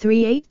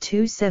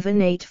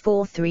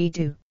 382784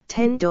 do.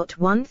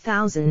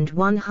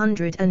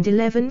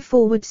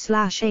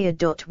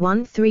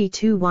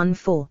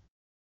 10.1111/A.13214.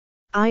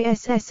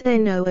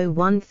 ISSN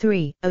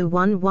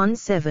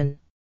 0013-0117.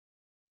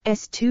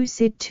 S2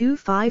 SID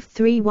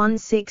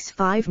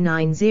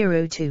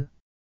 2531659002.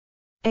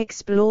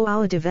 Explore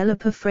our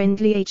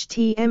developer-friendly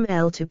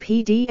HTML to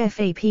PDF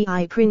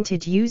API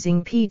printed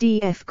using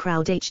PDF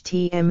Crowd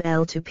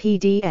HTML to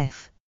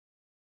PDF.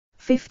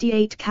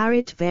 58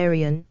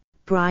 Varian,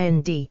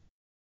 Brian D.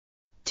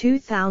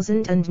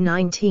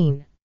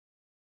 2019.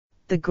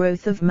 The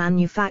Growth of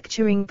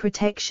Manufacturing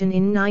Protection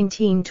in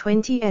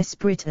 1920s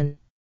Britain.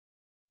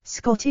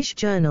 Scottish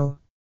Journal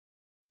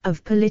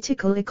of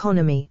Political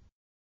Economy.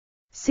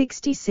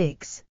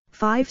 66,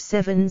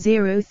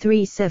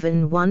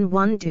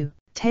 570371 do.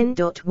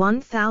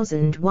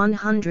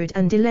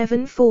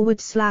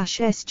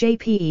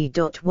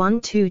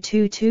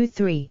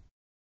 10.1111/SJPE.12223.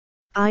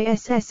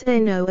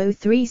 ISSN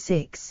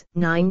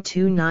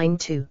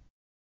 0036-9292.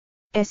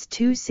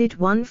 S2 SID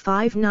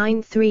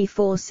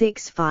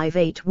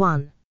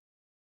 1593465881.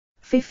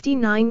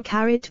 59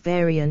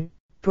 Varian,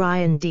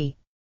 Brian D.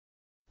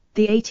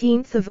 The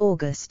 18th of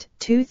August,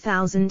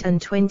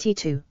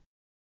 2022.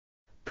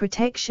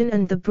 Protection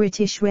and the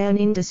British Ware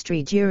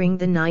Industry during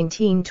the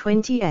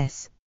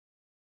 1920s.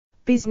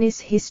 Business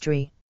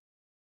History.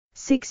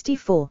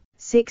 64,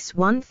 6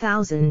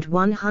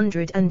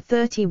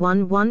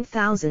 1131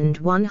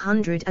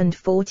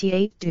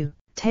 1148 do.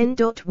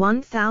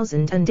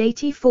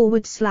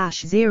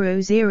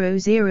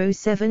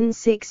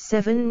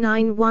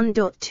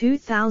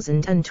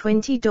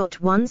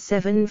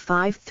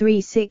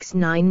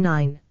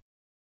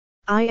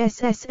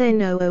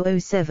 ISSN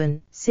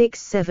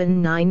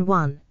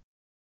 0007-6791.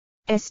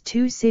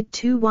 S2 SID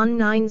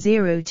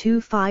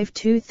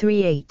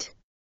 2190252238.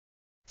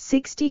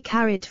 60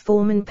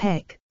 Foreman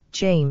Peck,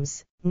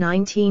 James,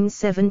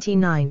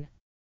 1979.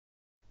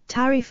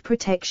 Tariff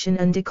Protection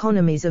and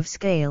Economies of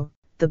Scale,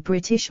 the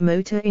British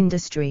Motor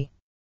Industry.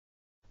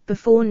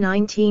 Before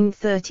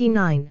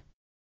 1939.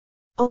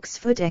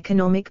 Oxford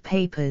Economic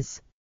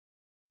Papers.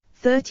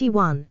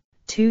 31,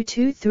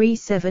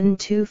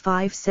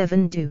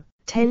 2237257 do.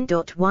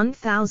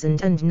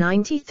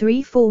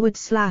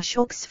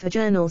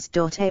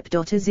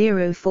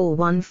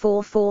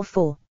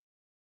 10.1093/oxfordjournals.ep.a041444.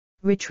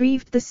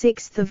 Retrieved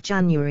 6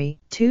 January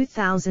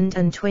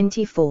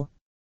 2024.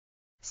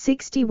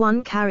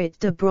 61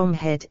 de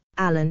Bromhead,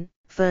 Alan,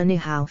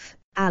 Ferneyhough,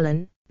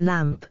 Alan,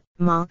 Lamp,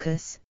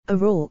 Marcus,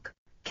 O'Rourke,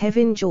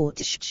 Kevin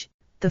George,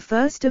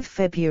 1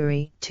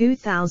 February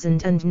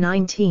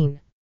 2019.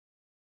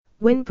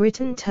 When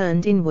Britain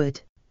Turned Inward,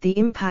 the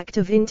Impact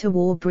of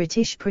Interwar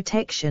British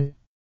Protection.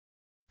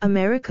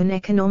 American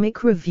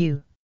Economic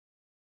Review.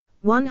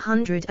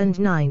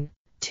 109,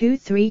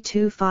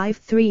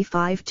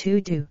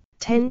 2325352 do.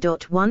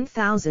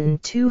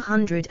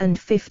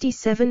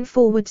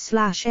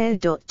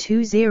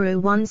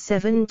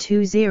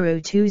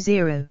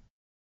 10.1257/air.20172020.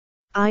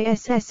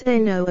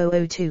 ISSN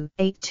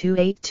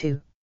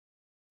 0002-8282.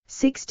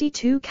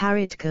 62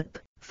 Cup,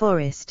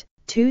 Forrest,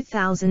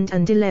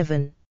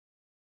 2011.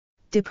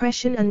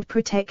 Depression and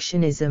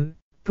Protectionism,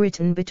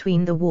 Britain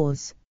Between the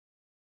Wars.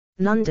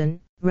 London,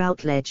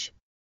 Routledge.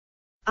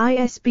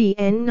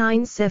 ISBN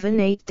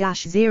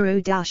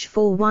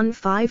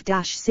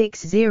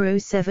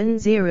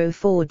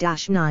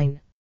 978-0-415-60704-9.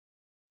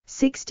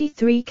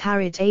 63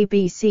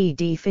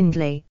 ABCD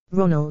Findlay,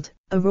 Ronald,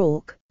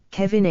 O'Rourke,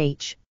 Kevin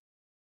H.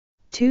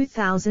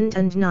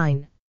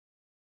 2009.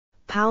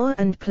 Power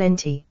and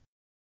Plenty.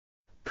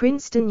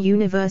 Princeton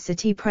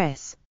University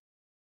Press.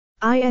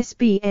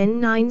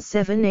 ISBN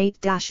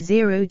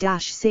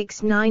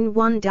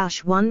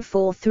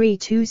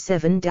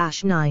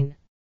 978-0-691-14327-9.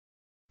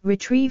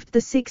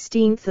 Retrieved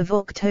 16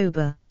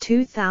 October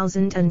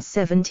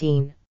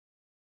 2017.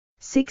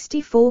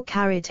 64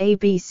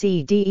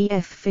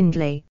 ABCDEF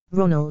Findlay,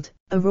 Ronald,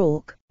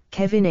 O'Rourke,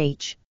 Kevin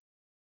H.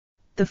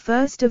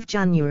 1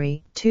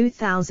 January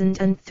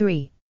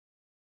 2003.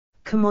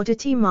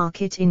 Commodity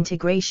Market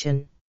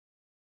Integration.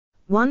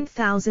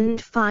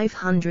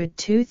 1500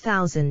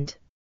 2000.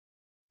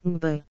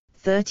 NB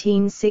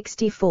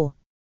 1364.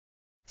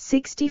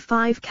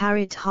 65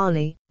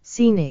 Harley,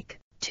 Scenic,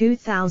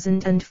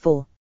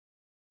 2004.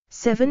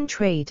 7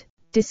 Trade,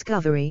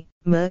 Discovery,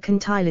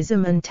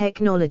 Mercantilism and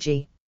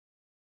Technology.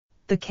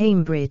 The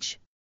Cambridge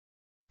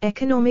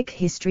Economic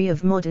History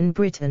of Modern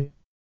Britain.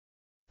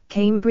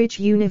 Cambridge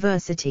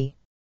University.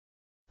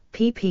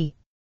 pp.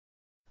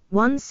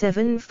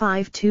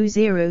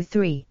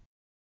 175203.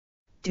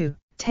 Do.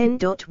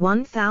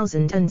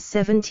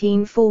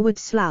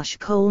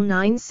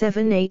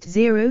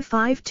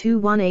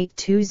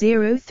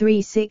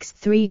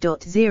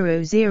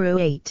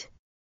 10.100017/col9780521820363.008.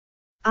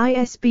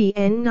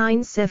 ISBN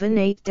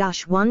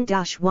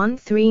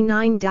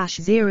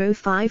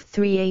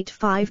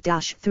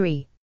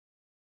 978-1-139-05385-3.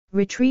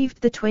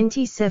 Retrieved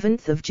 27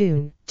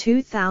 June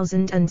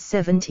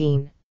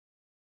 2017.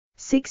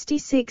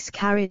 66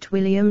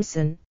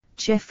 Williamson,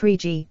 Geoffrey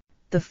G.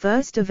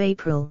 1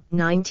 April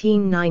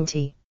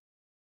 1990.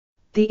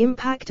 The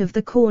Impact of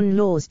the Corn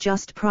Laws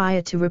just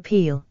prior to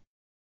repeal.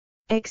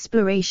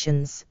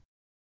 Explorations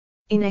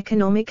in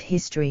Economic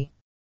History.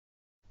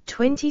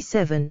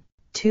 27,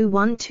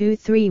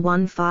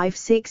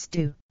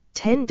 21231562,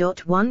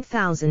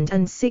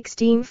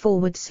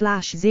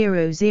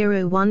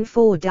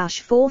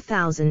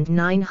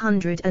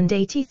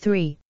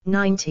 10.1016/0014-4983,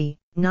 90,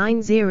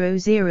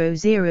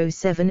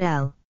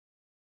 90007L.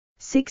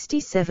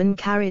 67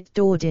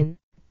 Dordain,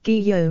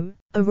 Guillaume,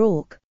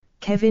 O'Rourke,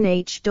 Kevin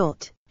H.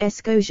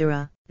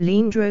 Escogera,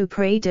 Leandro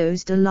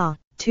Prados de la,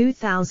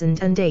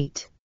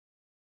 2008.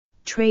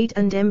 Trade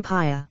and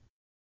Empire.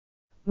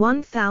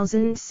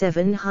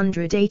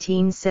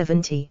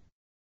 1718-70.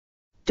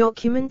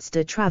 Documents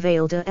de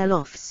Travail de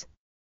l'Office.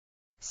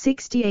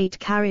 68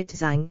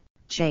 Zhang,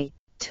 J.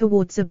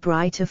 Towards a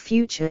Brighter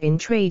Future in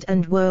Trade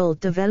and World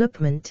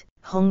Development,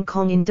 Hong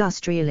Kong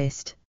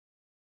Industrialist.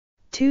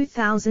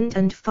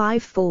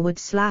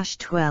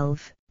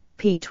 2005/12,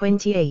 p.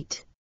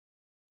 28.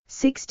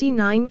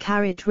 69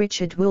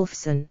 Richard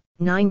Wolfson,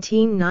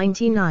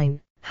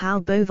 1999, How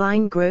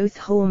Bovine Growth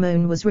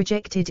Hormone Was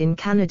Rejected in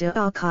Canada,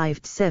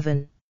 archived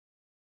 7.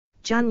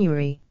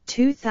 January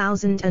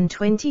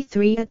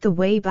 2023 at the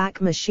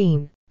Wayback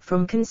Machine,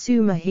 from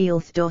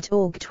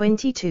consumerhealth.org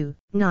 22,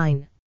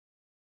 9.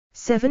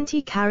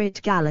 70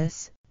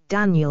 Gallus,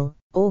 Daniel,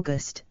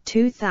 August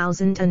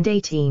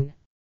 2018.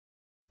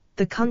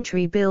 The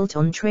Country Built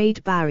on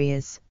Trade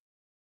Barriers.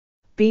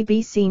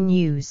 BBC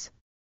News.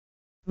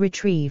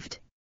 Retrieved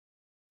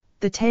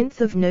 10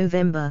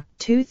 November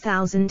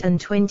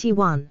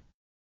 2021.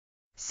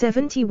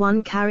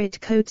 71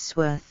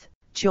 Coatsworth,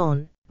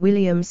 John,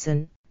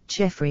 Williamson,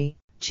 Geoffrey,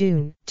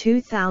 June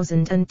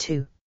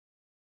 2002.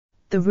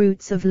 The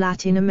Roots of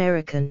Latin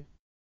American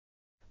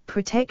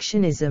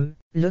Protectionism,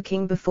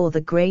 Looking Before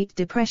the Great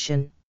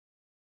Depression.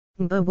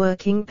 A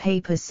Working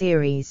Paper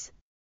Series.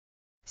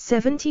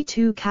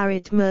 72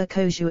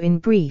 Mercosur in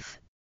Brief.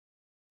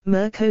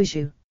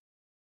 Mercosur.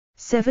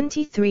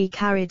 73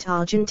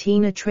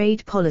 Argentina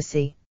Trade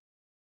Policy.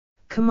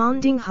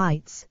 Commanding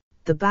Heights,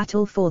 The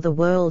Battle for the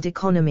World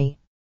Economy.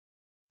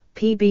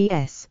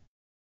 PBS.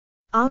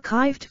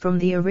 Archived from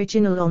the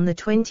original on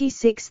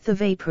 26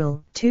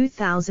 April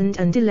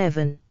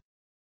 2011.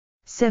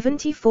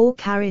 74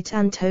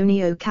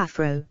 Antonio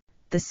Cafro,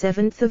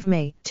 7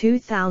 May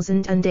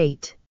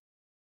 2008.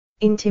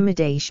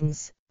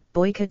 Intimidations,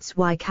 Boycotts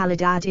y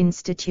Calidad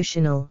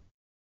Institucional.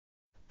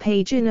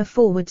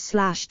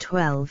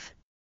 Pagina/12.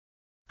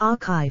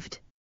 Archived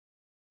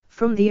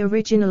from the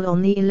original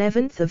on the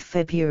 11th of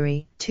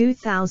February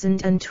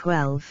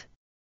 2012.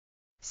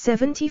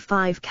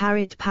 75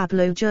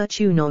 Pablo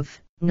Gerchunov,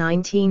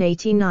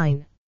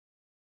 1989.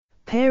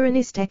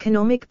 Peronist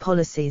Economic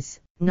Policies,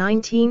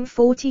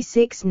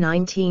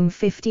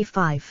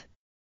 1946-1955.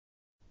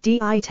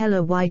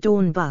 D'Itella y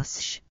Dawn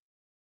Busch.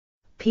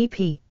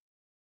 pp.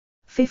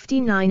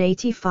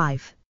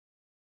 5985.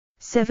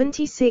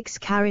 76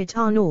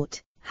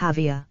 Arnaut,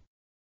 Javier.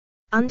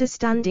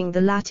 Understanding the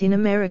Latin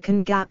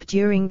American Gap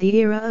During the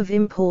Era of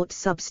Import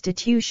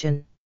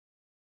Substitution.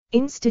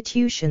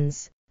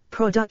 Institutions,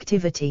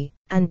 Productivity,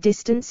 and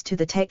Distance to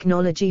the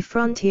Technology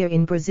Frontier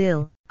in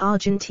Brazil,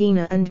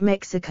 Argentina and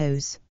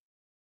Mexico's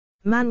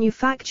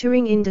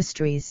Manufacturing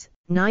Industries,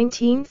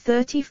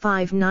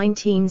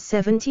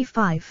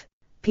 1935-1975,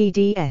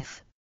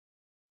 PDF.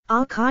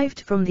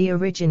 Archived from the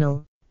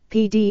original,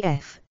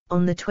 PDF,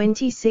 on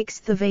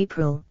 26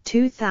 April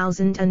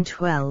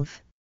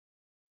 2012.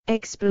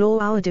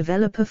 Explore our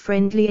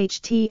developer-friendly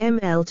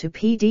HTML to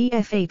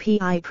PDF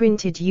API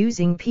printed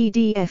using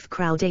PDF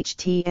Crowd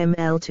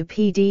HTML to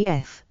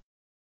PDF.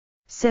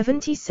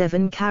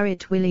 77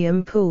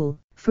 William Poole,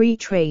 Free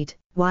Trade,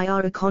 Why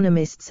Are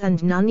Economists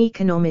and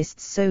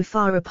Non-Economists So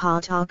Far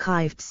Apart,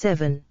 archived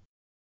 7.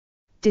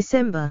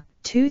 December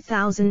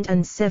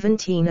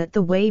 2017 at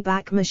the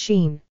Wayback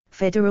Machine,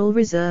 Federal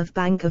Reserve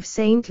Bank of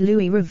St.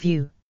 Louis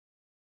Review.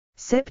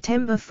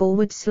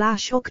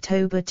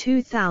 September/October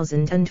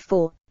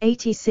 2004,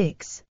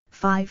 86,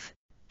 5,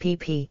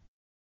 pp.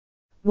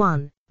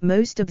 1.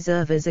 Most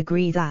observers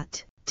agree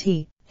that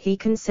he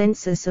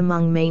consensus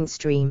among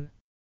mainstream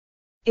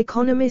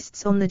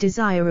economists on the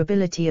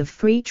desirability of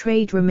free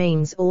trade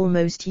remains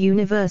almost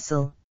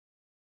universal.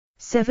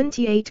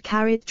 78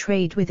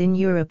 Trade within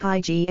Europe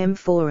IGM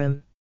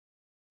Forum.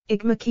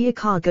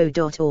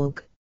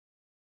 igmakiacargo.org.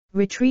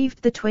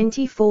 Retrieved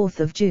 24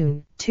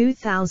 June,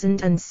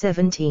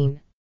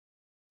 2017.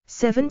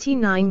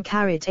 79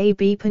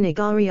 AB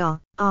Panigaria,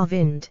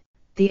 Arvind,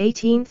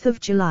 18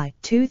 July,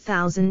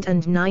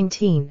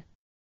 2019.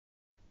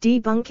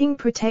 Debunking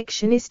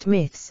Protectionist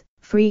Myths,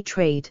 Free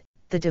Trade,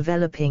 the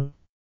Developing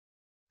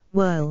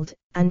World,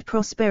 and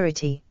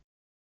Prosperity.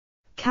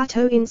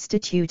 Cato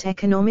Institute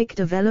Economic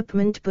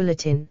Development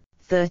Bulletin,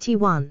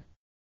 31.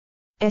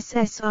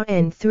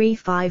 SSRN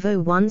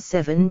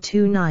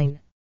 3501729.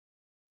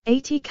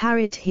 80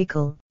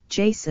 Hickel,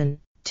 Jason,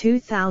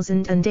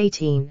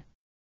 2018.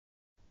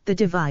 The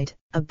Divide,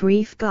 A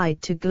Brief Guide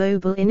to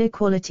Global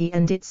Inequality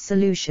and Its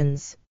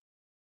Solutions.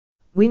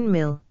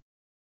 Windmill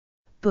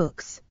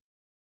Books.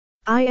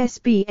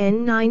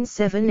 ISBN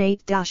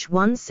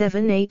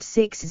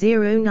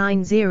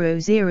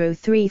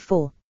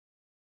 978-1786090034.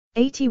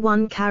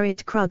 81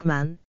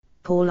 Krugman,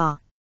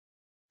 Paula.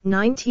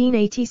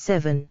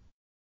 1987.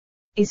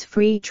 Is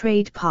Free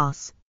Trade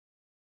Pass?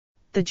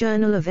 The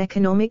Journal of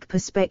Economic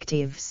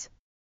Perspectives.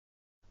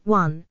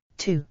 1,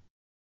 2.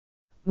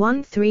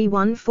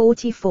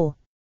 13144.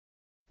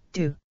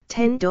 Do.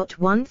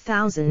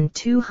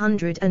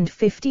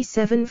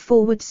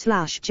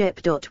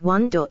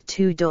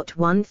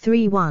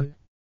 10.1257/jep.1.2.131.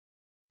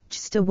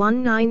 JSTA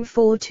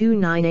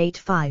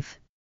 19429885.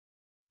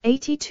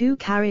 82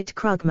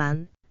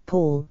 Krugman,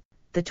 Paul,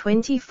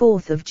 24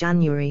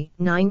 January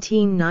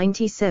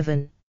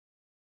 1997.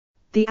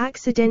 The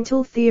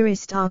Accidental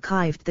Theorist,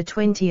 archived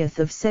 20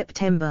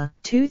 September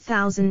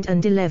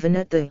 2011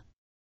 at the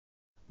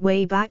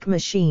Wayback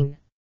Machine.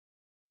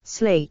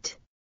 Slate.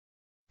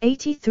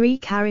 83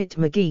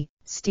 McGee,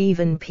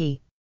 Stephen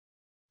P.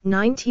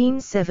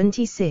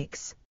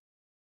 1976.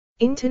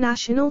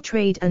 International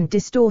Trade and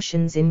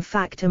Distortions in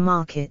Factor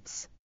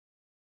Markets.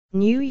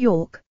 New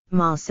York,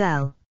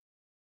 Marcel.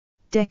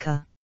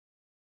 Decker.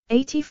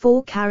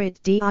 84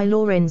 D.I.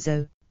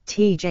 Lorenzo,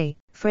 T.J.,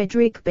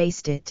 Frederick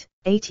Bastet,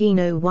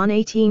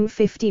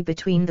 1801–1850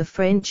 Between the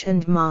French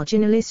and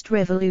Marginalist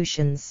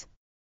Revolutions.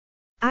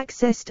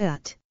 Accessed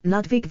at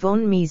Ludwig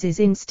von Mises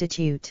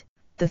Institute,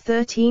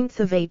 13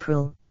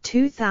 April,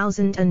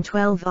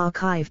 2012.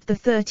 Archived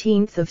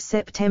 13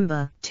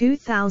 September,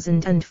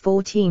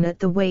 2014 at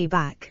the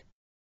Wayback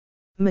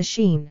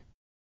Machine.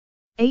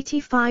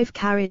 85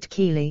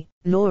 Keeley,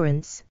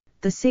 Lawrence,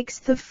 6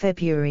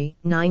 February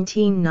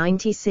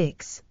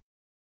 1996.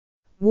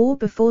 War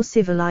Before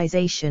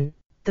Civilization,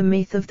 The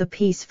Myth of the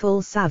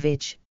Peaceful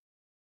Savage.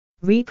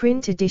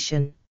 Reprint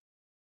edition.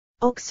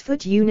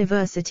 Oxford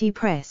University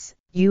Press,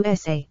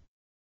 USA.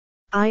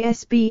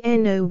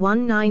 ISBN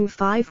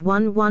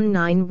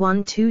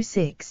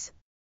 0195119126.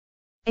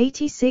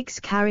 86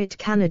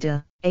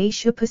 Canada,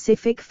 Asia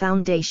Pacific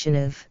Foundation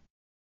of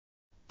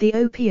the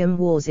Opium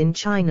Wars in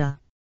China.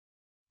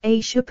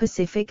 Asia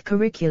Pacific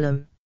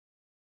Curriculum.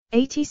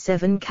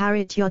 87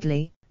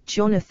 Yodley,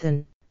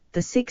 Jonathan,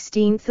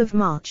 16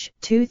 March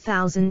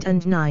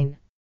 2009.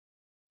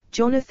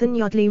 Jonathan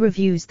Yodley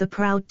reviews The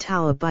Proud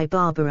Tower by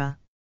Barbara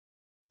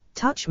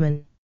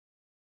Tuchman.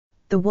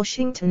 The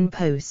Washington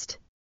Post.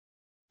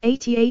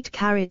 88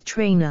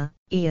 Trainer,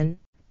 Ian,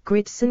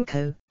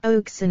 Gritsenko,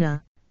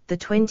 Oksana,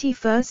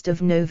 21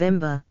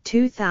 November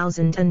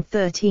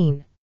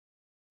 2013.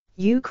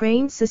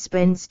 Ukraine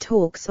suspends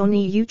talks on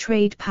EU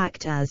trade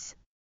pact as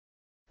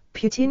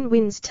Putin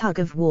wins tug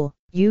of war.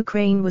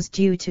 Ukraine was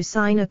due to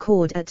sign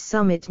accord at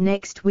summit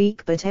next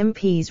week, but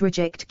MPs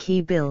reject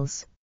key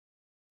bills,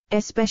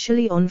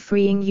 especially on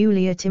freeing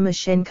Yulia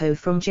Tymoshenko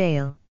from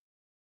jail.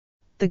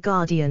 The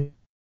Guardian.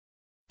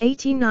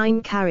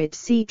 89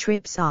 C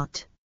Trips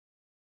Art.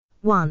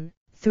 1,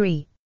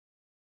 3.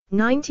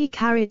 90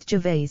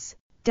 Gervais,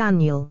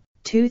 Daniel,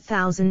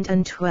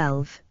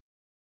 2012.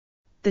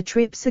 The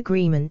TRIPS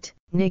Agreement,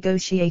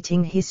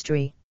 Negotiating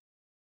History.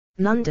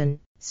 London,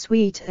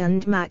 Sweet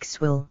and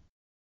Maxwell.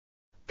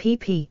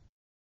 pp.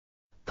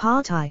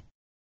 Part I.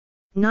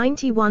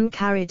 91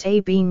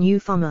 AB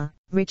Newcomer,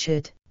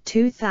 Richard,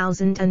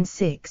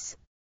 2006.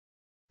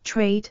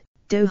 Trade,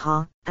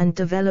 Doha, and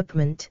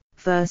Development,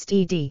 First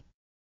ed.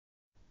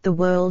 The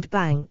World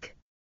Bank.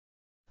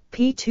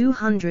 p.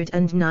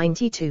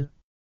 292.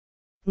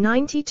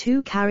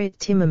 92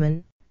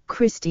 Timmerman,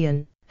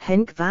 Christian,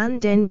 Henk van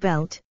den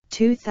Belt,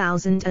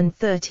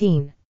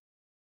 2013.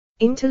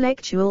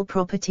 Intellectual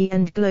Property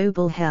and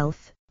Global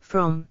Health,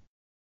 From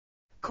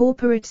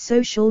Corporate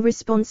Social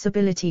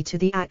Responsibility to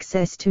the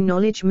Access to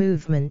Knowledge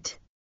Movement.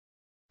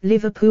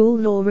 Liverpool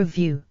Law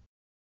Review.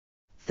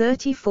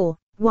 34,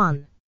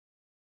 1.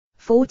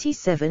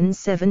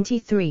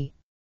 4773.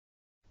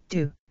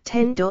 Do.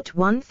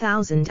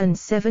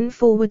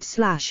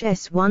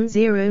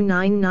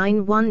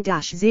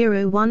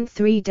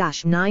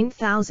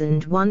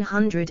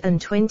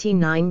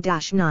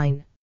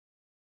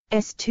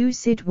 S2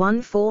 SID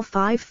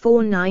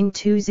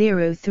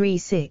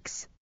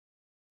 1454922036.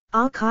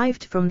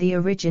 Archived from the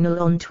original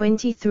on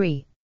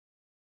 23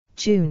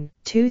 June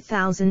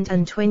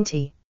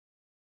 2020.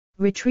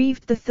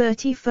 Retrieved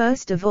 31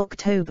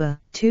 October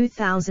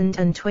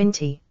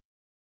 2020.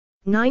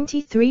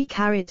 93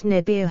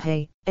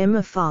 Nebirhe,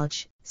 Emma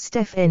Faj,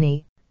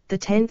 Stephanie,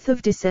 10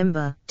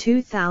 December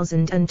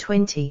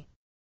 2020.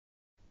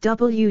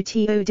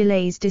 WTO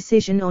delays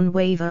decision on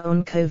waiver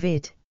on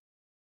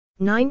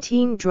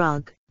COVID-19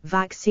 drug,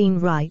 vaccine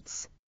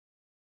rights.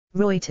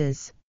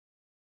 Reuters.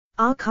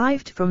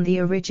 Archived from the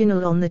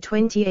original on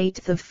 28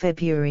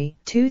 February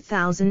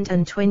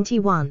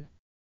 2021.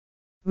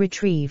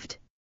 Retrieved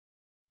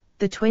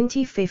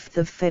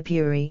 25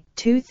 February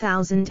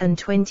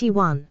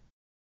 2021.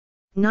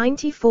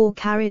 94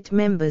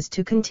 members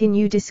to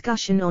continue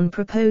discussion on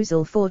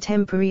proposal for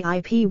temporary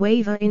IP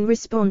waiver in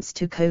response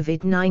to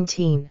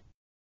COVID-19.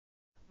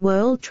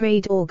 World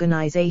Trade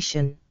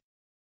Organization.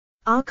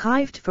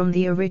 Archived from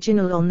the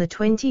original on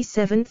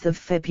 27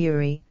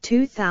 February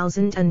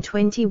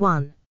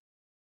 2021.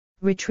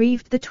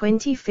 Retrieved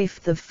 25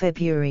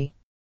 February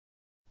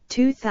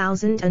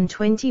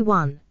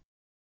 2021.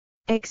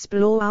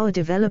 Explore our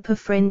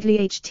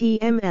developer-friendly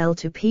HTML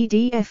to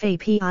PDF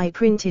API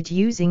printed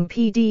using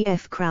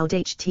PDF Crowd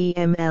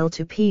HTML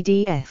to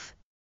PDF.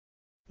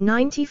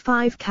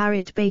 95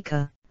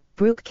 Baker,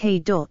 Brooke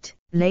K.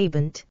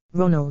 Labent,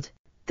 Ronald,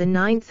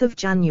 9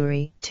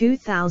 January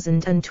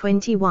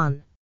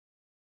 2021.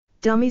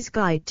 Dummy's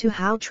Guide to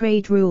How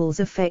Trade Rules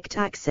Affect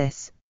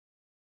Access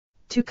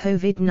to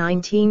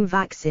COVID-19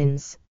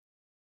 Vaccines.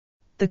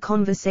 The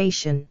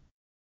Conversation.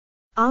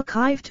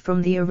 Archived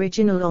from the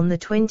original on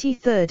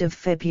 23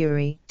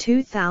 February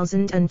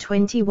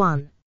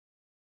 2021.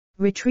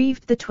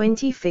 Retrieved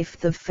 25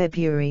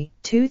 February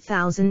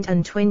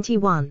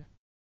 2021.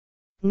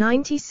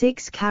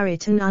 96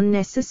 An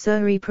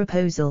unnecessary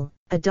proposal,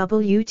 a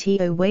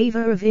WTO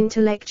waiver of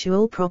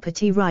intellectual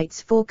property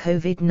rights for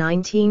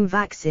COVID-19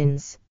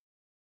 vaccines.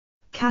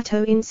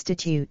 Cato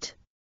Institute.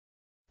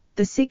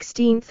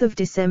 16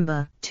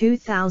 December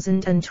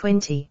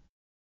 2020.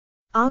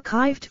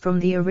 Archived from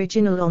the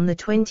original on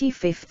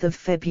 25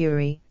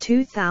 February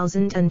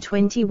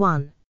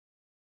 2021.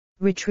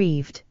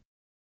 Retrieved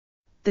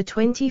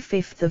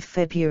 25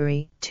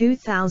 February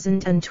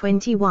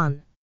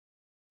 2021.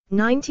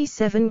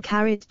 97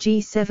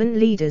 G7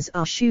 leaders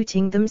are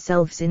shooting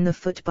themselves in the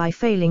foot by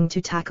failing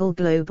to tackle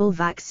global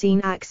vaccine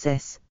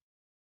access.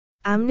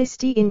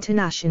 Amnesty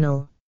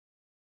International.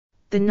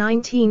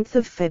 19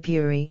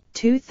 February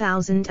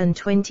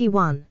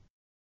 2021.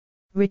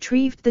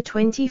 Retrieved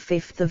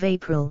 25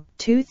 April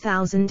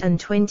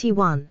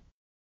 2021.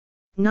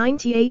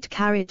 98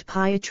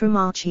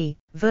 Pietromarchi,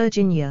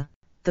 Virginia,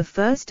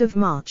 1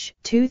 March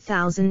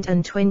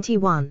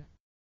 2021.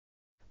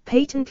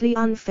 Patently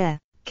unfair,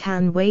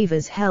 can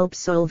waivers help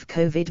solve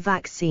COVID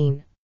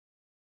vaccine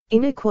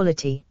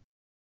inequality?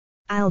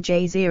 Al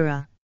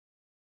Jazeera.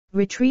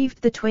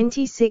 Retrieved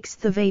 26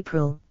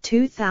 April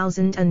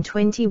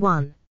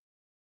 2021.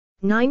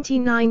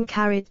 99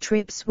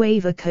 TRIPS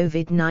waiver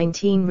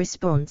COVID-19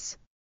 response.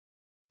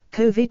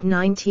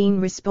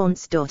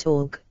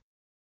 COVID-19response.org.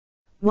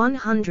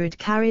 100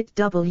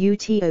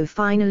 WTO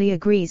finally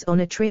agrees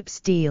on a TRIPS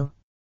deal.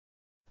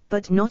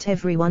 But not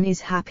everyone is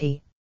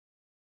happy.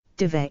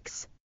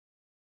 Devex.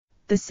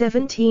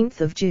 17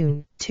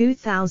 June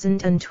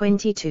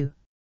 2022.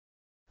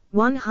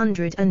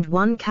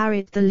 101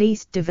 The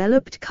Least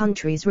Developed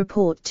Countries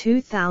Report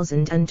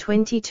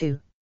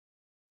 2022.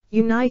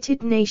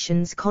 United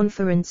Nations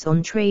Conference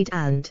on Trade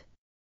and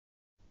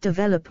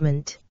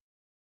Development.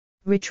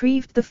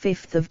 Retrieved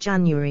 5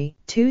 January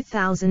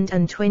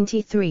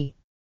 2023.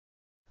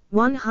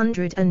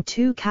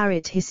 102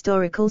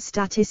 Historical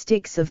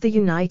Statistics of the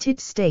United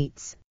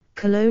States,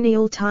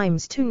 Colonial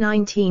Times to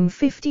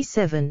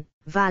 1957,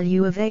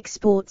 Value of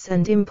Exports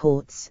and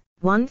Imports,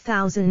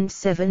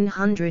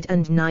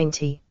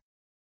 1790.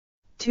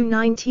 To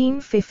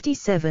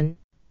 1957,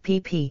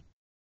 pp.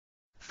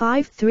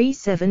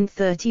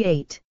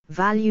 53738,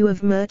 Value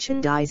of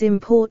Merchandise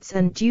Imports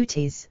and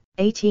Duties,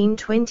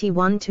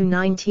 1821 to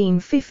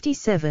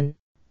 1957,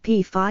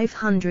 p.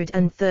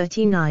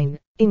 539,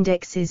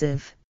 Indexes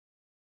of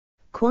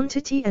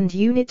Quantity and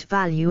Unit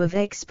Value of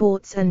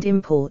Exports and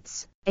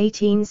Imports,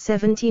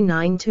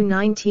 1879 to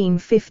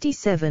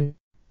 1957,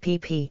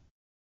 pp.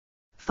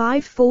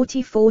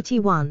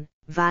 540-41,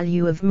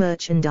 Value of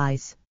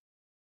Merchandise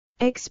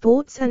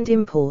Exports and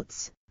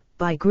Imports,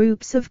 by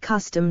Groups of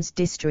Customs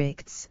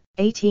Districts,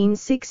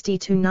 1860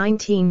 to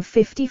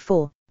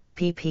 1954,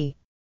 pp.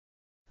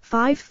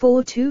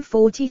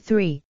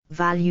 542-43,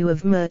 Value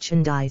of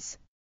Merchandise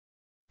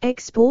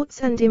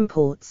Exports and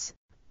Imports,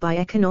 by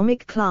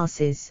Economic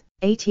Classes,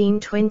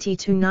 1820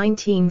 to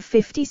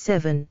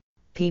 1957,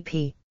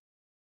 pp.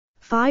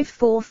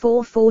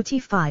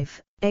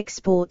 544-45,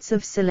 Exports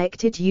of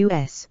selected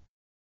U.S.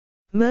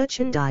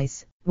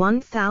 merchandise,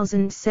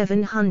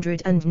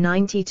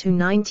 1790 to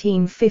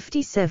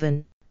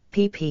 1957,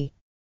 pp.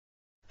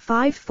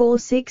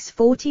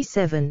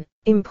 546-47,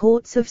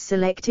 Imports of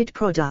selected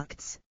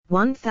products,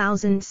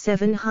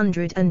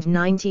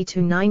 1790 to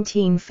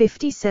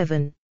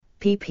 1957,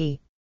 pp.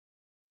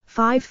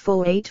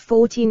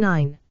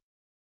 548-49.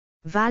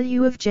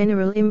 Value of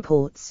general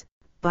imports,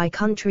 by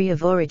country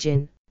of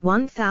origin,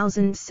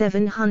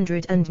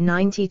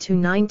 1790 to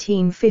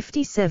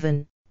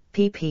 1957,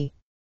 pp.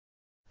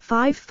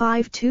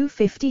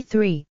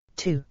 552-53,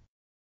 2.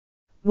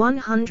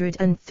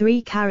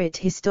 103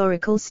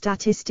 Historical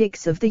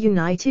Statistics of the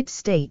United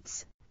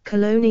States,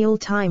 Colonial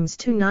Times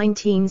to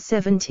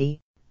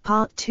 1970,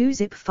 Part 2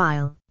 zip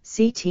file,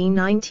 CT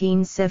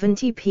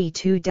 1970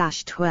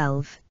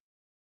 p2-12.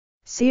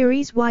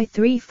 Series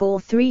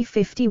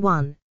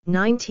Y34351,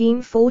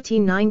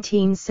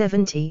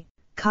 1940-1970,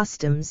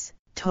 Customs,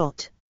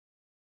 tot.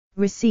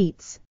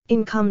 Receipts,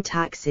 Income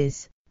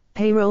Taxes,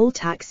 Payroll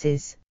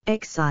Taxes,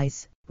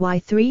 Excise,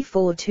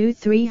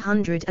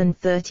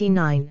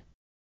 Y342339.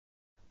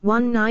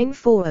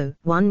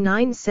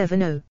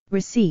 1940-1970,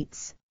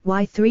 Receipts,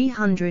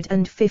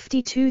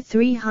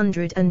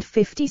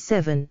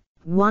 Y352-357,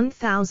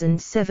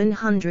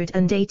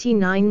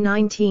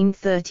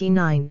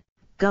 1789-1939,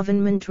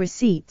 Government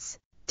Receipts,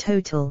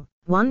 total,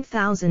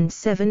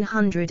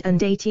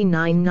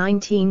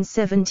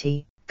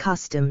 1789-1970,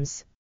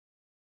 Customs,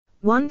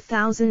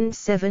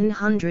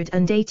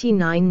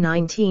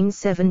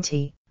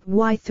 1789-1970,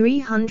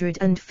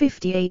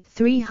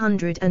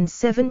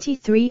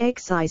 Y358-373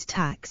 Excise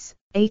Tax,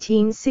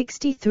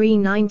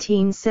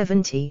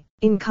 1863-1970,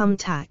 Income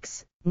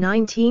Tax,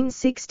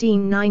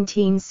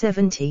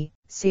 1916-1970,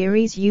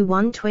 Series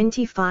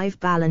U125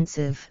 Balance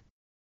of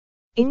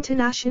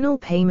International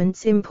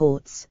Payments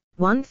Imports,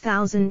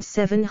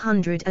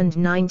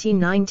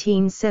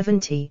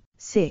 1790-1970,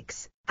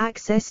 6,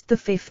 accessed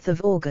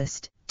 5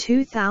 August,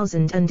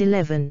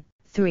 2011,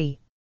 3.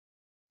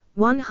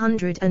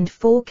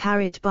 104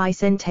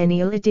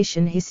 Bicentennial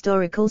Edition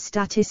Historical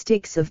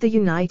Statistics of the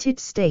United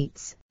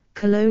States,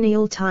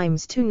 Colonial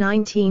Times to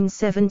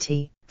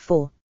 1970,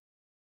 4.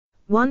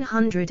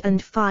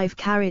 105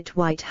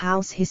 White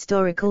House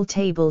Historical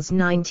Tables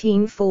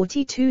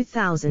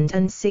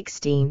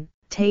 1940-2016,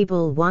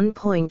 Table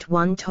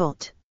 1.1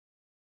 tot.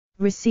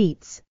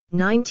 Receipts,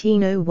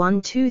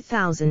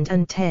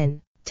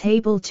 1901-2010,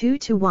 Table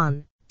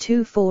 2-1,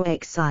 24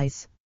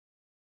 Excise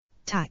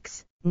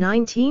Tax,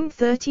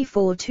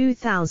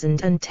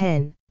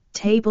 1934-2010,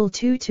 Table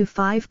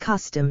 2-5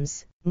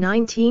 Customs,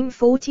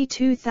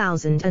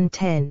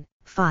 1940-2010,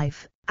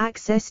 5,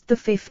 accessed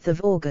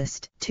 5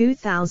 August,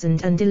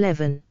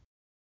 2011.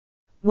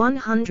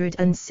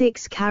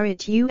 106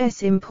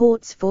 U.S.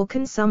 imports for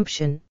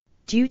consumption,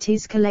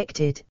 duties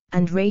collected,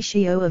 and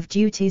ratio of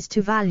duties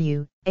to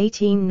value,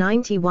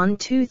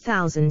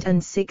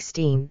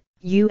 1891-2016,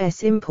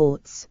 U.S.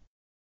 imports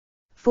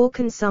for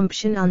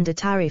consumption under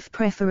tariff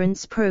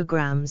preference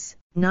programs,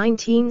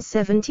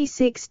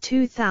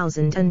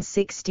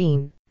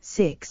 1976-2016,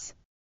 6.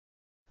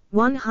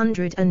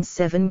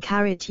 107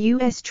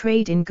 U.S.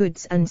 Trade in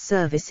Goods and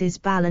Services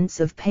Balance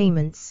of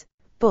Payments,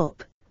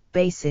 BOP,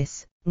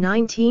 basis,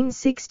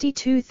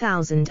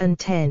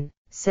 1960-2010,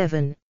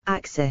 7,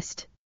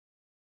 accessed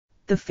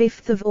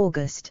 5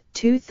 August,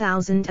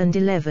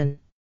 2011.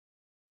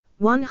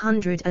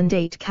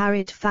 108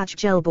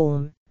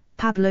 Fajgelbaum,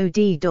 Pablo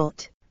D.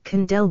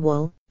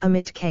 Condelwall,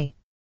 Amit K.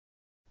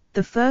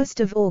 1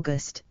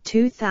 August,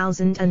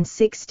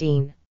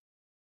 2016.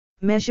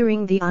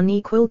 Measuring the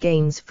Unequal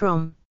Gains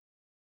from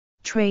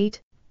Trade,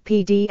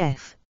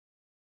 PDF.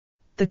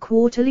 The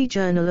Quarterly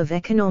Journal of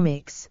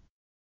Economics.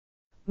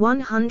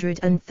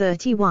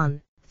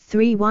 131,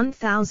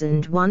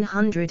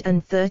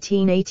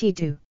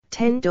 1113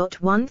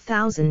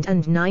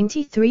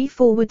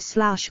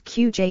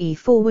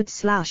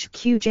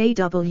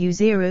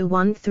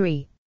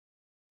 10.1093/QJE/QJW013.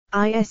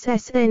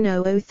 ISSN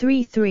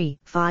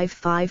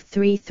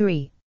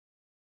 0033-5533.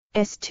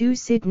 S2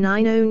 SID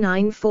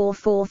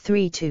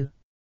 90944432.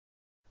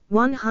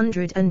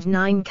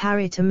 109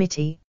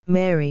 Amity,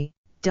 Mary,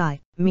 Di,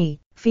 Me,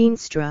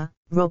 Feenstra,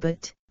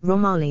 Robert,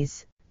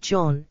 Romales,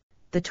 John,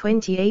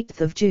 28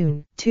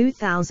 June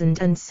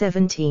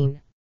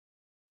 2017.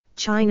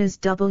 China's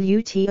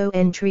WTO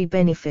entry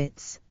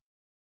benefits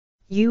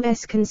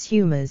U.S.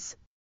 consumers.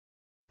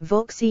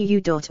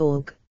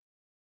 voxeu.org.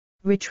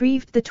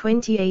 Retrieved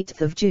 28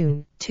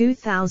 June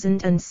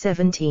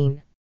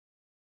 2017.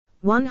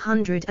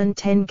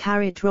 110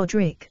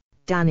 Roderick,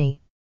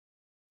 Danny.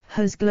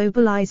 Has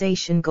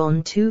globalization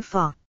gone too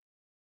far?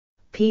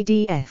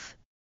 PDF.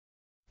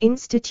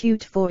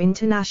 Institute for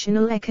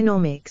International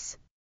Economics.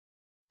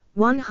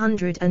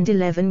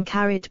 111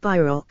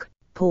 Byrock,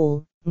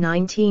 Paul,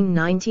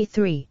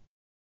 1993.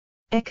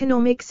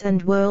 Economics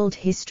and World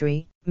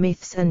History,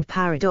 Myths and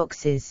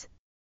Paradoxes.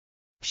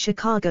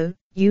 Chicago,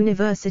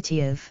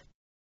 University of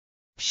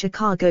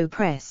Chicago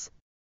Press.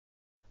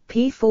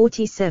 p.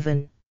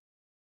 47.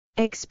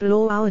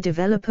 Explore our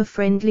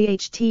developer-friendly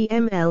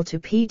HTML to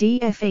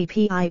PDF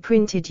API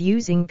printed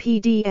using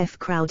PDF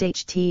Crowd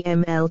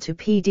HTML to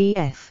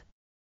PDF.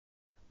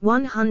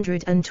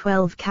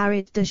 112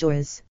 de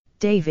Jours,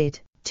 David,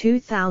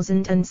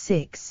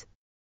 2006.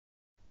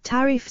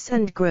 Tariffs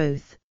and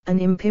Growth,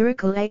 an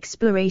Empirical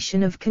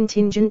Exploration of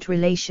Contingent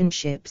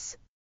Relationships.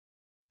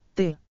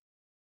 The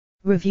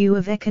Review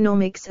of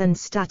Economics and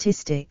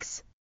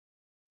Statistics.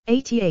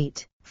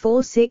 88,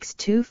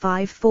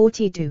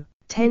 462542.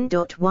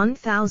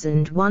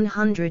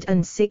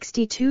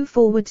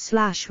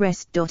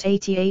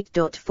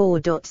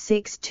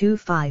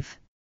 10.1162/rest.88.4.625.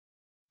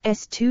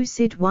 S2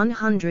 SID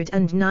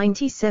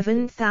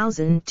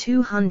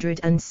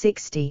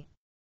 197,260.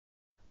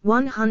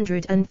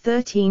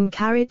 113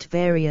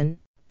 Varian,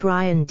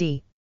 Brian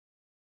D.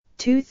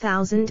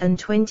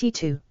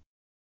 2022.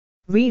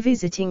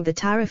 Revisiting the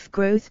Tariff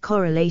Growth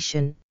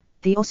Correlation,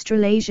 The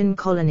Australasian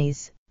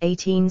Colonies,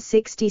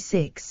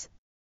 1866.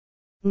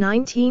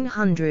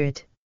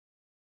 1900.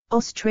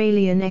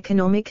 Australian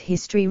Economic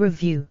History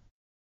Review.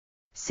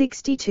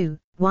 62,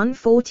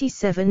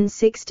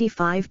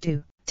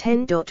 147-65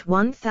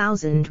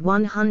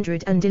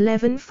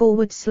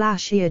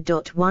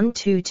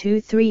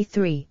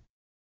 10.1111/year.12233.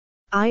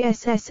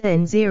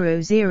 ISSN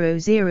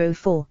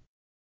 0004.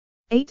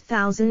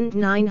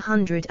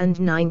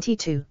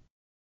 8992.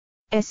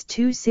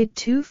 S2 SID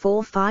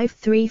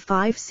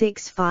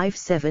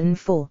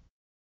 245356574.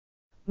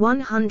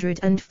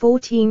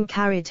 114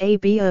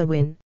 AB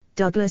Irwin,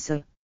 Douglas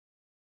A.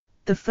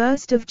 1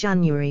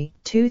 January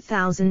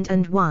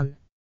 2001.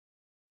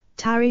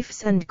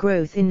 Tariffs and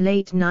Growth in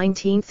Late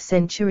 19th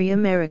Century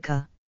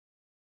America.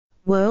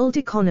 World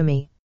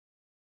Economy.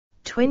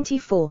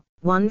 24,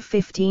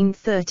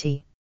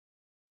 11530.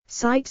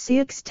 Site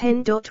CX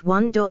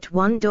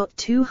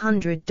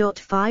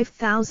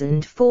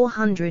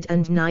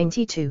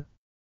 10.1.1.200.5492.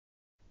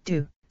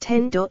 Do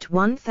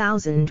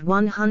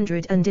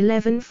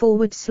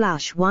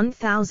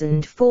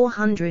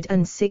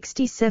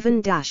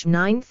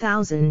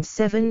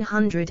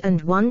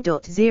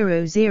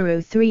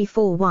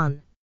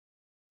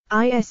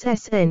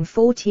ISSN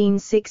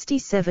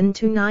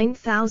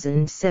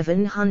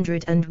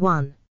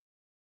 1467-9701.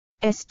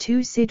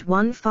 S2 SID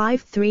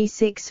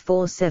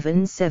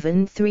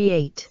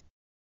 153647738.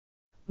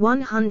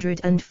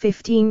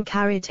 115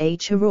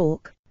 H.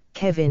 O'Rourke,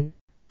 Kevin,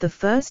 1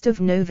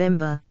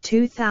 November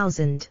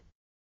 2000.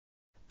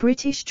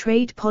 British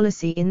Trade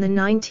Policy in the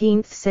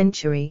 19th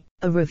Century,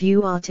 a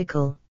review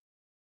article.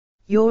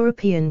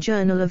 European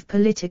Journal of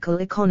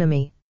Political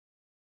Economy.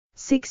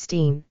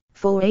 16,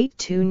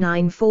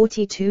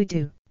 482942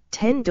 do.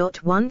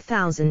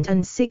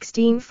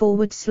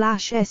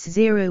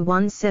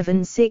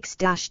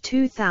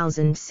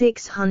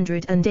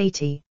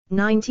 10.1016/S0176-2680,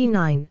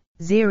 99,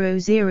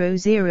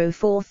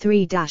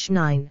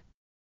 00043-9.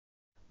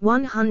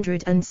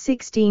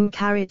 116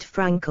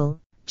 Frankel,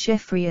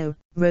 Jeffrey O.,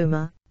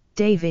 Roma,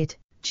 David,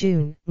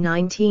 June,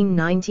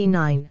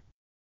 1999.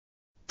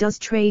 Does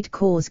Trade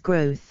Cause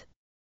Growth?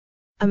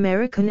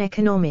 American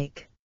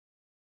Economic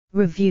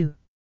Review.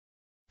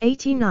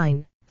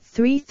 89,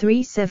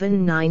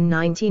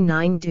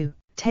 337999 do.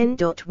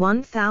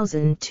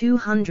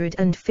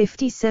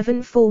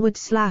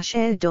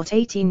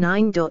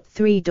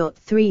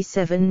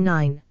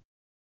 10.1257/air.89.3.379.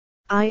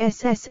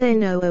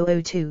 ISSN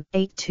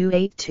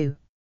 0002-8282.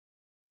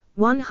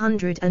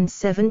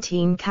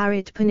 117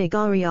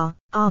 Panigaria,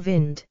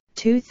 Arvind,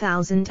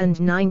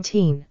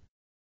 2019.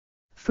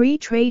 Free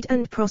Trade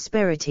and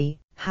Prosperity,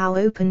 How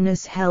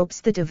Openness Helps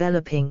the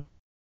Developing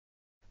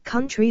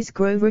Countries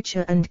Grow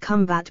Richer and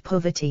Combat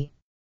Poverty.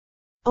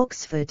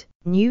 Oxford,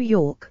 New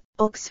York,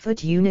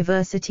 Oxford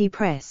University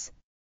Press.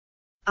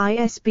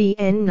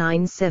 ISBN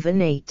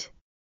 978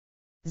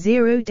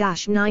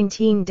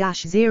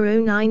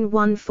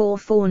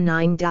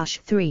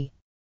 0-19-091449-3.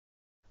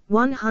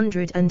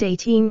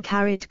 118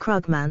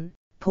 Krugman,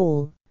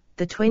 Paul,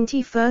 the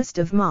 21st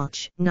of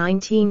March,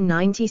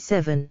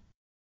 1997.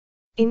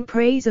 In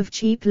Praise of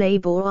Cheap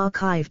Labor,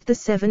 archived the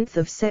 7th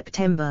of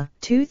September,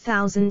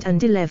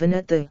 2011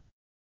 at the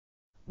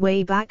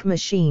Wayback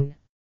Machine.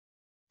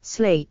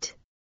 Slate.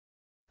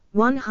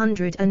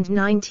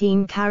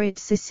 119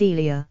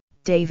 Cecilia,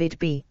 David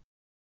B.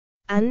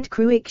 and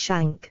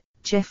Cruikshank,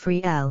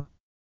 Jeffrey L.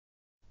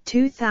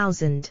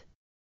 2000.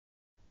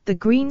 The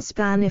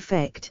Greenspan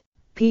Effect,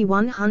 p.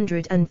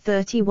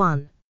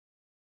 131.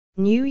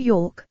 New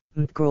York,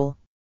 McGraw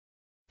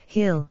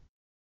Hill.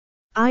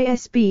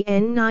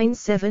 ISBN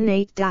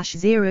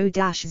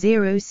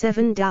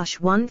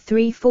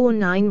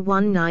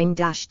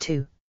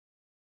 978-0-07-134919-2.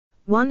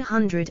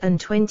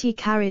 120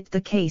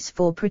 The Case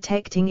for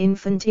Protecting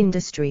Infant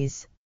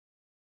Industries.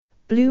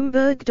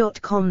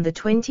 Bloomberg.com, the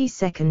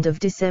 22nd of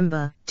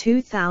December,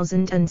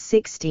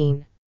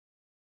 2016.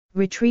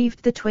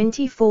 Retrieved the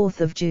 24th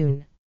of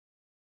June,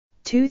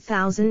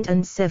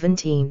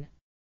 2017.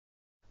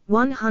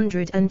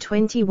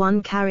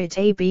 121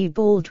 A. B.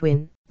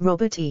 Baldwin,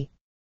 Robert E.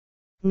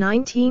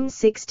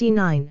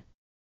 1969.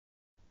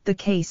 The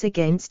Case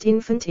Against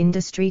Infant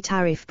Industry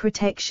Tariff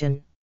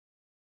Protection.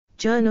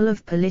 Journal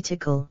of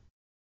Political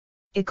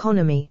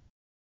Economy.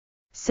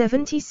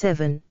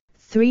 77,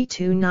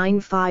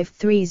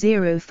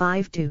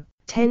 3295305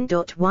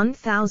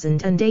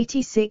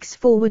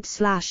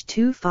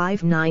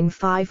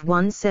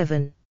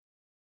 10.1086/259517.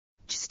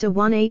 JSTA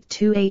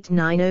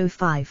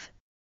 1828905.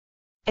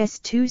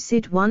 S2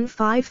 SID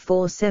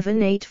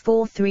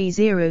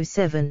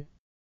 1547843007.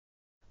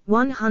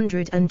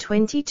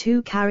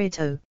 122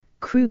 Carito,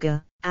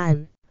 Kruger,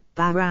 Anne,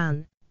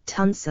 Baran,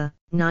 Tuncer,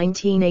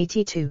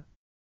 1982.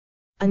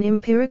 An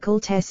Empirical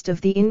Test of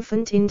the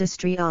Infant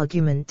Industry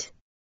Argument.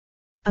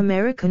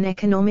 American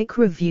Economic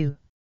Review.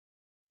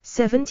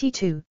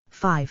 72,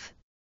 5.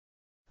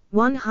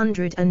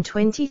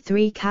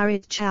 123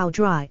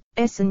 Chowdhury,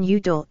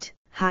 S&U.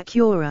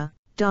 Hakura,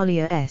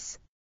 Dahlia S.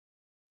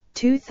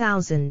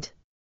 2000.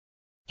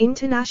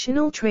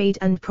 International Trade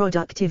and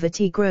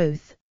Productivity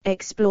Growth,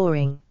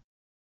 Exploring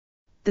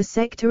the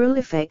Sectoral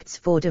Effects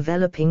for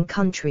Developing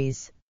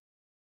Countries.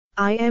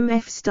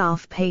 IMF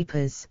Staff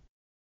Papers.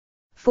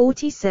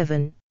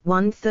 47,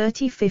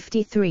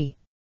 13053.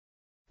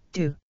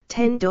 Do.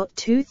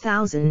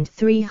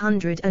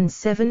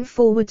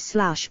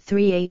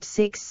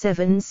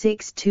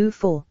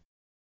 10.2307/38676624.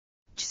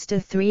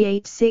 JSTA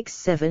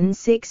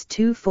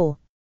 38676624.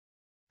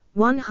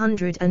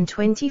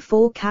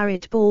 124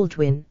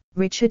 Baldwin,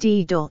 Richard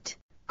E.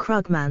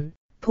 Krugman,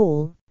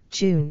 Paul,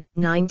 June,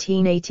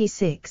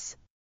 1986.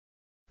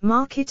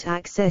 Market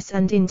Access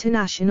and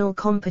International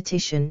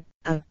Competition,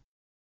 a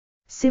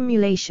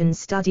simulation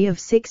study of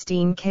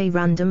 16K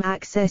random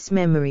access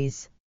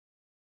memories.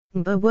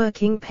 NBER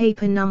Working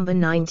Paper number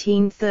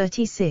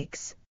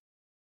 1936.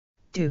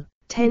 Do.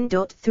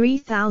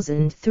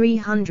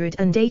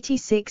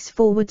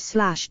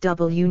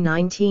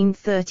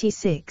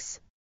 10.3386/W1936.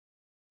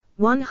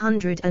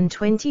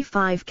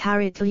 125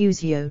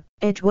 Luzio,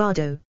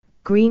 Eduardo,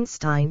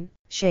 Greenstein,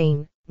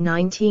 Shane,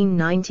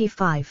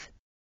 1995.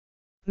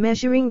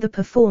 Measuring the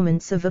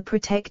Performance of a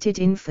Protected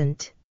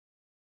Infant.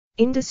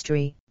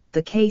 Industry,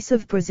 The Case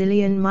of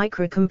Brazilian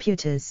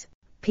Microcomputers,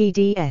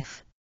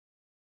 PDF.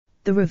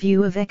 The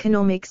Review of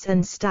Economics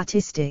and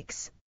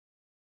Statistics.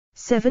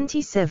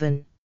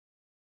 77.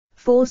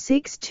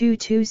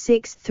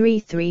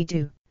 462263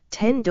 do.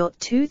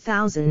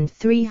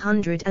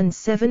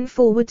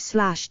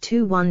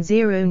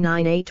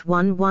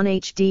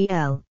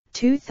 10.2307/2109811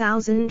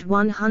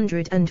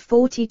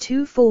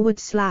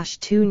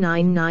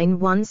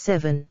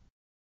 2142/29917.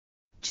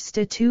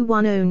 JSTA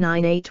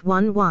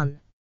 21098111.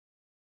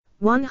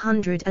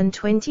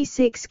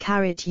 126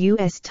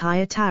 US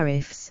tire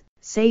tariffs,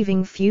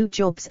 saving few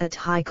jobs at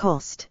high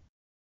cost.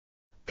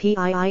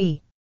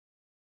 PIIE.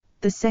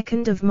 The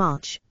 2nd of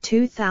March,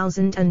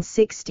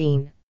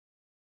 2016.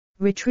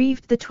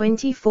 Retrieved the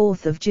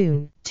 24th of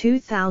June,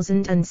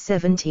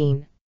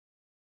 2017.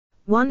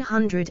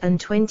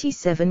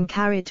 127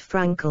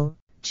 Frankel,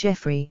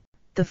 Jeffrey,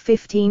 the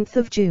 15th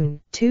of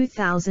June,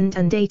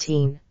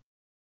 2018.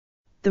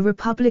 The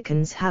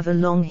Republicans have a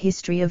long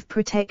history of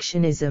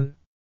protectionism.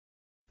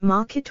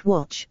 Market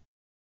Watch.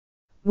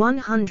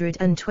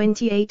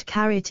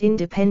 128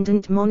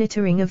 Independent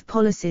monitoring of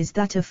policies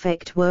that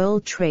affect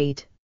world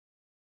trade.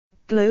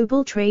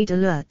 Global Trade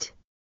Alert.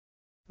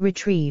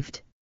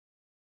 Retrieved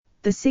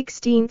the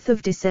 16th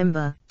of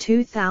December,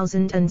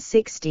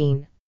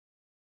 2016.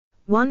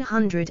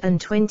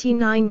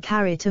 129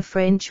 A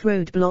French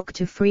roadblock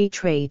to free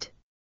trade.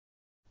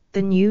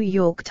 The New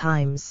York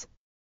Times.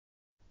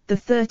 The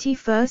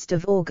 31st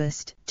of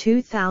August,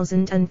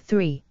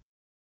 2003.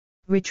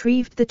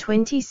 Retrieved the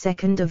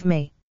 22nd of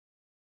May,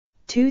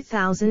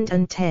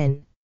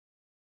 2010.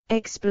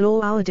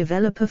 Explore our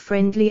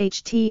developer-friendly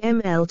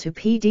HTML to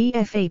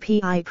PDF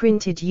API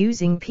printed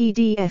using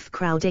PDF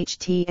Crowd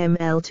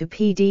HTML to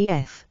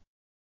PDF.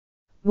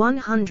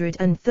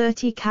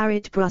 130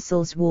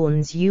 Brussels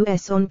warns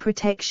US on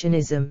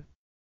protectionism.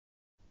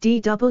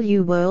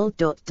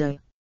 dwworld.de.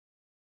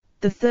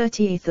 The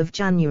 30th of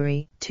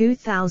January,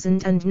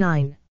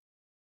 2009.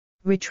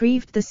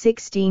 Retrieved the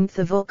 16th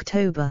of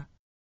October,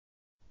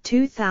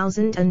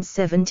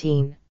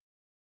 2017.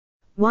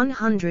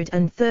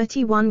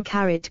 131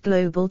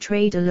 Global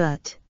Trade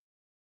Alert.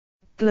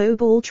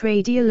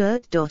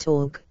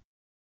 globaltradealert.org.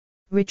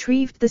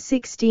 Retrieved the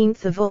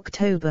 16th of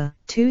October,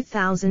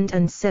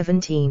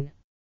 2017.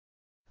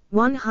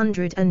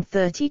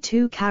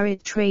 132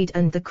 Trade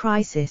and the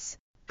Crisis,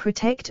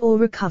 Protect or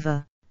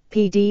Recover,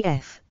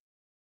 PDF.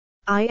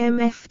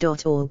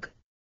 imf.org.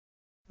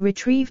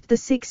 Retrieved the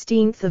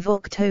 16th of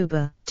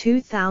October,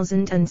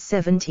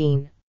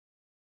 2017.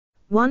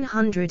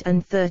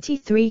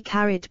 133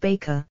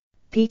 Baker,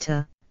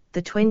 Peter,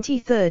 the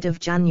 23rd of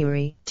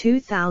January,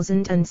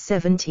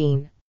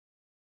 2017.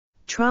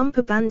 Trump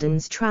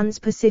abandons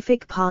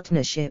Trans-Pacific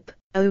Partnership,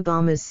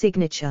 Obama's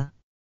signature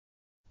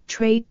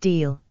trade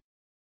deal.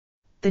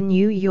 The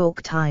New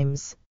York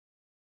Times.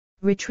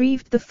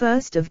 Retrieved the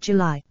 1st of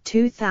July,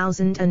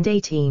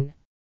 2018.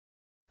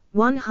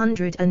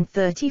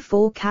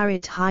 134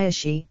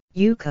 Hayashi,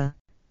 Yuka,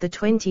 the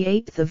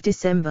 28th of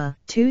December,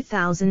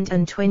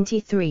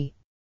 2023.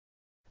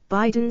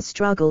 Biden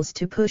struggles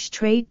to push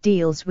trade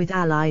deals with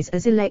allies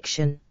as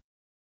election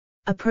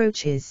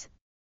approaches.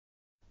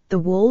 The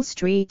Wall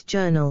Street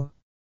Journal.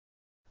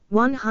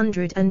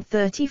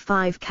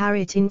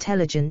 135-carat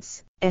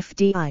intelligence,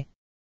 FDI.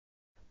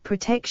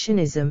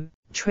 Protectionism,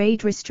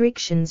 trade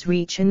restrictions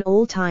reach an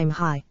all-time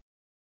high.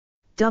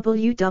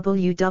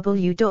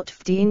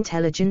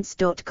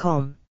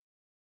 www.fdintelligence.com.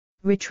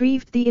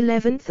 Retrieved the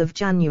 11th of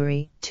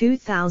January,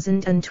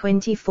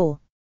 2024.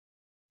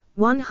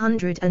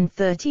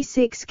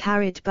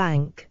 136-carat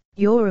bank,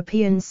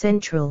 European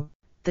Central,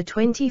 the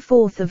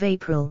 24th of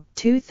April,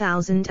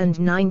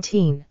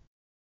 2019.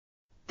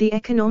 The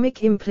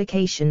economic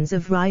implications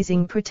of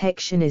rising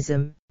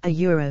protectionism, a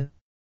Euro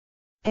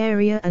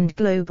area and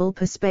global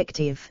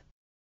perspective.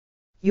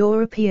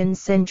 European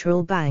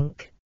Central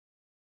Bank.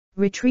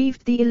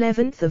 Retrieved the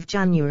 11th of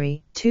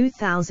January,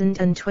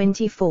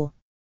 2024.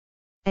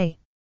 A.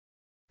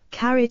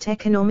 Carat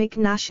economic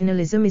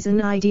nationalism is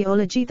an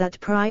ideology that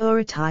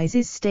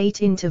prioritizes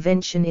state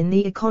intervention in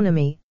the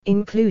economy,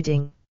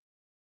 including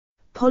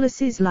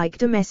policies like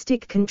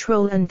domestic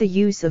control and the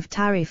use of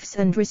tariffs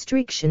and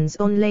restrictions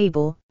on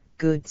labor,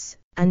 goods,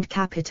 and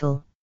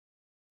capital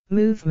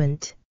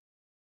movement.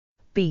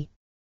 B.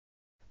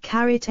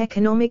 Carat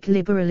economic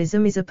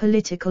liberalism is a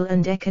political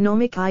and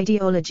economic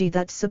ideology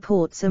that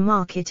supports a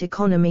market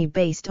economy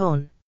based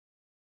on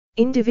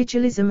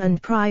individualism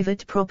and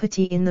private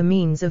property in the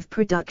means of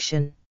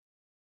production.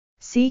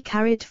 C.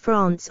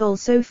 France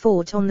also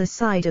fought on the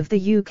side of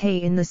the UK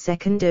in the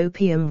Second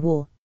Opium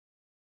War.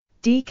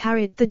 D.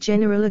 The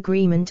General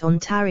Agreement on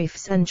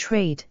Tariffs and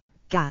Trade,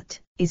 GATT,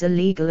 is a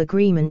legal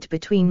agreement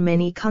between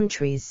many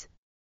countries,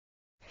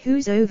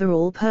 whose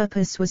overall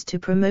purpose was to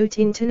promote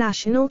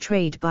international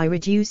trade by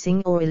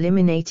reducing or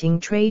eliminating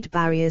trade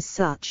barriers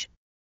such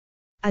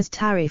as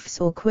tariffs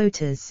or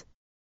quotas.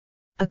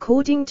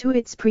 According to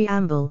its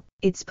preamble,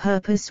 its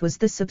purpose was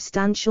the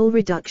substantial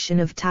reduction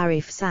of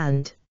tariffs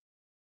and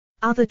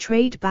other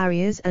trade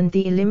barriers and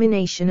the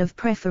elimination of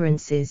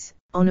preferences,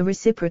 on a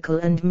reciprocal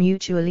and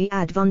mutually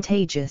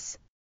advantageous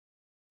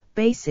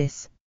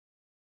basis.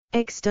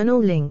 External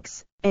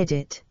links,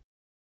 edit.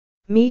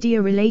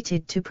 Media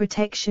related to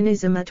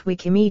protectionism at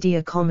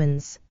Wikimedia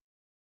Commons.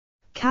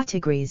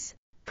 Categories: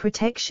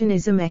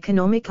 protectionism,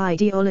 economic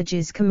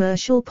ideologies,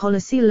 commercial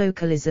policy,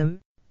 localism,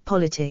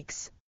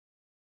 politics.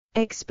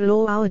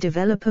 Explore our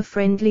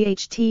developer-friendly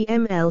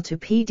HTML to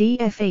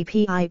PDF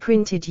API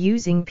printed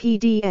using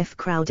PDF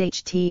Crowd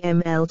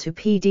HTML to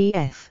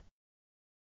PDF.